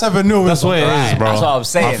 what that 7-0 is. that's what it Right, is, bro. that's what I'm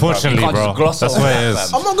saying, bro. Unfortunately, You can't bro. just gloss That's over what it that,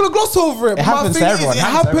 is. fam. I'm not gonna gloss over it. But happens my to thing everyone. is, it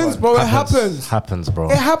Happens to happens, bro. It happens. Happens, bro.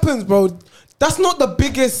 It happens, bro. That's not the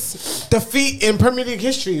biggest defeat in Premier League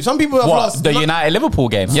history. Some people have What? lost. The United Liverpool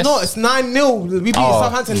game? Yes. No, it's 9-0. We beat Oh.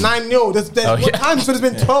 Southampton 9-0. There's Oh, yeah. times when it's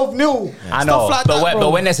been 12-0. I know, Stuff like but, that, when, bro.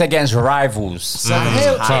 but when it's against rivals,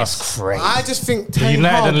 hell, that's crazy. I just think The Ten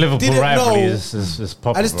United Hag and Liverpool didn't rivalry know. is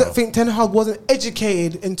popular. I just don't think Ten Hag wasn't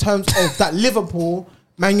educated in terms of that Liverpool,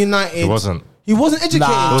 Man United. He wasn't. He wasn't educated.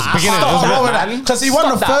 Nah, It was beginning. It was because he won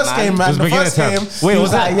the Stop that, first man. game, It man. was The beginning first time. game. Wait, he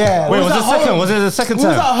was like, it? yeah. Wait, was was at it second? home. Was it the second We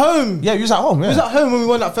was time? at home. Yeah, he was at home. We was Yeah, at home when we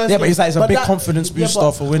won that first game. but he's like, it's a But big that- confidence yeah, booster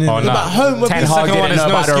but- for winning. Oh, Yeah, nah. But home, when Ten we- Hag second one didn't is know no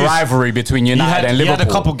about the excuse. rivalry between He United had, and he had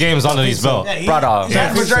Liverpool. a couple games under his belt. Brother. He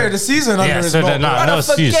had the majority of the season under his so belt. then, nah, Brother, no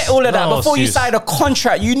excuse. forget all of that. No Before you excuse. sign a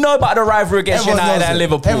contract, you know about the rivalry against Everyone United knows and it.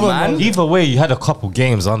 Liverpool, Everyone man. knows Either way, you had a couple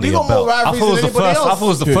games under We your got more belt. I rivalries thought it was than the first. anybody I thought it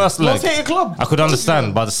was the else. first leg. Rotate your club. I could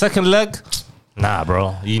understand, but the second leg, Nah,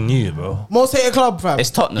 bro. You knew, bro. Most hated club, fam. It's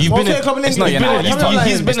Tottenham. Most hated club in It's not England. United.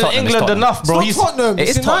 He's been in England enough, bro. It's not Tottenham. It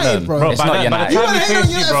is It's United, Tottenham, bro. It's by not the United. You time haven't we hated on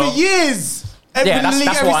faced you, United bro. for years. Every league,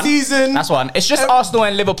 that's every one. season. That's one. It's just Arsenal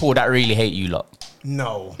and Liverpool that really hate you lot.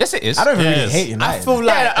 No. Yes, it is. I don't even really Yes. hate United. I feel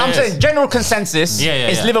like Yeah, I'm saying general consensus Yeah,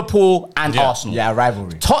 is yeah. Liverpool and Yeah. Arsenal. Yeah,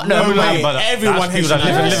 rivalry. Tottenham, No way. But Everyone that's hates people that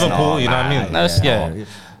live in United. Liverpool, you know what I mean?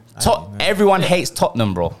 No, everyone hates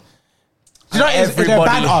Tottenham, bro. Do you know it's their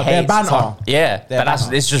banter? Their banter. Yeah, Their but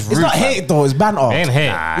banter. it's just rude. It's not man. hate though. It's banter. Ain't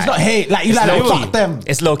hate. It's not hate. Like you It's like low-key. fuck them.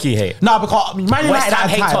 It's low key hate. No, because Man United West Ham at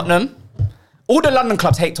hate time. Tottenham. All the London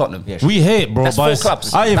clubs hate Tottenham. Yeah. We hate, bro. That's but four it's-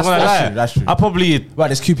 clubs. I ain't even That's gonna true, lie. that's true. I probably Right,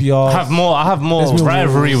 there's QPR. I have more There's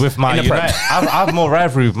rivalry Wolves. with my In the Prem. United. I have more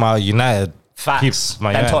rivalry with my United Facts. people,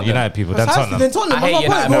 my Than Tottenham. United people than Then Tottenham. Tottenham. I hate That's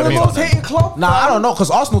my United point. One of the more most than hated club. Nah, I don't know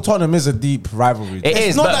because Arsenal Tottenham is a deep rivalry. It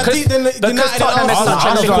is, not but that because deep than the United Tottenham and is Arsenal. such a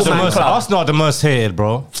Arsenal are little the man most. club. Arsenal are the most hated,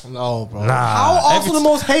 bro. No, bro. Nah. How Every Arsenal the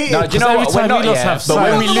most hated? No, do you know every what? time We're not we lost yet, have but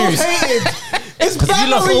when we We're the most lose, hated. It's Because you banner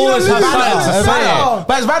lot when you always lose. have It's fans. banner.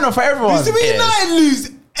 But it's banner for everyone. You see when It is. United lose,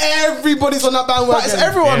 everybody's on that bandwagon. But it's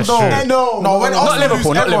everyone Yeah, though. sure. No, when not Arsenal not Liverpool, lose,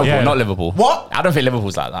 not everyone- Liverpool, Yeah. not Liverpool. What? I don't think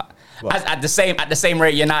Liverpool's like that. At the same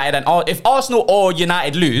rate, United and if Arsenal or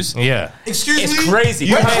United lose, Yeah. Excuse It's me. crazy.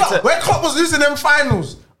 When Compared Klopp, to- when Klopp was losing them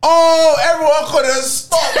finals. Oh, everyone could have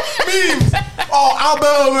stopped memes. Oh,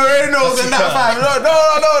 Alberto Moreno's in that final. No.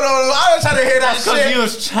 I was trying to hear that shit.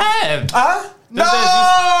 was chatting. Huh? No.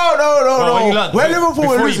 Well, when you like- When Liverpool before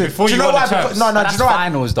were you- losing, before do you you know won the why? champs. Because- No, but do that's you know why?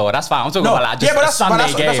 finals though. That's fine. I'm talking No, about like just yeah, but a that's Sunday what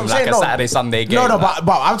I'm game, saying, like a no. Saturday Sunday game. No, like.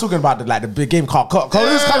 but I'm talking about the big game card. Because when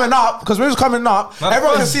it was coming up, Now,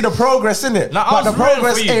 everyone can first- see the progress in it. Now, But the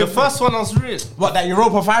progress for you. ain't The first one I was real. what that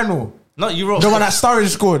Europa final. Not Europe. The one that Sturridge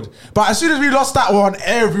scored. But as soon as we lost that one,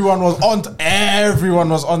 everyone was on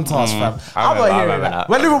to us, fam. I'm not hearing remember that. that.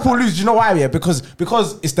 When Liverpool lose, do you know why? Yeah, because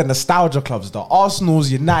it's the nostalgia clubs, the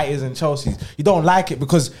Arsenals, Uniteds, and Chelseas. You don't like it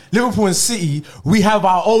because Liverpool and City, we have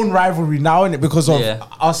our own rivalry now, innit? Because of Yeah.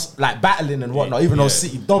 us like battling and whatnot. Even though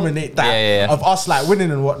City dominate that Yeah. of us like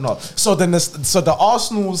winning and whatnot. So then the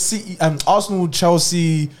Arsenal, City, Arsenal,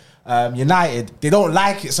 Chelsea. United, they don't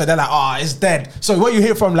like it, so they're like, oh, it's dead. So what you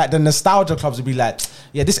hear from like the nostalgia clubs would be like,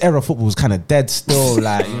 yeah, this era of football is kind of dead still.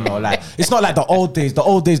 Like, you know, like it's not like the old days. The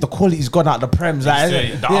old days, the quality's gone out the Prems. Like,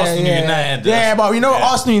 say the Arsenal United, yeah, but we know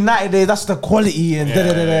Arsenal United days. That's the quality, and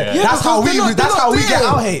that's how we. That's how we get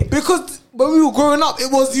our hate. Because when we were growing up, it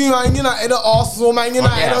was United, Arsenal, Man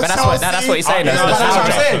United, Yeah, but Chelsea. that's what he's saying. Yeah, It's but that's what I'm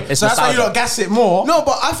nostalgia. saying. It's So that's why you nostalgia. don't gas it more. No,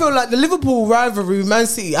 but I feel like the Liverpool rivalry with Man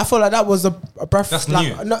City, I feel like that was a breath. That's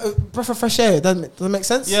like, new. No, a breath of fresh air. Does that make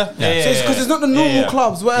sense? Yeah. So it's because it's not the normal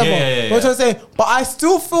clubs, whatever. Yeah. What I'm trying to say, but I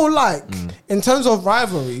still feel like, in terms of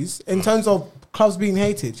rivalries, in terms of clubs being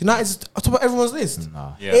hated, United's on top of everyone's list.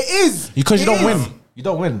 Yeah. It is Because you It don't is. win. You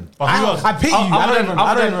don't win. But who else? I pity you. Other than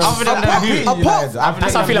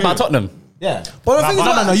That's how I feel about Tottenham. Yeah. But the thing is,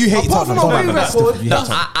 No, you hate apart from Tottenham. our No, record, You hate No,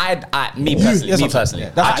 Tottenham. me personally,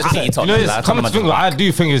 That's I what just I hate said. Tottenham. You know, Like, it's coming to think of it, I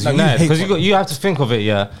do think it's No, you United hate because Tottenham. you have to think of it.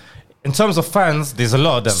 Yeah, in terms of fans, there's a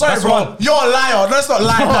lot of them. Sorry, That's bro. one. You're a liar. Let's not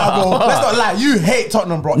lie now, bro. Let's not lie. You hate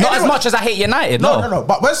Tottenham, bro. Not as Anyone- much as I hate United. No.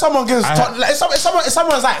 But when someone gives Tottenham, like, if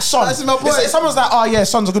someone's like Son, That's my boy. if someone's like, oh yeah,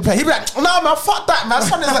 Son's a good player, he'd be like, no man, fuck that man.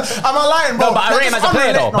 Son is like, I'm a lying, bro. No, but I rate him as a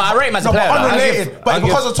player, though. But I rate him as a player, though. Unrelated. But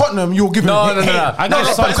because of Tottenham, you'll give him No, hate. no, no, no. I give No,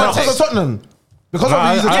 Son but because props. of Tottenham. Because No,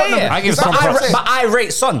 of he's a I- Tottenham. I give That's Son what I'm props. saying. But I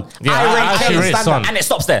rate Son. Yeah, I I rate actually Kane, rate Son. and it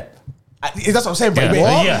stops there. That's what I'm saying. But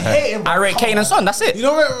Yeah, you yeah. hate him. I rate Kane and Son. That's it. you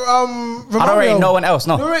know what? Romero. I don't rate no one else.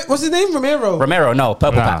 You No. know, what's his name? Romero. Romero, no.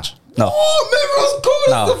 Purple Nah. patch. No. Oh, Mero's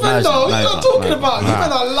cool No, as no, defender. it's not. What No, are it's you not. talking No. about? You've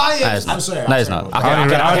been a liar. No, it's not. sorry, No, it's not. I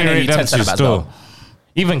only can rate them two 10 still.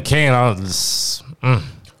 Even Kane, I was.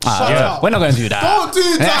 Shut Yeah. up. We're not going to do that. Don't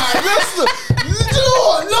do that. Listen, you know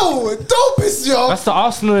what? No, don't piss me off. That's the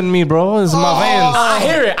Arsenal in me, bro. It's my veins.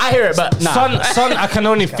 I hear it, but nah. Son, I can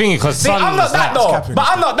only think because See, Son. I'm not is that like- though. But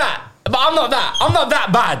I'm not that. I'm not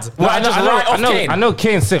that bad. No, Where I just write off Kane. I know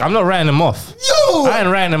Kane's sick. I'm not writing him off. Yo, I ain't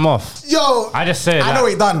writing him off. yo. I just say I know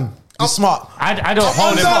what he done. He's smart. I don't I'm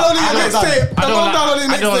hold him down up. on the I next don't- tape. I I'm don't down on the like. I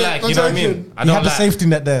next don't tape. like. I'm You know what I joking. mean? I He don't had the like. safety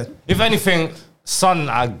net there. If anything, Son,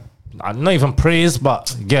 I not even praise,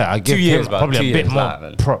 but yeah, I give 2 years, him bro. probably 2 a bit years, more like,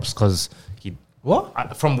 man. props because he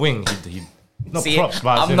What? from wing. He not See, props,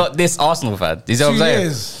 but I'm not this Arsenal fan. You see what 2 I'm saying?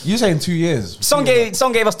 years. You saying 2 years? Son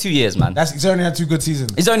gave us 2 years, man. He's only had 2 good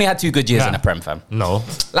seasons. He's only had 2 good years Nah. in the Prem, fam. No,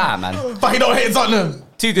 Lie, man. But he don't hate Tottenham.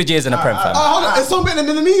 2 good years in the Prem, fam. Hold on. It's not better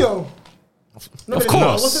than Minamino. Of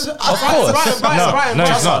course. What's his- Of course. no,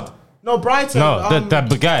 it's not. No, Brighton. No,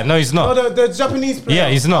 the guy. No, he's not. No, the Japanese player. Yeah,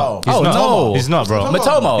 he's not. He's Oh, not. no. He's not, bro.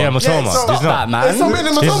 Matoma. Yeah, Matoma. Yeah, Stop that, man. It's something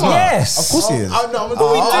in He's Matoma. not. Yes, of course he is. What are we doing?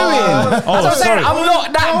 Oh, I'm saying sorry. I'm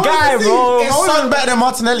not that guy, bro. Is Son better than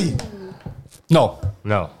Martinelli? No.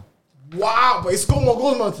 No. Wow, but he scored more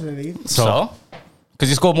goals than Martinelli. So? Because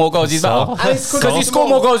he scored more goals, he's better. And it's 'cause Because he he's scored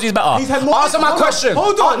more goals, he's better. He's had more- Answer my hold on, question.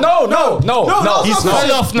 hold on. No. He's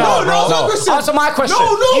fell off now, bro. No. Answer my question. No,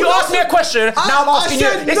 You no. asked me a question. Now I'm I asking you.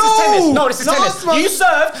 said This is no. tennis. No, this is No, tennis. that's my- You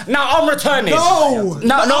served. Now I'm returning. No.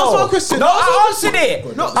 No. Answer my question. No, Answer I my answered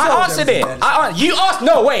it. No, I sorry, answered it. You asked.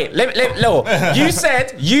 No, wait. No. You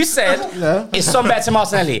said. Yeah. Is Son better than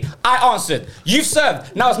Martinelli? I answered. You've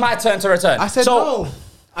served. Now it's my turn to return. I said so, no.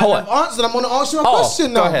 I Hold have on. answered. I'm going to ask you a Oh,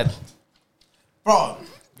 question now. go ahead. Bro.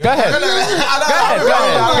 Go ahead. Go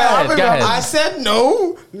ahead. I said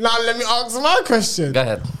no. Now let me ask my question. Go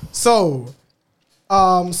ahead. So,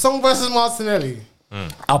 Song versus Martinelli.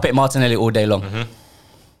 I'll pick Martinelli all day long.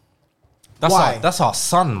 Why? That's our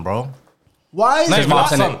son, bro. Why is Because it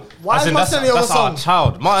Martinelli- Why As is in, Martinelli over that's our Song?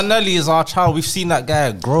 child. Martinelli is our child. We've seen that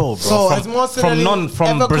guy grow, bro. So has Martinelli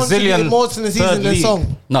from ever Brazilian contributed more to the season third than league.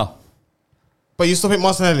 Song? No. But you still pick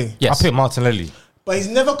Martinelli. Yes. I pick Martinelli. But he's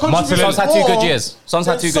never contributed Son's had two more good years. Son's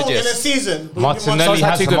had than two good Song years. in a season. But Martinelli Son's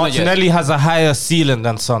had two good Martinelli has a higher ceiling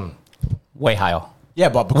than Son. Way higher. Yeah,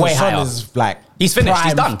 but because Way Son higher. is like He's finished,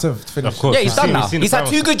 he's primed done. to finish. Of course. Yeah, he's done now. He's had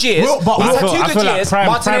two good years. Well, but He's I had feel- two good years.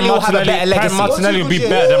 Martinelli will have a better legacy. Prime Martinelli will be What's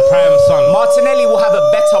better two than good Prime Son. Martinelli will have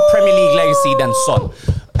a better Premier League legacy than Son.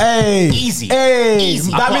 Hey, Easy. Hey, Easy.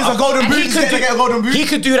 that means a golden And boot. he He's could going to do- get a golden boot. He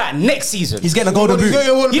could do that next season. He's getting a golden boot. You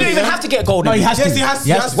don't even have to get a golden No, he boot. has to. Yes, he has to. He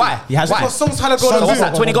has to. Why? He has Why? to. Because Song's had a So golden what's boot.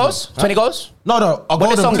 that? 20 goals? 20 goals? No, a What did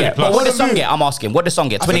golden Son boot. get? plus. What did Son Golden get? I'm asking. What did Son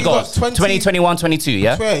get? 20 think he got goals. 20. 20, 21, 22,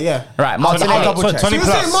 yeah? Yeah. Right, I'll Martinelli. double check. 20 So you're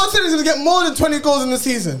saying plus. Martinelli's going to get more than 20 goals in the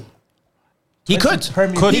season? He could.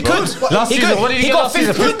 Premier He League. could. Last He season, could. what did he He get got last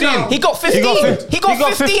season? 15. He got 15. He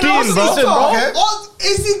got 15 last bro. season, bro. Okay.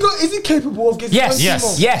 Is he capable of getting Yes, 20 yes,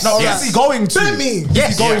 more? yes. No, yes. is he going to? Bet me.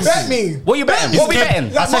 Yes. going Bet to? me. What you betting? What we betting?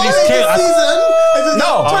 That said he's Martinelli capable. this season is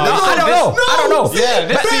No, enough 20 no, goals. I don't know. I don't know. Yeah,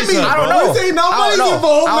 this Bet me. season, I don't know. We say now I don't money's know.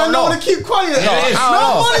 involved, I man. don't No know. want to keep quiet. It is. I Now don't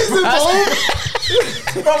know. money's involved.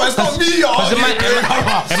 Bro, it's not me, y'all. Because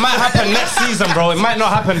it might happen next season, bro. It might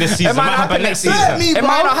not happen this season. It might not happen next season. Bet me, It bro.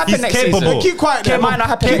 might not happen He's next capable. season. Keep quiet. It might not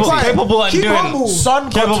happen next season. Capable and Keep doing. humble. Son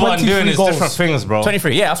got Capable and 23 doing is goals. different things, bro.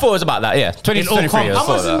 23, yeah, I thought it was about that, yeah. 20 It to all 23, yeah, I comes- thought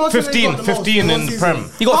How much that. Martinelli 15 got the most 15 one in season?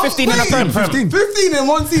 Prem. He got 15 in the Prem. 15 in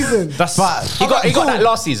one season. That's He got that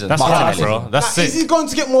last season, That's hard, Martinelli. bro. That's Is he sick. going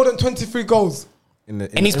to get more than 23 goals In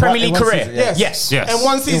his Premier League career? Yes. Yes. Yes. in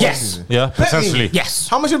one season? Yes. Yeah, Bet me. potentially. Yes.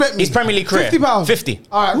 How much you bet me? His Premier League career. £50. 50.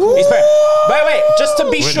 All right, cool. His wait, just to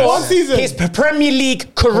be sure. One season. His Premier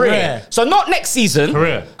League career. Career. So not next season.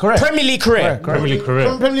 Career. Correct. Premier League career. Premier League career.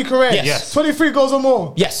 Premier League career. Yes. 23 goals or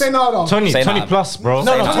more. Yes. Say no, though. 20 Say 20 that. plus, bro.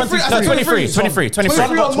 No, no, 23. 23. I No, said 23. 23. 23.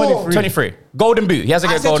 23 or more. 23. Golden boot. He has to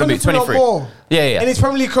I get said golden boot. 23 or 23. more. Yeah, In yeah. his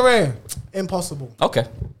Premier League career, impossible. Okay.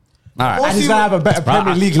 All right. And he's going to have a better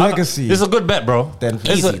Premier League legacy. It's a good bet, bro. Then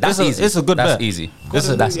Easy. That's easy. It's a good That's bet. easy.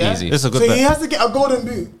 Golden That's boot, yeah? easy. It's a good So bet. he has to get a golden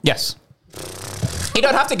boot. Yes. He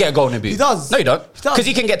don't have to get a golden boot. He does. No, you don't. He does. Because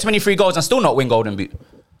he can get 23 goals and still not win golden boot.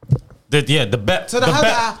 The bet. So The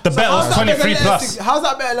bet was 23 plus. How's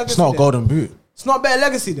that better legacy? It's not a then? golden boot. It's not better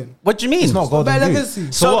legacy then. What do you mean? It's not golden Better boot.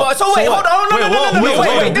 legacy. So what? wait, So hold what? on.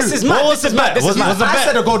 No, wait. This is mad. What was This is the mad. bet? This is mad. Was the I bet?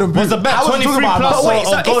 said a golden boot. Was the bet I wasn't 23 talking about plus that. But wait,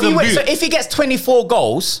 or so golden boot? if he gets 24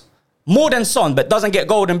 goals, more than Son, but doesn't get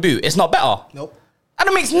golden boot, it's not better. Nope. And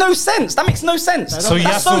that makes no sense. That makes no sense. So he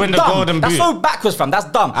That's has to win the dumb. golden That's boot. so backwards, fam. That's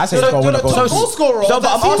dumb. I said So- he's gonna win the so- golden so- boot. goal scorer So, of but that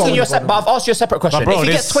I'm asking season. you but I've asked you a separate question. bro, If he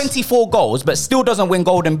this- gets 24 goals but still doesn't win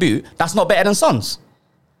golden boot, that's not better than Son's.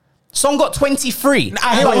 Son got 23.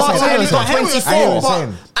 I hear but what you're saying. Martinelli got I hear what you're 24.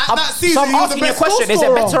 saying. But at that season, So I'm he was the asking you a best question: goal is it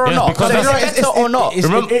scorer. better or Yes, not? because So is that's- it better or not?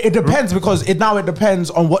 It depends because it depends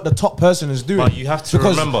on what the top person is doing. But you have to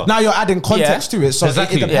because remember. now you're adding context Yeah. to it, so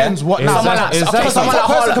Exactly. it depends Yeah. what. Exactly. Someone like, Exactly. okay, someone like Top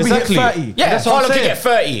person Haaland could be hit Exactly. 30. Yeah, That's what I'm Haaland could saying. get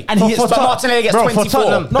 30, And he hits but top. Martinelli gets Bro, for 24.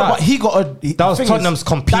 Tottenham, No, but he got a. That was thing Tottenham's is,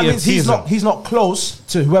 competitive That means season. he's not close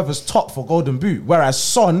to whoever's top for golden boot. Whereas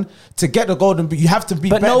Son, to get the golden boot, you have to be.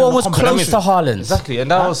 But better no than one the was close competition. to Haaland. Exactly, and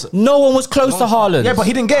that was. No one was close to Haaland. Yeah, but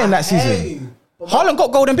he didn't get in that season. Hey. Haaland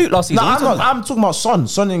got golden boot last season. No, What are you talking about? I'm talking about Son.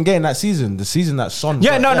 Son didn't get in that season. The season that Son.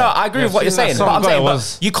 Yeah, got, no, I agree with what you're seeing saying. that But I'm Son saying, guy but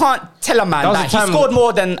was- you can't tell a man That was that the he time- scored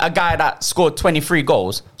more than a guy that scored 23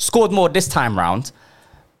 goals, scored more this time round,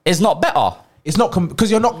 is not better. It's not because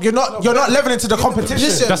you're not leveling to the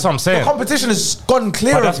competition. That's what I'm saying. The competition has gone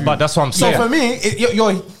clear. But that's what I'm saying. So for me,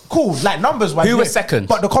 you're cool. Like numbers wise. Who was second?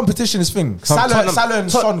 But the competition is thing. Salah Tottenham-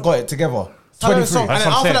 and Son got it together. Tottenham song. And That's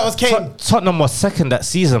then what I'm after that was saying. Kane. Tottenham was second that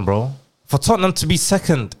season, bro. For Tottenham to be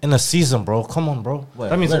second in a season, bro. Come on, bro.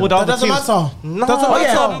 That means all the That other doesn't teams. matter. No, Doesn't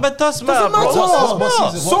matter. but it does matter, Doesn't matter. bro.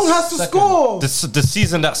 What season? Song has to Second. score. The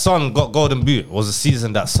season that Son got Golden Boot was the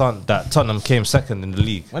season that Tottenham came second in the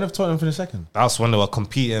league. When have Tottenham finished second? That's when they were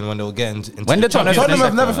competing, when they were getting into When did Tottenham Tottenham finish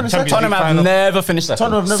have never second? finished second. Tottenham have never finished second.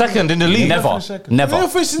 Tottenham have never second in the league. Never. finished second. Never. They never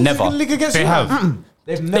finished in Never. the league against They United. have.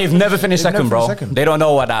 They've never finished second, bro. second. They don't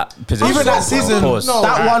know what that position Even is. that season, Pause. No.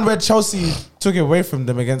 that one where Chelsea took it away from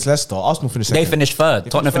them against Leicester, Arsenal finished second. They finished third.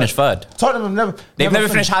 Tottenham finished third. Tottenham have never. They've never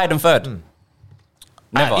finished higher than third.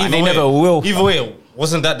 Never. And they way- never will. Either way,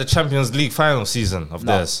 wasn't that the Champions League final season of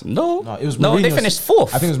theirs? No. No, it was. They Mourinho's- finished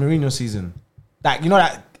fourth. I think it was Mourinho's season. That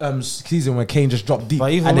that season when Kane just dropped deep.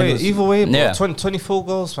 But and then it was- either way, bro, Yeah. 24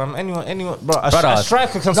 goals, fam. Anyone, bro. A Brother.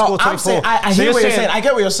 striker can No, score 24. I'm saying, I So hear what you're saying. I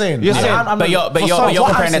get what you're saying. You're saying- But you're for some- comparing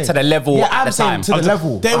what I'm it to the saying. level Yeah, at I'm the saying time. to the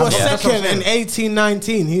level. They were I'm saying. second in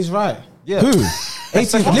 18-19. He's right. Yeah. Who?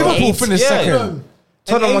 18. Liverpool Eight. finished Yeah. second.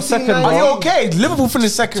 Tottenham was second, bro. Are you okay? Liverpool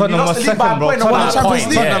finished second. Tottenham You was lost the league by a second, bro. point and won the Tottenham Champions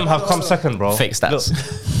point, League. yeah. Tottenham have come second, bro. Fake stats.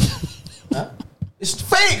 It's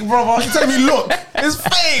fake, bro. You're telling me, look, it's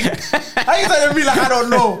fake. How you telling me like I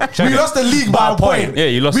don't know? We lost the league by a point. Yeah,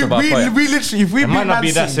 you lost it by a point. We literally, if we It beat might not Man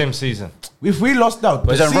be that City, same season. if we lost out,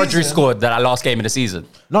 Was it Rodri scored that last game of the season?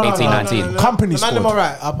 No, 18-19. Company The man, them scored. all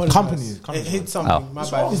right. I apologize. Company. It hit something. Oh. My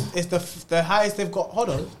bad. It's the highest they've got. Hold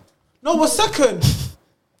on. No, we're second.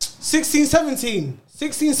 16-17.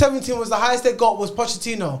 16-17 was the highest they got was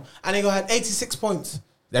Pochettino, and they had 86 points,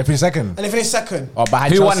 They finished second. and they finished second. Oh,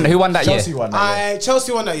 behind Who won- Chelsea. who won that year? Chelsea won that year.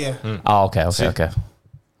 Chelsea won that year. Oh, okay.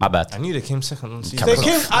 My bad. I knew they came second on the season. They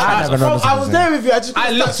came. I never know I was there with you. I just got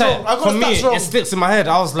I the looked stats at wrong. I got for the me, stats wrong. it sticks in my head.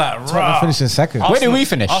 I was like, Tottenham rah. finished in second. Where did we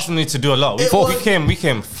finish? Arsenal need to do a lot. We, It was- we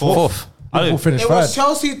came fourth. Fourth. Liverpool finished It was third.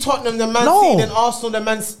 Chelsea, Tottenham, then Man No. City, then Arsenal, then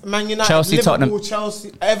Man United, Chelsea, Liverpool, Tottenham.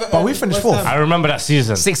 Chelsea, Everton. But we finished West fourth. Ham. I remember that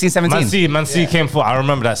season. 16-17. Man City came fourth. I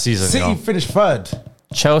remember that season. City you know. finished third.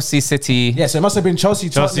 Chelsea, City. Yeah, so it must have been Chelsea,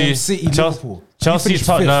 Tottenham, City, Liverpool. Chelsea, We finished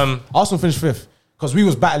Tottenham. fifth. Arsenal finished fifth because we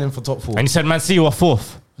was battling for top four. And you said Man City were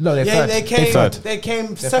fourth. No, they're Yeah, third. they came. third. They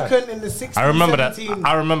came second in the 16. I remember that. 17.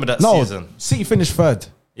 I remember that No, season. City finished third.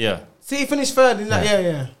 Yeah. City finished third in that.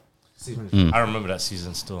 Yeah. I remember that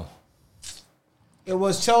season still. It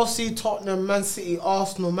was Chelsea, Tottenham, Man City,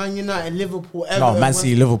 Arsenal, Man United, Liverpool, Everton. No, Man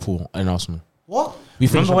City, Liverpool, and Arsenal. What? We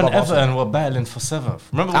finished Remember when above Arsenal. Everton were battling for seventh?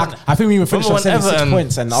 Remember when I think we were finished remember on when 76 Everton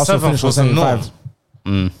points and Arsenal seventh finished on was the norm?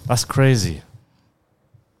 75. That's crazy.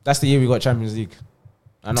 That's the year we got Champions League.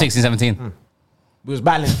 I know. 16-17. We was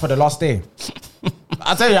battling for the last day.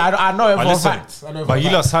 I tell you, I know it But for a listen, fact. I know it for but a you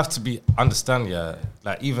fact. lot have to understand, yeah.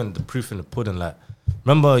 Like even the proof in the pudding. Like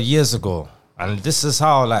remember years ago, and this is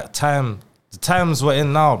how like the times we're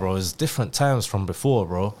in now, bro, is different times from before,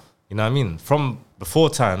 bro. You know what I mean? From before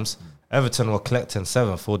times, Everton were collecting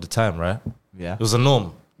seventh all the time, right? Yeah. It was a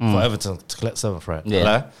norm for Everton to collect seventh, right? Yeah.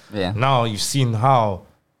 Like, Yeah. Now you've seen how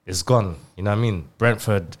it's gone. You know what I mean?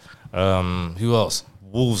 Brentford, who else?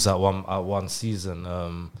 Wolves at one season.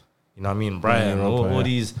 You know what I mean? Brighton, Europa, all yeah.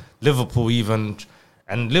 these Liverpool even,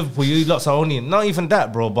 and Liverpool. You lots are only not even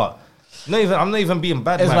that, bro. But I'm not even being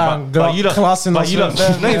bad, It's man. like But you lot, classing but us you lot, with-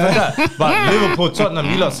 not even that. But Liverpool, Tottenham,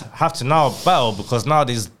 you lot have to now battle because now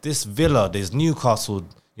there's this Villa, there's Newcastle.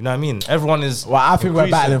 You know what I mean? Everyone is. Well, I think we're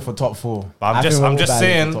increasing. battling for top four. But I I'm think just we're all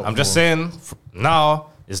saying, battling for top I'm just four. saying, now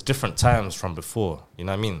it's different times from before. You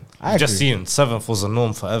know what I mean? I You've just agree. seen seventh was a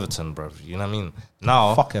norm for Everton, bro. You know what I mean?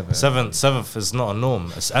 Now, Fuck Everton. seventh is not a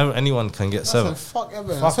norm. Anyone can get I said, seventh. fuck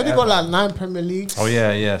Everton. Fuck So they got like 9 Premier Leagues. Oh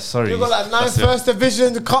yeah, sorry. They got like 9 That's it. First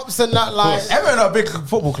Division, the cups and that. Like Everton are a big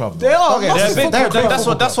football club. They are. Okay, massive They're big, football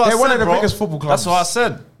club. that's what I They're said, one of the bro. biggest football clubs. That's what I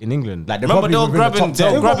said. in England. Like they're Remember probably they were within the grabbing, top they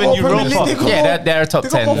 10. were got grabbing more Premier League, Europa. they got Yeah, more- they're a top They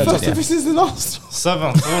got 10. more First Yeah. Divisions than Arsenal.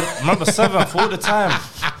 Seventh. Remember seventh all the time.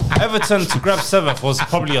 Everton to grab seventh was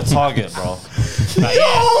probably a target, bro. Like,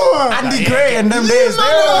 Andy Gray and them days. Man,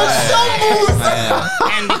 they were- shambles.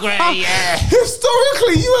 Andy Gray, yeah.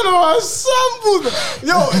 Historically, you and I shambles.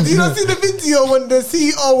 Yo, do you not see the video when the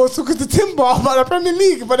CEO was talking to Timber about the Premier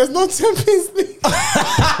League, but there's no Champions League?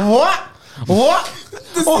 What?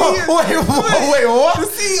 The Wait, what? The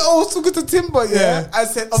CEO was talking to Timber, yeah. I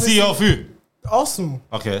said, obviously, CEO of who? Arsenal.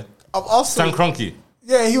 Okay. Of Arsenal. Stan Kroenke.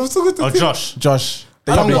 Yeah, he was talking to Or Timber. Josh. Josh.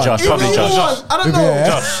 The Probably young one. Josh. Either Probably Josh. one. I don't know. Yeah.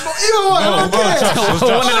 Josh. But either one, I don't care. Josh. It was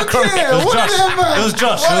Josh. I don't care. It was One of Josh. them, man. It was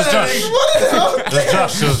Josh. It was Josh. One of them. It was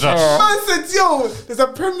Josh. It was Josh. Man said, yo, there's a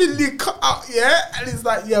Premier League cut out, yeah? And it's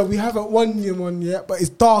like, yeah, we haven't won one yet, but it's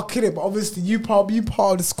dark in it. But obviously, you part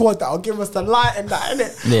of the squad that'll give us the light and that,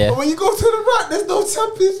 innit? Yeah. But when you go to the right, there's no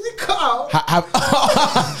Champions League cut out. Are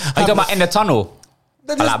you talking about in the tunnel?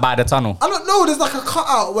 Like by the tunnel. I don't know. There's like a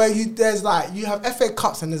cutout where you have FA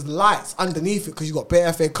Cups and there's lights underneath it because you got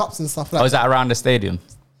bare FA Cups and stuff like. Oh, is that around the stadium?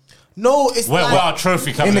 No, it's Where our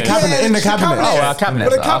trophy cabinet? In the cabinet. In the cabinet. Oh, our cabinet.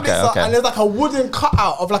 But the cabinets Okay, okay. and there's like a wooden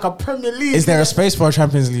cutout of like a Premier League. Is there a space for a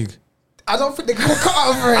Champions League? I don't think they're gonna cut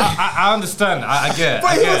out for it. I understand. I get it.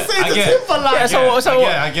 But he was saying the Timberland.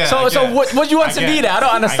 Yeah, so what do you want to be there? I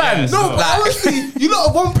don't understand. No, but honestly, you lot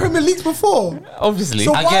have won Premier Leagues before. Obviously.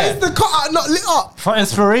 So I why get is the cutout not lit up? For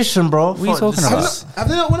inspiration, bro. What are you talking about? Have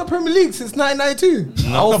they not won a Premier League since 1992?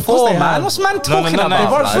 No, of course they man. have. What's man talking no. about?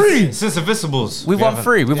 They've won like? 3. Since the Visibles. We've won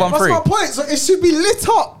 3. We've won That's 3. my point. So it should be lit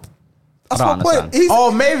up. That's I my don't point. understand.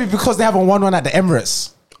 Oh, maybe because they haven't won one at the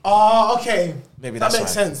Emirates. Oh, okay. Maybe that that's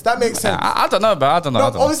makes right. sense. That makes sense. I don't know, but I don't know.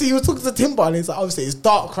 No, obviously, he was talking to Timber and he's like, obviously, it's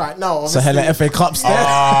dark right now. So Obviously. hella FA Cups there.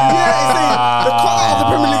 Yeah, he's saying the cutout of the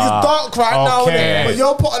Premier League is dark right now. Okay. But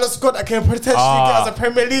you're part of the squad that can potentially get us a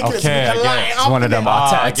Premier League. So we Okay, can I get light it. it It's up. one of them innit?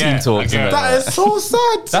 Arteta team talks. I get it. That is so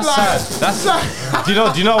sad. That's like, sad. That's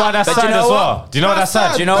do you know why that's But sad you know as what? well? Do you know why that's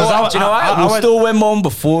sad? Do you know 'Cause what? Do you know what? I We'll went- still win one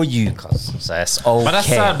before you, cuz. So it's okay. But that's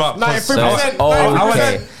sad. But 93%. Oh, 93%.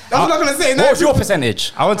 okay. That's what I'm going to say. What was your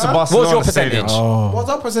percentage? I went to What Barcelona. was your percentage? Stadium. What's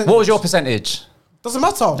our percentage? What was your percentage? Doesn't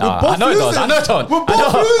matter. We're Nah, both I know it does. losers. I know it don't. We're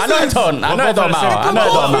both losers. I know it don't. I know it don't matter. I know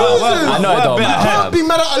it don't matter. I know it don't You can't matter. be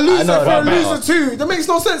mad at a loser know for a it don't loser matter. too. That makes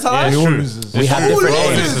no sense. Yeah, Huh? it's true. We have All different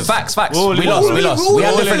losers. aims. Facts. All We losers. lost. We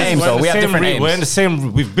have different aims, though. We have different We're in aims. the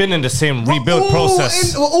same. We've been in the same We're rebuild all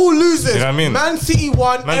process. we're all losers. You know what I mean? Man City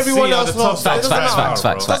won. Man Everyone City are else the top lost. So it Facts, doesn't facts, matter. facts,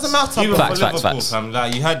 facts, Doesn't facts. matter. Even bro. Facts, for facts, Liverpool, facts. fam,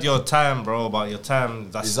 like you had your time, bro. But your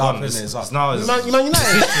time that's It's gone. up, innit? It's up. It's now. It's Man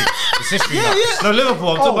United. It's history. Yeah, now. yeah. No, Liverpool.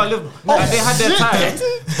 I'm talking about Liverpool. Like, they had their shit. time,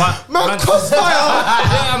 but Man, crossfire.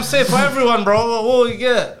 yeah, I'm saying for everyone, bro. All you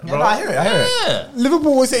get, bro. no, I hear it, I hear it. Yeah.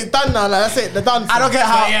 Liverpool will say it's done now. Like, that's it. They're done. I don't get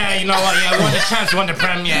how. But yeah, you know what? Yeah, we won the chance, we won the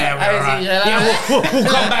Prem. Yeah, we're all right. Yeah, we'll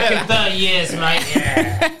come back in 30 years, mate.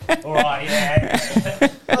 Yeah, all right. Yeah.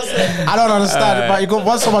 I don't understand it, but you got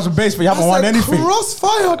won so much base, but you haven't won anything.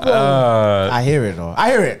 Crossfire, bro. I hear it though. I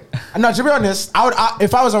hear it. No, to be honest,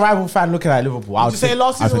 if I was a rival fan looking at Liverpool, I would Would you say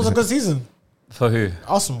last season was a good season? For who?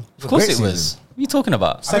 Arsenal. Of course Great it was. season. What are you talking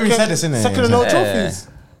about? I think we said this, innit? Second and no trophies.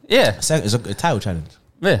 Yeah. It's a title challenge.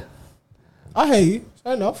 Yeah. I hear you.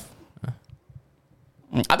 Fair enough.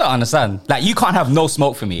 I don't understand. Like, you can't have no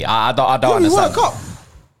smoke for me. I don't Yeah, you won a understand.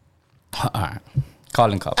 cup. All right.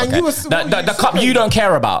 Carling Cup. And Okay. you were- The cup you don't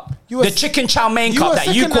care about. You were- The chicken chow mein You cup were that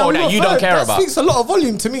you second call and we that were you don't third. care That about. speaks a lot of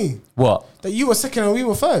volume to me. What? That you were second and we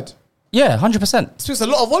were third. Yeah, 100%. Speaks a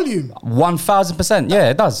lot of volume. 1000%. Yeah,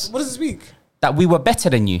 it does. What does it speak? That we were better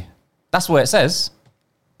than you. That's what it says.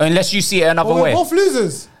 Unless you see it another Well, we're way. both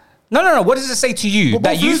losers. No. What does it say to you? We're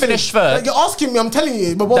That both you losers. finished third? Like, you're asking me. I'm telling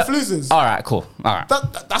you. We're both That- losers. All right, cool. All right.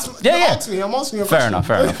 That's Yeah, you're yeah. asking me. I'm asking you a Fair question. enough,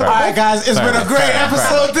 fair enough, fair All enough. right, guys, it's been a great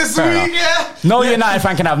episode this fair week. enough. Yeah. No United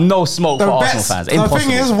fan can have no smoke for Arsenal fans. The Impossible.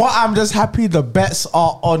 thing is, what I'm just happy the bets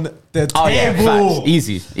are on the oh yeah, table. facts.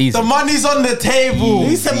 Easy. The money's on the table.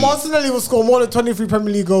 He said Martinelli will score more than 23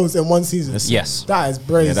 Premier League goals in one season. Yes. That is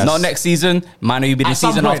brave. Yeah, Not next season. Man, will be the At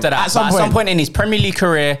some season point, after that. at some But point. point in his Premier League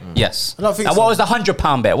career, yes. I don't think Now, so. what was the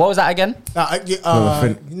 £100 bet? What was that again?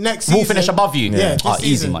 Next season. We'll finish above you. Yeah. Oh, this easy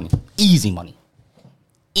season. money. Easy money.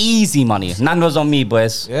 Easy money. Nando's on me,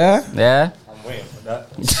 boys. Yeah. Yeah. I'm waiting for that.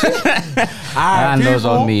 All right, Nando's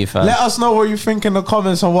people, on me, fam. let us know what you think in the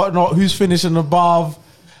comments and whatnot. Who's finishing above?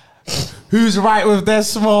 Who's right with their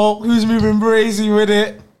smoke? Who's moving brazy with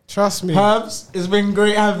it? Trust me. Herbs, it's been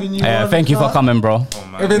great having you. Yeah, on. thank you for coming, bro. It's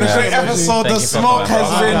been a great episode. Thank The you for smoke coming, has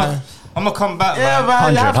bro. been. I'm gonna come back, Yeah, man.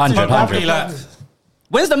 man. you 100, have to. 100, You have to. 100. Like,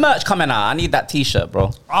 When's the merch coming out? I need that T-shirt,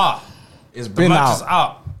 bro. It's the been match is out.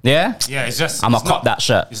 out. Yeah? Yeah, it's just. I'ma it's cop not- that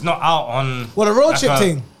shirt. It's not out on. What, a road like trip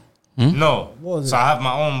thing? No. What was So it? I have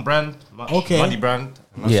my own brand, Okay. money brand.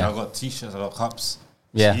 And Yeah. I got t-shirts, I got cups.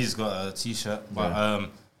 Yeah. He's got a t-shirt, but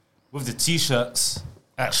with the t-shirts,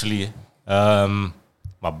 actually,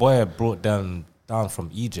 my boy brought them down from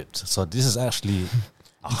Egypt. So this is actually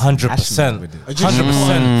 100%, with it.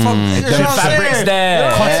 100% from The fabrics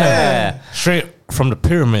there. cotton, Yeah. straight from the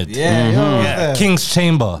pyramid. Yeah, Yeah, King's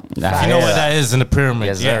Chamber. Nah, If you know yeah. what that is in the pyramid.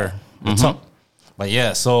 Yes, yeah. sir. The top. But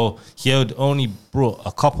yeah, so he had only brought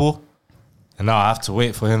a couple, and now I have to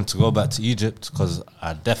wait for him to go back to Egypt because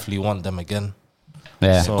I definitely want them again.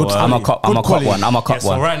 Yeah. So, I'm a cop quality. one. I'm a Yeah, cop so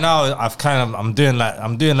one. right now I'm doing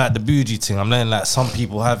like the bougie thing. I'm letting like some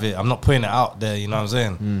people have it. I'm not putting it out there. You know what I'm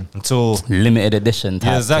saying? Until Limited edition type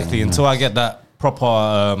yeah, exactly. thing. Until I get that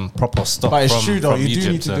proper stock. But it's from, true though. from You do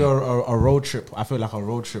Egypt need to and do a road trip. I feel like a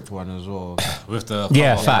road trip one as well. with the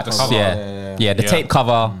Yeah, cover, facts. with the cover. Yeah. Yeah. The Yeah. tape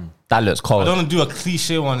cover. That looks I cold. don't want to do a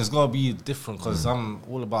cliche one. It's got to be different because I'm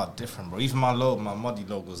all about different, bro. Even my muddy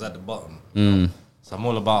logo's at the bottom. So I'm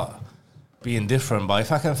all about being different. But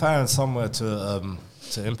if I can find somewhere to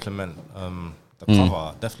implement the cover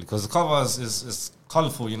art, definitely. Because the cover art is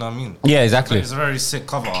colourful, you know what I mean? Yeah, exactly. It's a very sick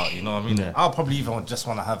cover art, you know what I mean? Yeah. I'll probably even just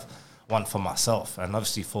want to have one for myself and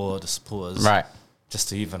obviously for the supporters. Right. Just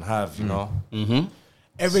to even have, you know.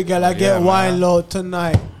 Every girl I get wine low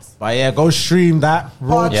tonight. But yeah, go stream that.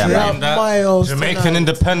 Party up miles Jamaican tonight.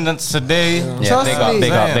 independence today. Yeah, Trust big up, me.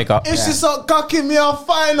 big up, big up. If she start cocking me off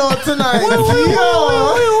final tonight,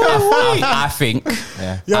 I think,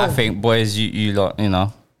 Yo. I think, boys, you lot, you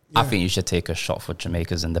know, I think you should take a shot for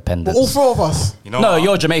Jamaica's independence. all four of us. You know No, what?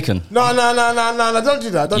 you're Jamaican. No, don't do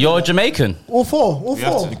that. Don't You're do that. Jamaican. All four. You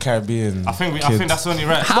have Four. to- Caribbean. I think that's only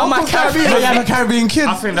right. How am I Caribbean? Oh, yeah, the Caribbean kid.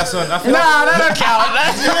 I think that's only. Nah, that don't count.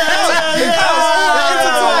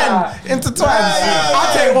 Intertwined.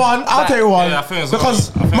 I'll take one. I'll take one. Yeah, I think it's Because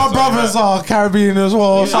I think my it's brothers are Caribbean as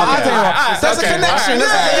well. So I'll take one. There's a connection.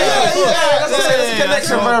 There's a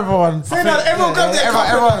connection for everyone. Say that. Everyone grab their cup.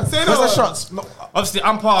 Everyone. Say Where's the that. shots? Obviously,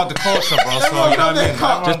 I'm part of the culture, bro. So Everyone you know grab what I their mean.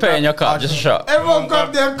 cup. Just put it in your cup, just a shot. Everyone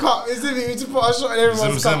grab their cup. Is it you to put a shot in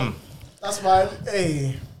everyone's Zim, cup? zim. That's fine.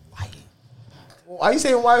 Hey. Why are you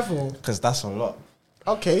saying why for? Because that's a lot.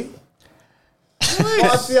 Okay.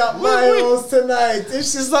 Party up miles tonight. If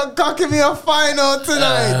she's not cocking me a final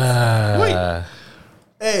tonight.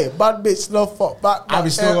 Hey, bad bitch, love fuck, back. Have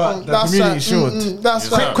we still got the community shield?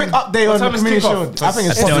 That's right. Quick update on the time is community kickoff? shield. I think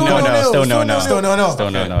it's Still Still no, no, no, still no, no. still no, no.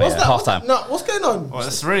 Still no, no. What's Yeah, that? half time. No, what's going on? Oh,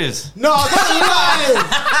 that's Riz. No, that's lying.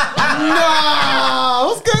 Nah,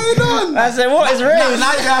 what's going on? I said, what is Now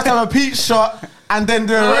you have to have a peach shot and then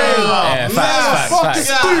do a rain. Yeah, facts, Fucking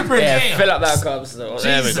facts. stupid. Yeah, fill up that cup. So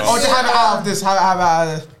there we go. Or just have it out of this. Have it out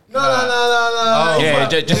of this. No. Yeah,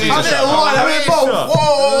 just use a I did shot. one. I did both.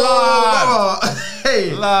 Whoa.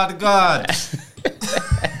 Hey, Lord God.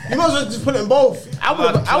 you might as well just put it in both. I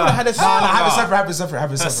would have had a Nah, have it separate. Have it separate.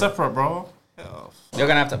 Have it That's separate. separate, bro. You're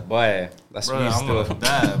gonna have to buy. That's Bro, you I'm still. gonna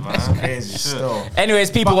die, man. Crazy still. Anyways,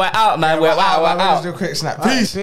 people, we're out, man. We're out. Let's do a quick snap. Peace.